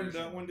mean,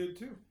 that one did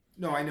too.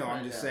 No, I know.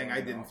 I'm just Yeah, saying I I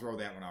know. didn't throw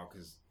that one out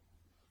because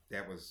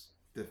that was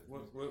the.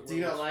 Do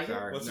you not like it?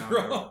 Sorry, What's no,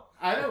 wrong? no.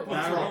 I don't.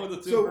 What's No, wrong with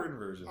the Tim so, Burton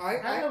version?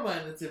 I don't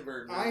mind the Tim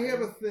Burton. I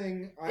have a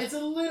thing. It's a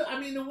little. I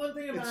mean, the one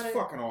thing about It's it.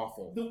 fucking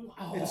awful.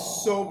 Oh.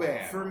 It's so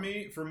bad. For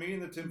me,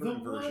 in the Tim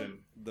Burton The one- version,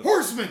 the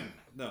Horseman.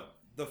 No,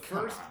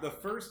 Come on. the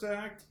first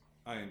act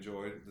I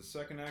enjoyed. The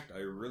second act I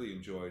really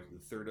enjoyed. The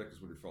third act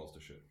is when it falls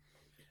to shit.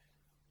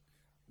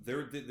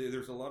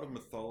 There's a lot of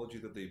mythology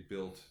that they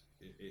built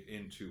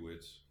into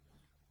it,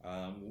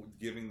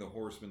 giving the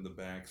horseman the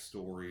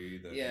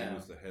backstory that he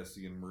was the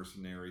Hessian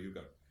mercenary who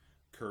got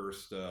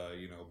cursed,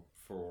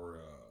 for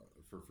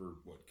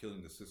what,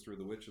 killing the sister of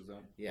the witch. Is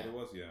that what it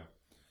was? Yeah.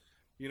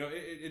 You know,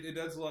 it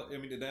adds a lot. I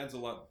mean, it adds a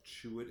lot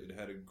to it. It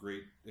had a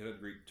great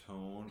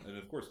tone, and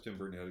of course, Tim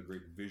Burton had a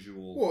great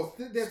visual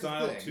that's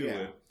style the thing, to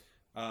yeah.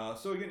 it.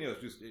 So again,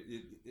 it's just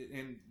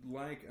and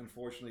like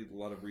unfortunately a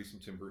lot of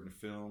recent Tim Burton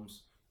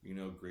films,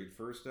 great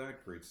first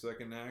act, great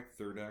second act,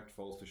 third act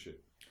falls to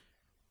shit.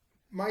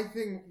 My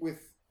thing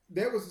with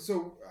that was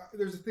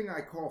there's a thing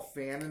I call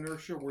fan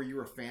inertia, where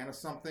you're a fan of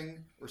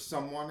something or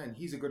someone, and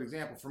he's a good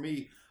example. For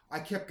me, I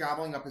kept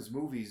gobbling up his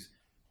movies,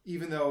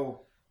 even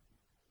though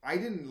I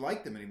didn't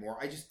like them anymore.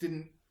 I just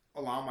didn't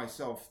allow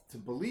myself to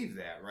believe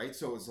that, right?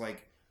 So it was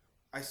like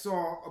I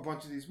saw a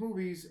bunch of these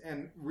movies,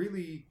 and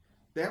really,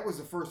 that was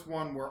the first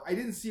one where I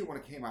didn't see it when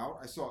it came out.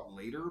 I saw it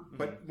later,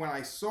 but when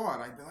I saw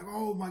it, I'd be like,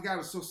 "Oh my god, I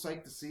was so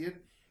psyched to see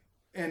it!"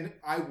 And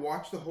I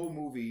watched the whole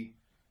movie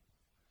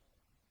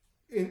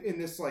in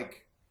this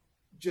like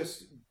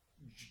just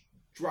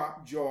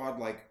drop jawed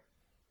like.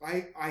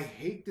 I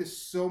hate this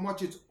so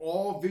much. It's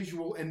all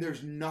visual, and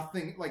there's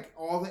nothing like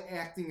all the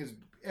acting is.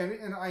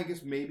 And I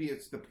guess maybe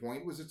it's the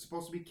point. Was it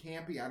supposed to be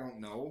campy? I don't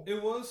know.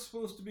 It was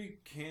supposed to be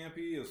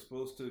campy. It was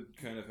supposed to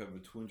kind of have a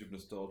twinge of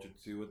nostalgia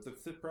to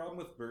it. The problem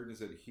with Burton is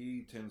that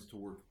he tends to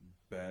work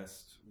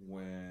best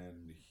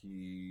when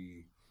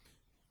he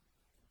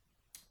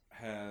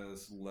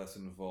has less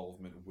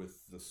involvement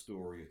with the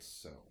story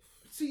itself.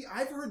 See,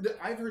 I've heard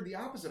the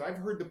opposite. I've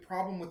heard the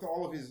problem with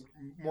all of his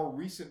more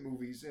recent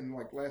movies in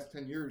like last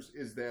 10 years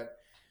is that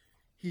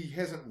he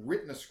hasn't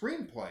written a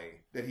screenplay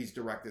that he's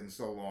directed in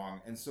so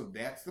long, and so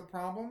that's the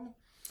problem.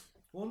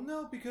 Well,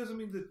 no, because I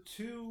mean the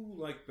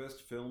two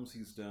best films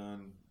he's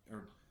done,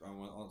 or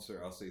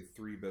I'll say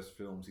three best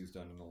films he's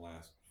done in the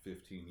last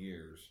 15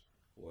 years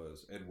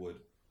was Ed Wood.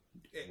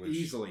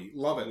 Easily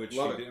love it,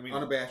 love it,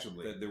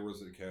 unabashedly. There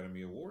was an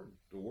Academy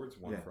Awards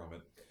won from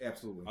it.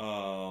 Absolutely.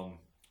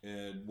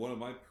 And one of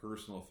my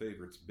personal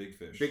favorites, Big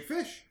Fish. Big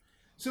Fish.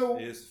 So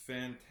is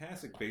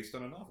fantastic, based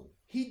on a novel.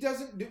 He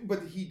doesn't do,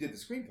 but he did the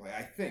screenplay,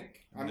 I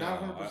think. I'm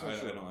not 100%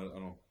 sure. I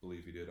don't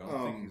believe he did. I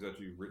don't think he's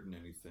actually written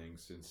anything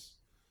since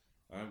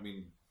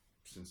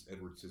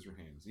Edward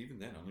Scissorhands. Even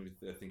then,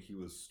 I think he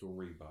was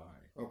story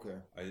by. Okay.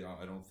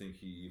 I don't think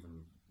he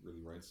even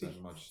really writes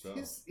that much stuff.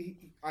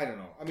 I don't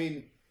know. I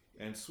mean,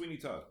 and Sweeney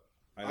Todd.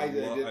 I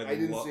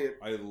didn't see it.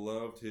 I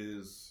loved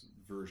his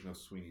version of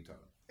Sweeney Todd.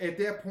 At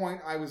that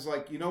point, I was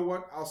like, you know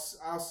what?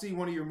 I'll see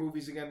one of your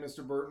movies again,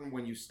 Mr. Burton,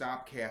 when you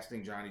stop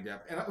casting Johnny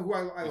Depp, and who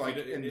I like,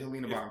 and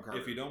Helena Bonham Carter.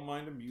 If you don't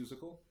mind a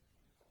musical,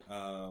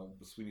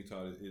 Sweeney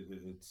Todd,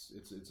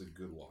 it's a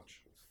good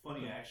watch. It's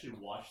funny. I actually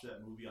watched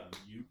that movie on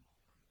mute.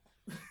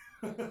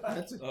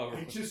 I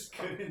just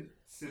couldn't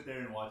sit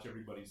there and watch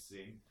everybody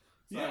sing.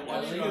 So Yeah, I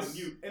watched it I mean, on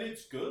mute, and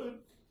it's good.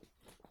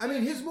 I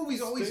mean, his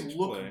movies always Stage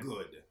look play.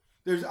 good.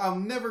 I'll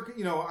never,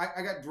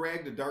 I got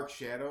dragged to Dark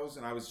Shadows,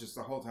 and I was just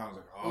the whole time I was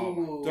like,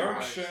 oh, Ooh,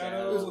 Dark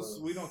Shadows.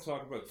 We don't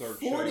talk about Dark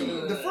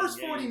Shadows. The first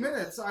 40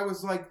 minutes, I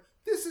was like,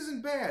 this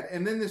isn't bad.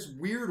 And then this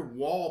weird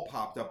wall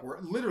popped up where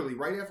literally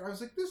right after, I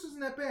was like, this isn't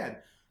that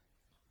bad.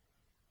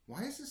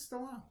 Why is this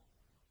still on?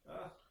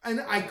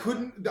 And I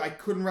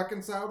couldn't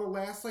reconcile the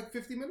last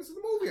 50 minutes of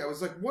the movie. I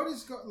was like, what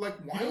is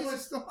why is it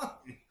still on?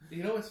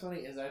 You know what's funny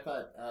is I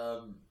thought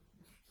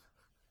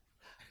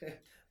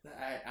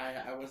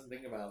I wasn't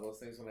thinking about those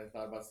things when I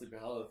thought about Sleepy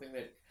Hollow. The thing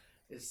that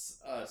is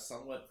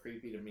somewhat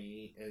creepy to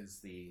me is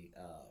the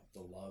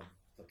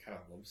kind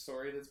of love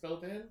story that's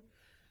built in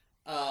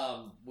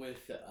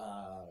with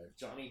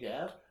Johnny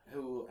Depp,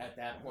 who at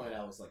that point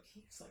I was like,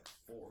 he's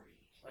 40.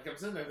 I'm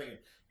sitting there thinking,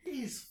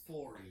 he's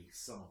 40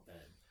 something.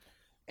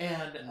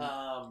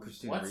 And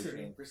Christina what's her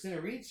Ricci? name?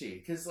 Christina Ricci.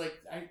 Because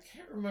like I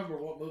can't remember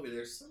what movie.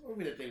 There's some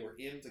movie that they were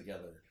in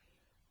together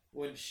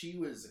when she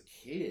was a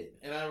kid,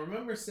 and I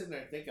remember sitting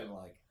there thinking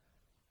like,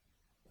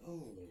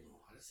 "Oh,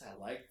 what is that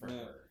like for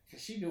her?"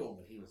 Because she knew him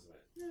when he was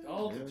an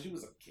adult, and she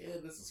was a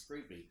kid. This is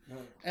creepy.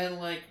 And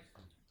like,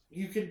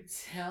 you could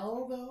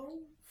tell though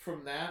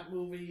from that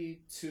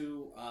movie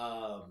to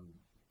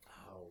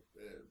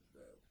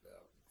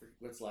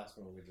what's the last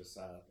one we just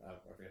saw? I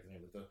forget the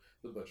name of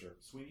the butcher.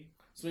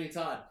 Sweeney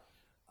Todd.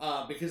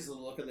 Because of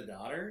the look of the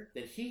daughter,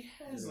 that he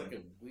has like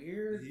a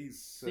weird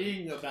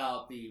thing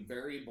about the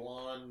very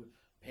blonde,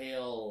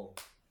 pale,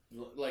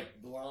 like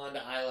blonde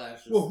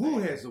eyelashes. Well, who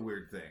has the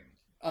weird thing?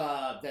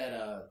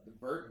 That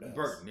Burton does.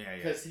 Burton, yeah.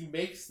 Because he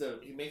makes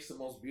the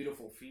most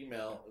beautiful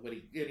female. But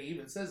he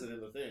even says it in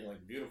the thing,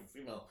 like beautiful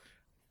female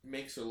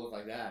makes her look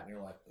like that, and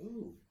you're like,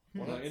 ooh.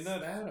 Well, in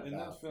that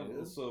film, dude?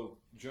 also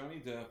Johnny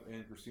Depp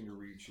and Christina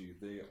Ricci,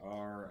 they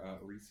are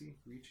Ricci.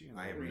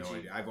 I have no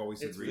idea. I've always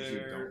said It's Ricci.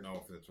 their- Don't know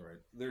if that's right.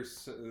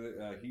 There's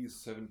he's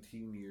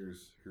 17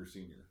 years her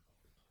senior.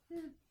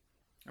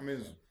 I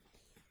mean,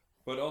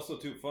 But also,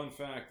 too, fun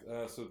fact.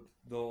 So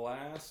the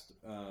last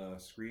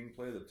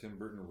screenplay that Tim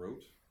Burton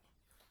wrote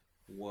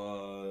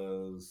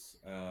was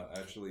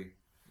actually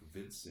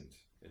Vincent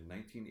in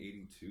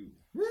 1982.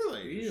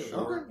 really?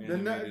 Short Okay.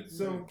 Then animated that,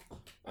 so film.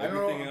 I don't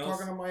know. Everything I'm else-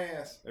 talking on my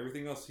ass.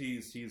 Everything else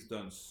he's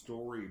done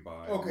story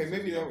by. Okay,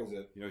 maybe you know, that was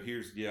it. You know,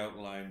 here's the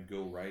outline,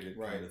 go write it,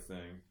 Right. kind of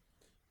thing.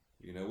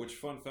 You know, which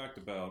fun fact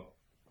about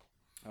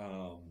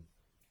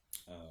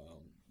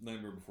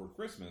Nightmare Before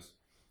Christmas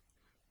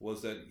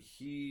was that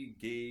he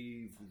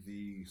gave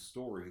the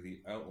story, the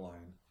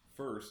outline,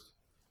 first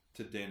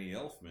to Danny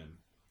Elfman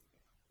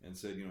and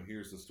said, you know,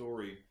 here's the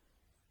story,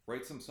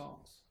 write some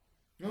songs.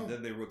 Oh, And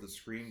then they wrote the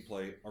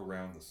screenplay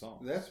around the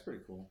songs. that's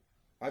pretty cool.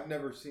 I've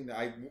never seen that.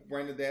 I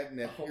rented that and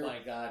that. Oh my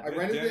god! I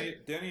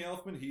rented Danny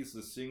Elfman, he's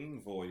the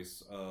singing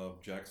voice of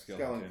Jack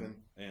Skellington.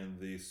 And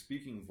the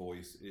speaking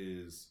voice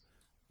is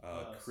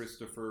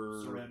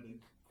Christopher Sarandon,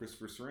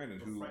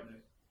 who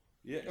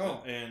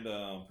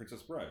and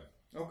Princess Bride,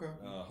 Okay.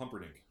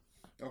 Humperdinck.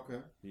 Okay.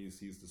 He's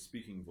the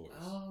speaking voice.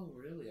 Oh,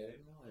 really? I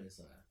didn't realize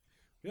that.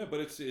 Yeah, but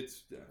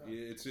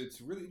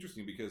it's really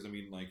interesting because I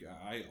mean, like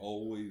I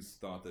always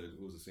thought that it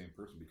was the same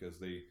person because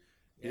his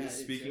I did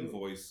speaking too.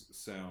 voice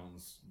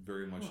sounds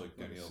very much like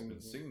Danny like singing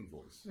Elfman's voice. singing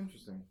voice.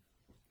 Interesting.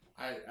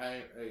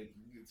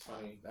 It's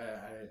funny.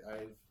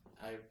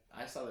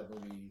 I saw that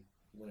movie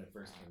when it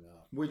first came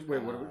out. Wait,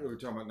 what are we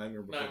talking about?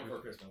 Nightmare Before Not before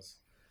Christmas.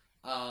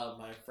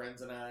 My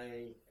friends and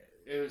I,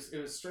 it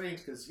was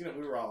strange because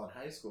we were all in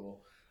high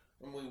school,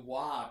 and we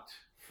walked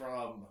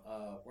from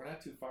we're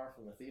not too far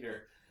from the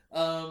theater.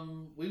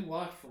 We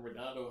walked from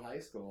Redondo High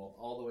School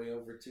all the way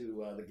over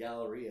to the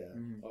Galleria,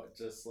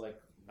 just like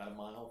about a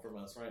mile from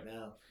us right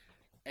now,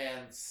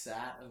 and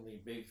sat in the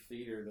big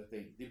theater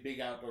the big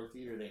outdoor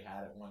theater they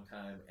had at one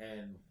time,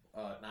 and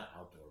not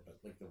outdoor, but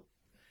like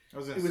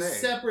it was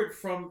separate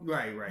from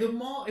Right. the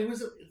mall. It was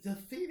the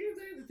theater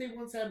there that they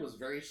once had was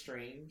very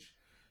strange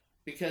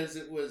because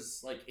it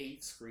was like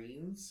 8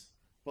 screens,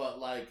 but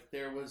like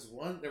there was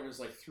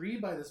like 3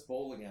 by this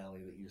bowling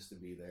alley that used to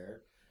be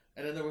there,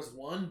 and then there was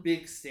one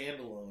big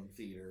standalone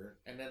theater,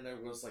 and then there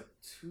was like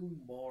 2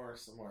 more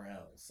somewhere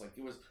else. Like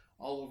it was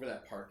all over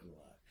that parking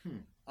lot,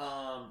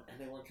 and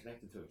they weren't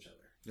connected to each other.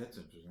 That's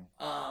interesting.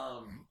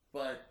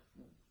 But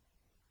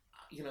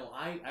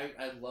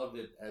I loved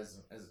it as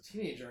a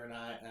teenager, and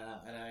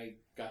I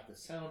got the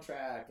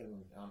soundtrack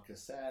and on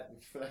cassette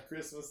for that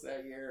Christmas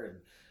that year,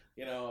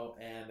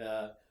 and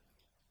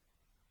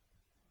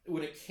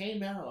when it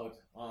came out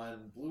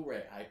on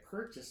Blu-ray, I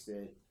purchased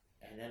it,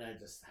 and then I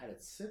just had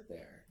it sit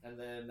there, and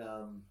then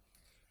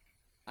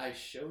I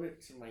showed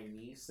it to my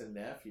niece and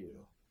nephew,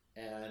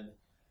 and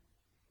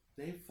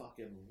they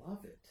fucking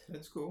love it.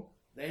 That's cool.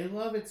 They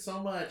love it so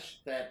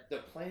much that the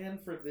plan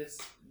for this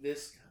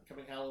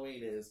coming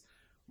Halloween is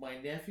my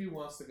nephew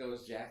wants to go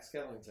as Jack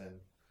Skellington,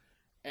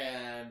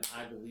 and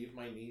I believe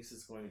my niece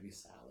is going to be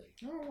Sally.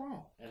 Oh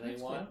wow. And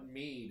they want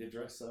me to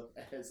dress up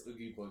as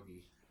Oogie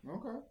Boogie.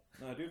 Okay.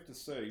 Now, I do have to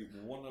say,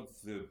 one of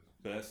the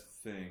best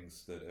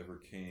things that ever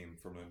came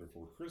from Nightmare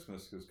Before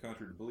Christmas, because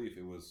contrary to belief,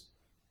 it was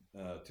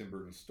Tim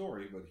Burton's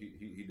story, but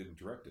he didn't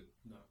direct it.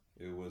 No.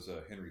 It was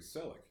Henry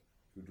Selick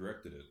who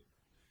directed it.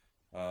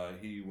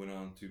 He went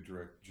on to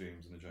direct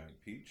James and the Giant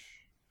Peach,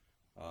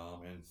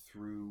 and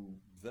through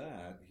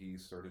that, he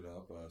started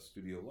up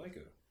Studio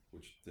Leica,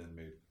 which then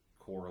made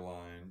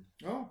Coraline,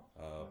 Oh.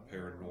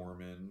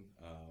 Paranorman,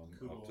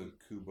 Kubo. up to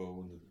Kubo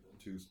and the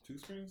two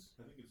strings?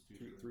 I think it's 2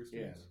 Three strings.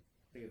 strings? Yeah.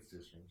 I think it's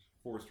 2 strings.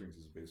 4 strings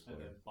is a bass And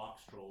player. then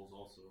Box Trolls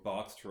also.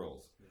 Box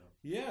Trolls.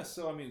 Yeah. Yeah,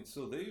 so I mean,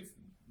 so they've,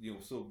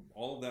 so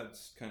all of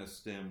that's kind of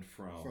stemmed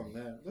From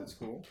that. That's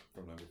cool.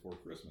 from Night Before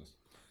Christmas.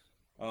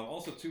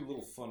 Also, 2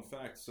 little fun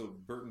facts. So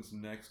Burton's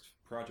next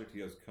project he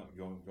has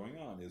going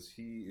on is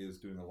he is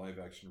doing a live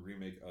action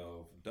remake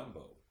of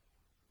Dumbo.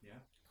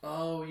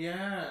 Oh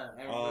yeah,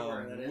 I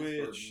remember that.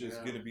 Which is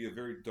going to be a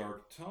very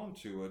dark tone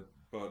to it.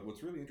 But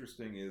what's really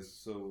interesting is,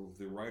 so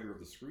the writer of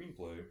the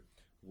screenplay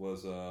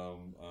was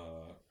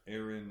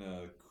Aaron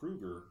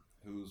Kruger,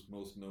 who's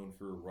most known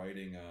for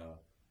writing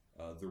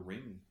the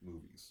Ring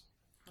movies.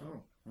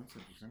 Oh, that's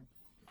interesting.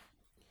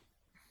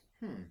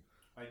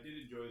 I did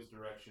enjoy his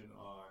direction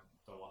on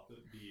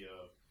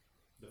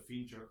the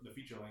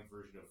feature length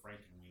version of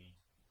Frankenweenie.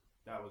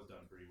 That was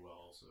done pretty well,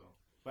 also.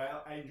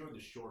 But I enjoyed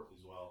the short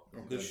as well.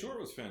 The short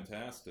was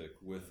fantastic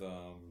with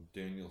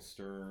Daniel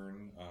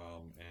Stern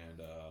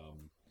and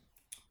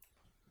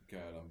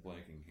God, I'm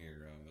blanking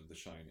here. The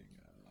Shining,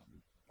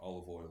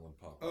 olive oil and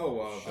pop.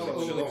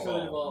 Shelley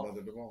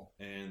Duvall.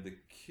 And the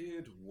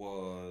kid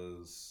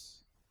was.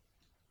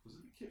 Was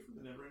it the kid from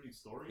the Neverending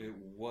Story? It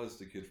was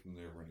the kid from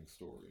the Neverending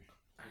Story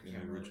in the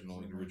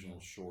original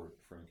short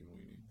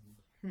Frankenweenie.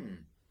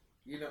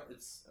 You know,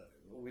 it's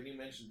when you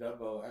mentioned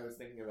Dumbo, I was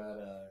thinking about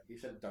you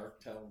said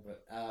dark tone,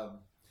 but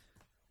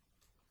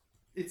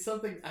it's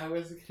something I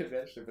wasn't gonna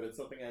mention, but it's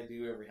something I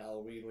do every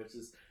Halloween, which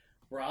is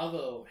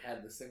Bravo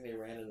had this thing they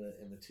ran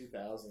in the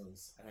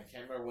 2000s, and I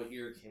can't remember what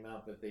year it came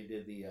out, but they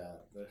did the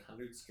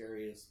 100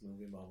 scariest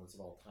movie moments of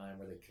all time,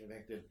 where they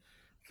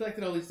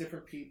collected all these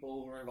different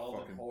people who were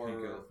involved in horror.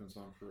 Pink elephants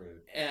on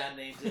parade. And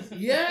they just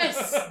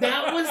yes,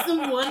 that was the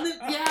one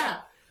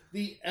that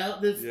the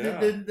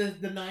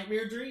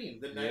Nightmare Dream.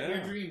 The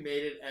Nightmare Dream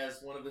made it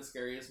as one of the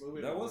scariest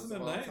movies. That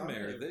wasn't a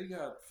nightmare. They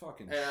got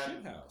fucking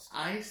shithoused.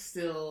 I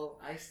still.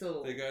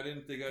 They got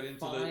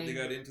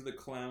into the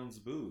clown's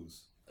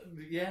booze.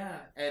 Yeah,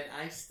 and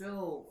I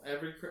still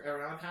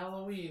around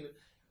Halloween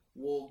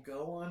will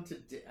go on to.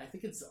 I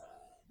think it's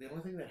the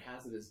only thing that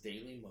has it is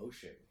Daily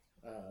Motion.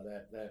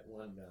 That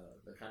one,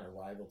 the kind of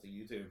rival to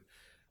YouTube,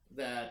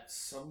 that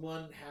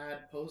someone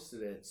had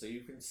posted it, so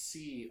you can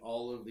see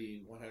all of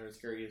the 100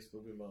 scariest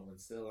movie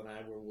moments still, and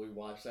I will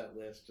watch that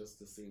list just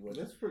to see what.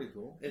 That's pretty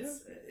cool.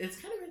 It's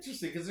kind of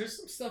interesting because there's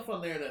some stuff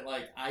on there that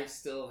like I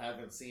still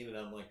haven't seen, and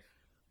I'm like,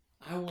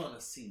 I want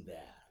to see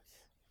that.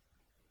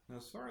 Now,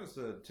 as far as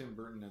Tim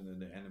Burton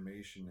and the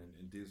animation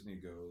and Disney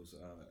goes,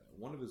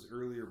 one of his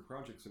earlier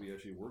projects that he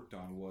actually worked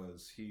on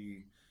was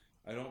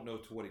I don't know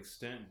to what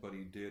extent, but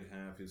he did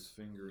have his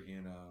finger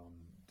in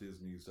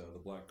Disney's The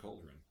Black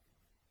Cauldron.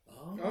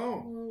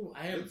 Oh,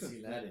 I haven't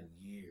seen that in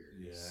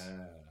years.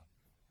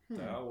 Yeah,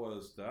 that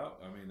was that.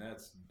 I mean,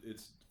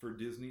 it's for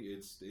Disney.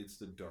 It's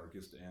the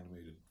darkest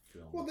animated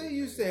film. Well, they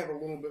used to have a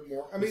little bit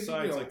more. I mean,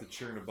 besides like the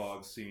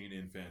Chernobog scene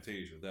in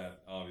Fantasia,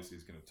 that obviously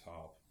is going to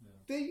top.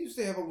 They used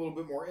to have a little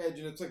bit more edge,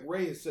 and it's like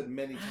Ray has said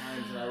many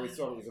times, and I always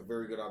thought it was a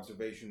very good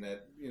observation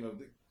that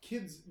the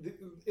kids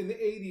in the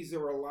 '80s there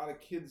were a lot of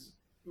kids.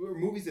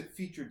 Movies that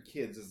featured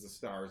kids as the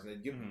stars, and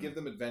they'd give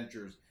them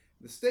adventures.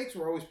 The stakes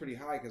were always pretty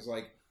high because,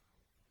 like,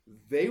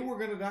 they were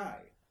gonna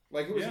die.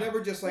 Like, it was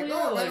never just like, if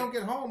I don't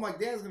get home, like,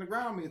 Dad's gonna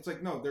ground me. It's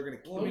like, no, they're gonna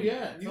kill me.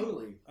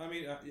 Totally. I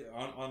mean,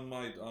 on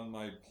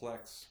my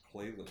Plex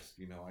playlist,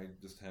 I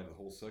just have a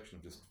whole section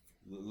of just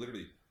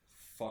literally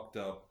fucked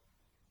up,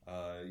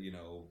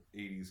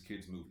 80s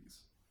kids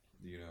movies.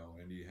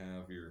 And you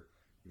have your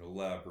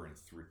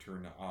Labyrinth,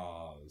 Return to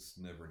Oz,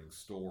 Neverending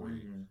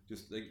Story.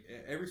 Just like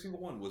every single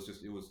one was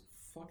it was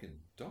fucking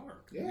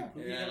dark. Yeah.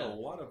 We had a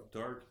lot of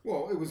dark.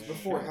 Well, it was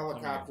before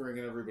helicoptering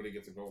and everybody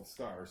gets a gold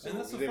star. So and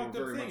that's the fucked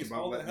up thing. Is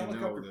all the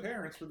helicopter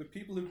parents were the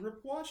people who grew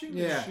up watching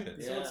this shit.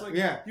 Yeah. So it's like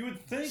you would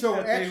think so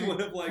that actually, they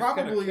would have like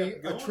probably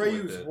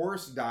Atreyu's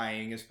horse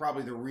dying is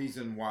probably the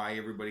reason why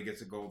everybody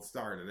gets a gold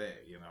star today.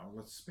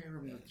 Let's spare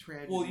him the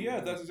tragedy. Well, yeah,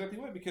 that's exactly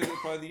right. Because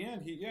by the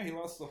end, he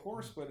lost the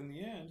horse, but in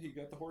the end, he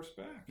got the horse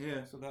back.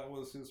 Yeah. So that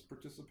was his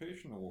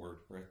participation award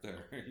right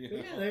there.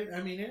 Yeah,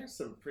 I mean, there's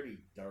some pretty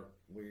dark,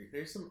 weird.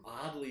 There's some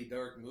oddly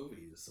dark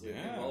movies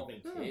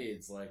involving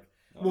kids, like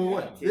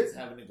kids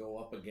having to go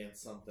up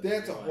against something.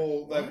 That's a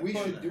whole we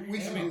should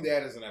do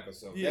that as an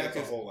episode. Yeah, that's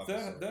a whole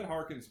episode. That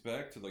harkens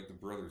back to like the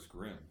Brothers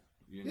Grimm.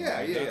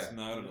 That's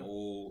not an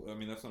old. I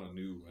mean, that's not a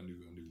new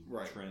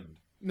trend.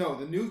 No,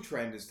 the new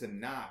trend is to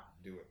not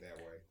do it that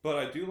way. But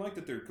I do like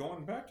that they're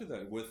going back to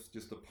that with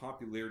just the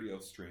popularity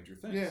of Stranger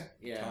Things.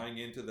 Yeah. Tying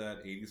into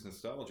that 80s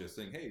nostalgia,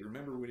 saying, hey,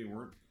 remember when you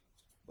weren't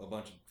a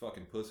bunch of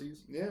fucking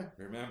pussies? Yeah.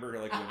 Remember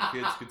like when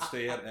kids could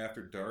stay out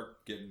after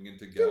dark getting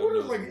into God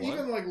knows what?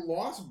 Even like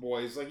Lost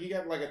Boys, like you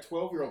got like a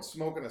 12-year-old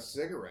smoking a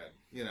cigarette,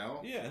 Yeah,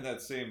 and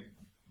that same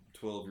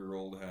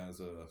 12-year-old has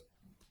a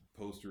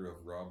poster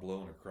of Rob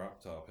Lowe in a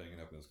crop top hanging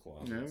up in his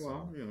closet. Yeah,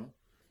 well,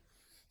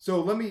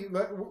 So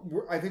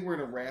I think we're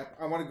going to wrap.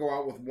 I want to go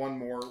out with one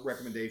more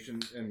recommendation,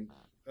 and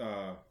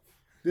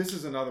this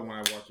is another one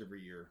I watch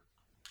every year.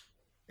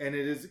 And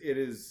it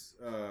is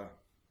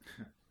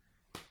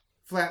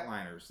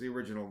Flatliners, the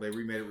original. They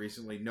remade it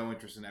recently. No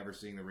interest in ever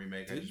seeing the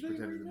remake. I just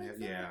pretended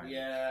to have.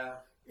 Yeah.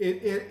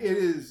 It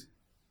is.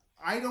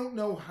 I don't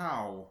know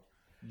how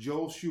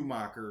Joel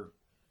Schumacher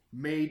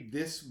made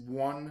this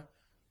one.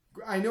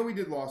 I know he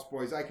did Lost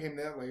Boys. I came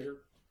to that later.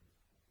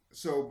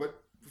 So,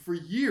 but for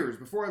years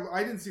before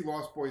I didn't see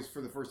Lost Boys for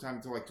the first time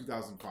until like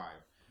 2005.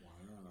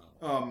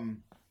 Wow.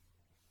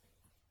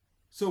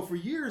 So for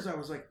years I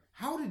was like,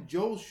 how did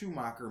Joel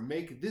Schumacher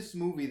make this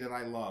movie that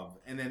I love,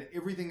 and then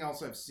everything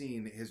else I've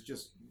seen has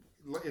just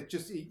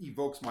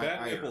evokes my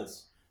ire.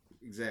 Nipples.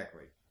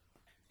 Exactly.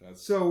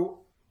 That's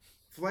So,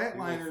 he will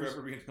Flatliners.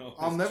 forever be known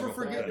I'll as never Joel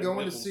forget going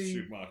to Nichols see-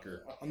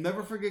 Schumacher. I'll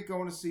never forget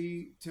going to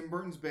see Tim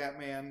Burton's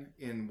Batman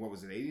in, what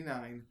was it,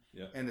 89?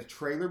 Yeah. And the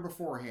trailer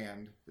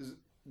beforehand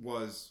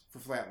was for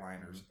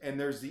Flatliners. And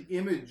there's the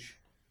image.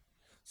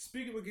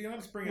 Speaking of, can I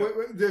just bring up?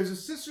 There's a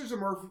Sisters of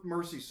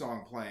Mercy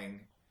song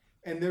playing.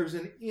 And there's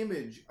an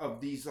image of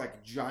these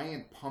like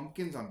giant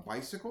pumpkins on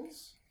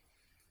bicycles.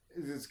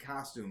 It's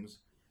costumes.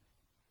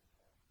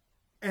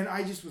 And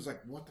I just was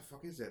like, what the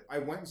fuck is that? I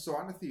went and saw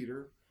it in the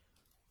theater.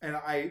 And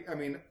I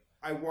mean,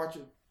 I watch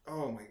it.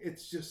 Oh my!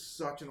 It's just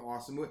such an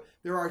awesome movie.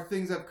 There are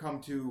things I've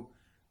come to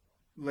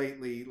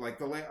lately,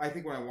 like I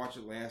think when I watched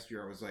it last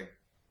year, I was like,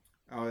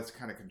 oh, it's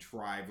kind of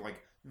contrived.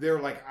 Like they're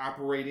like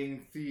operating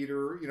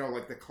theater, you know,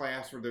 like the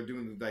class where they're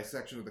doing the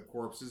dissection of the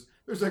corpses.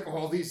 There's like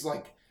all these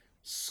like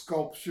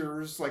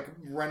sculptures, like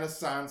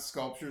Renaissance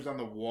sculptures on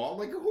the wall.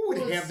 Like who would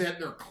have that in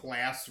their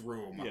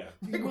classroom? Yeah.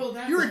 Like, Well,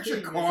 that's you're the in thing, is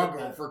Chicago,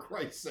 that for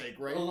Christ's sake,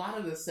 right? A lot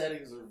of the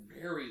settings are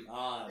very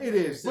odd. It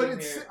is, You're but sitting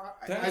it's. there-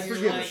 I That's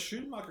forget like- it.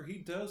 Schumacher. He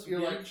does You're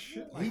weird like,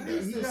 shit he like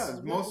does. that. He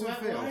does. Most of it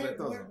fails. It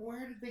doesn't.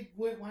 Where did they?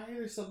 Why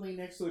are they suddenly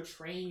next to a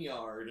train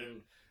yard?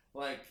 And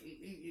like,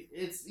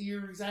 it's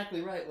you're exactly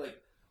right. Like,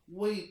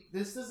 wait,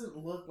 this doesn't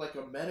look like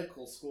a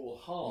medical school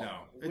hall. No,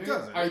 it Where-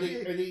 doesn't. Are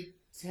they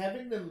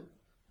having them?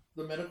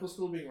 The medical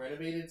school being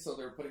renovated, so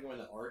they're putting them in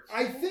the art.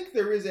 I school? think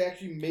there is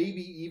actually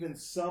maybe even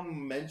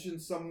some mention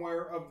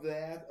somewhere of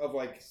that, of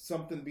like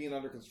something being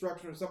under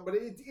construction or something. But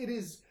it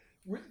is,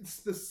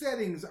 the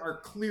settings are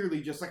clearly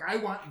just like, I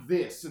want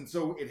this. And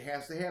so it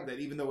has to have that,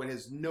 even though it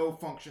has no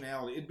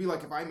functionality. It'd be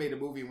like if I made a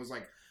movie and was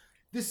like,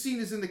 this scene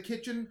is in the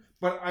kitchen,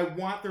 but I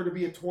want there to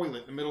be a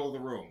toilet in the middle of the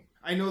room.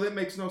 I know that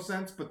makes no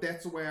sense, but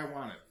that's the way I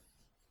want it.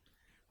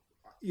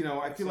 You know,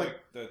 I feel like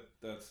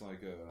that's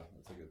like a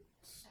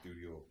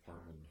studio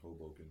apartment in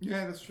Hoboken.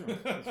 yeah, that's true.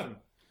 That's true.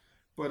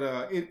 But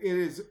it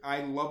is.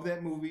 I love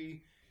that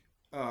movie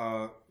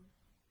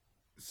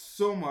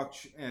so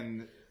much,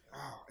 and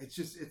it's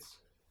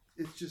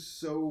just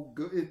so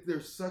good.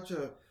 There's such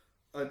a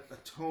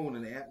tone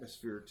and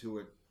atmosphere to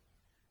it,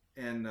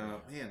 and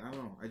man, I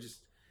don't know. I just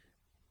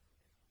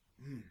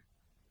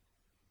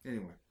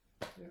anyway.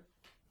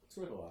 It's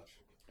worth a watch.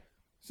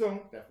 So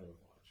Definitely worth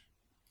a watch.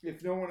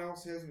 if no one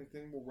else has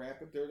anything, we'll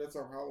wrap it there. That's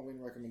our Halloween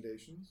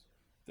recommendations.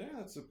 Yeah,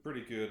 that's a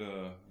pretty good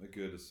a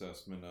good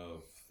assessment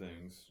of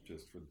things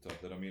just for the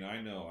top. That I mean,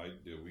 I know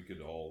we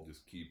could all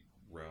just keep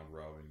round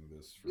robbing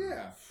this for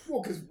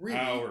Well, because really,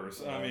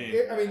 hours. I mean,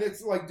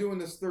 it's like doing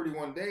this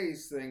 31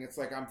 days thing. It's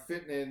like I'm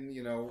fitting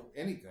in,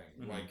 anything.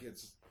 Mhm. Like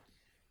it's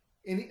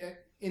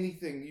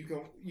anything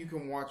you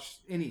can watch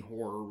any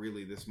horror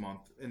really this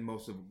month, and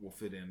most of it will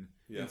fit in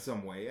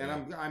some way.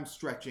 And I'm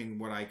stretching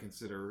what I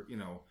consider,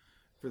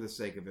 for the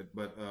sake of it.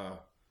 But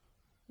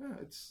yeah,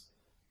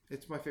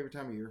 it's my favorite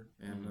time of year,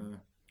 and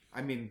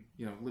I mean,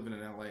 living in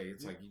LA,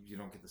 it's like you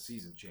don't get the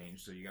season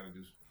change, so you got to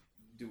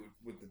do it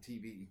with the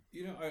TV.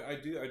 I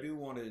do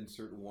want to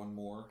insert one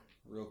more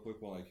real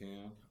quick while I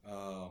can.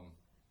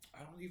 I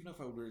don't even know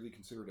if I would really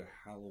consider it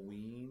a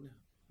Halloween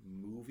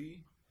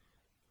movie,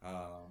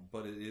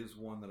 but it is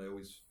one that I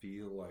always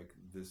feel like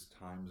this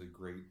time's a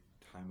great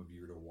time of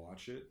year to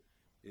watch it.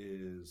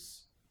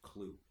 Is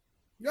Clue.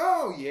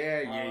 Oh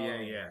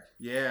yeah.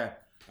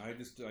 I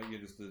just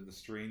the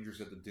strangers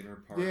at the dinner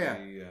party. Yeah.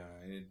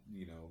 And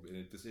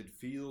it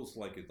feels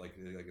like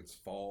it's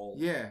fall.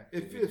 Yeah,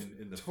 it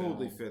in the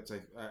totally film. fits.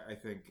 I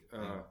think.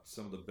 And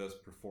some of the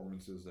best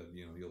performances that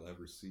you'll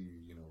ever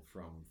see.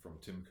 From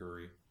Tim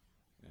Curry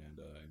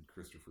and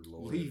Christopher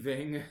Lloyd.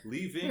 Leaving As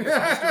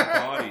Mr.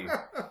 Body.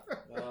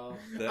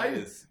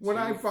 When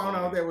I too found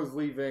out funny. that was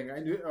Leaving, I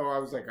knew. Oh, I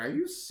was like, "Are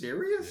you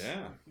serious?"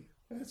 Yeah,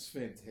 That's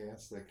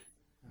fantastic.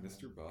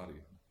 Mr. Body.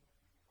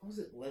 What was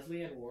it?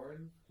 Leslie Ann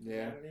Warren?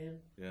 Yeah. Is that her name?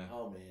 Yeah,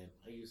 Oh man,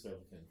 I used to have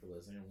a thing for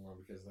Leslie Ann Warren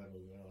because of that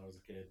movie when I was a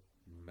kid.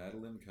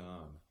 Madeline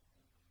Kahn.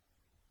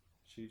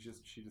 She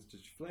just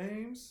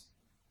flames,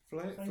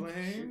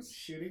 flames.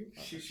 Shooting.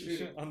 She's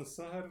shooting on the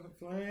side of the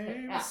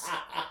flames.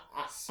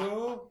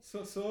 So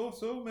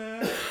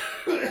mad.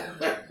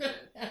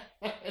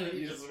 And then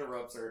he just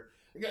interrupts her.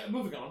 Yeah,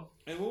 moving on.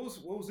 And what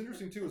was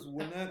interesting too is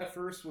when that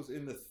first was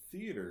in the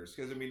theaters,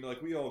 because I mean,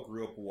 like we all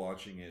grew up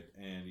watching it,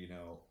 and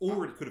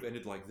or it could have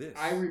ended like this.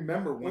 I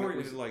remember when or it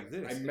was ended like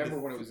this. I remember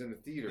when it was in the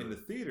theater. In the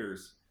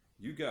theaters,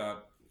 you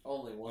got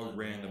Only one. a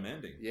random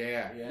ending.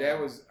 Yeah, Yeah. that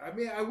was. I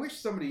mean, I wish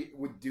somebody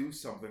would do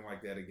something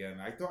like that again.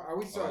 I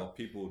always Oh, thought.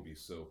 people would be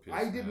so pissed.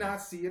 I did man.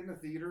 not see it in the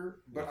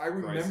theater, but With I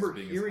remember prices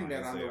being as hearing high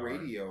that as on they the are.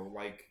 radio,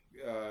 like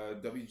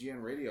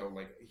WGN radio,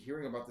 like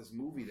hearing about this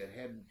movie that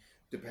had,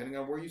 depending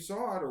on where you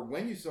saw it or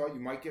when you saw it, you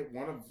might get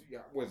one of,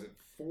 was it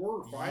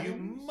 4 or 5? You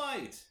movies?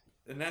 might.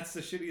 And that's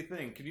the shitty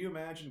thing. Can you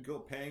imagine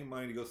paying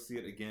money to go see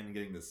it again and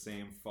getting the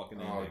same fucking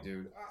Oh, ending?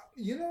 dude.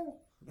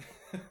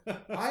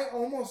 I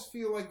almost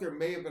feel like there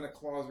may have been a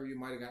clause where you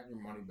might have gotten your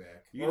money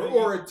back, You or, know-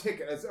 or a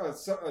ticket,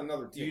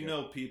 another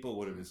ticket. People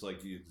would have just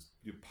like you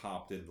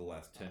popped in the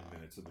last 10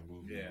 minutes of the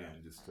movie Yeah.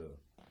 again just to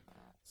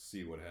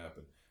see what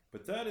happened.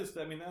 But that's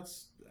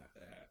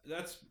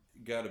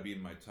got to be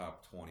in my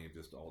top 20 of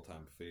just all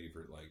time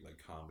favorite like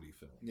comedy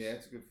films. Yeah,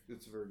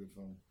 it's a very good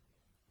film.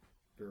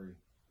 Very.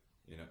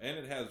 And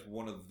it has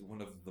one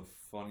of the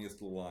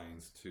funniest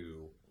lines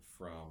too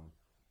from,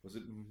 was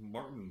it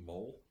Martin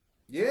Mull?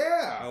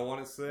 Yeah. I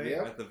want to say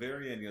Yep. at the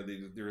very end,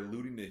 they're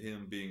alluding to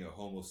him being a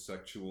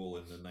homosexual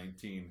in the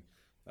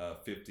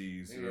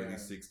 1950s, early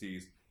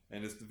 60s,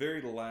 and it's the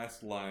very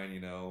last line.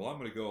 Well, I'm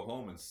going to go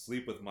home and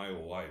sleep with my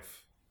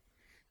wife.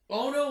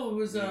 Oh no, it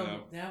was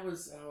that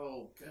was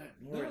god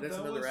Lord, No, that's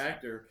that another was-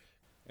 actor.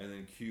 And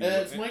then Q.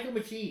 It's Michael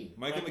McKean.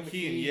 Michael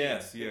McKean,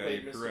 yes, yeah,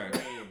 played you're Mr. correct.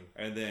 Crane.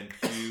 And then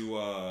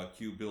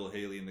Q Bill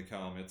Haley in the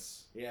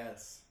comments.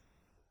 Yes.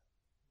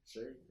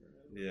 Sure.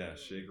 Yeah,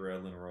 shake,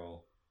 rattle, and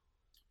roll.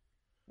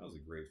 That was a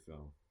great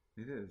film.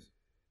 It is.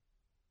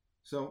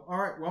 So, all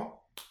right.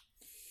 Well,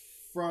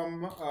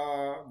 from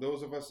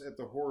those of us at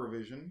the Horror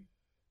Vision,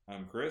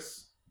 I'm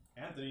Chris.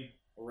 Anthony.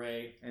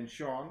 Ray. and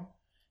Shawn,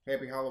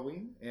 happy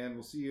Halloween, and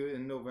we'll see you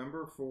in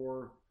November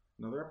for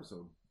another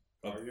episode.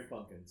 Are your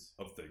pumpkins?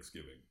 Of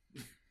Thanksgiving.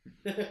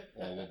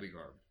 All will be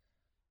garbage.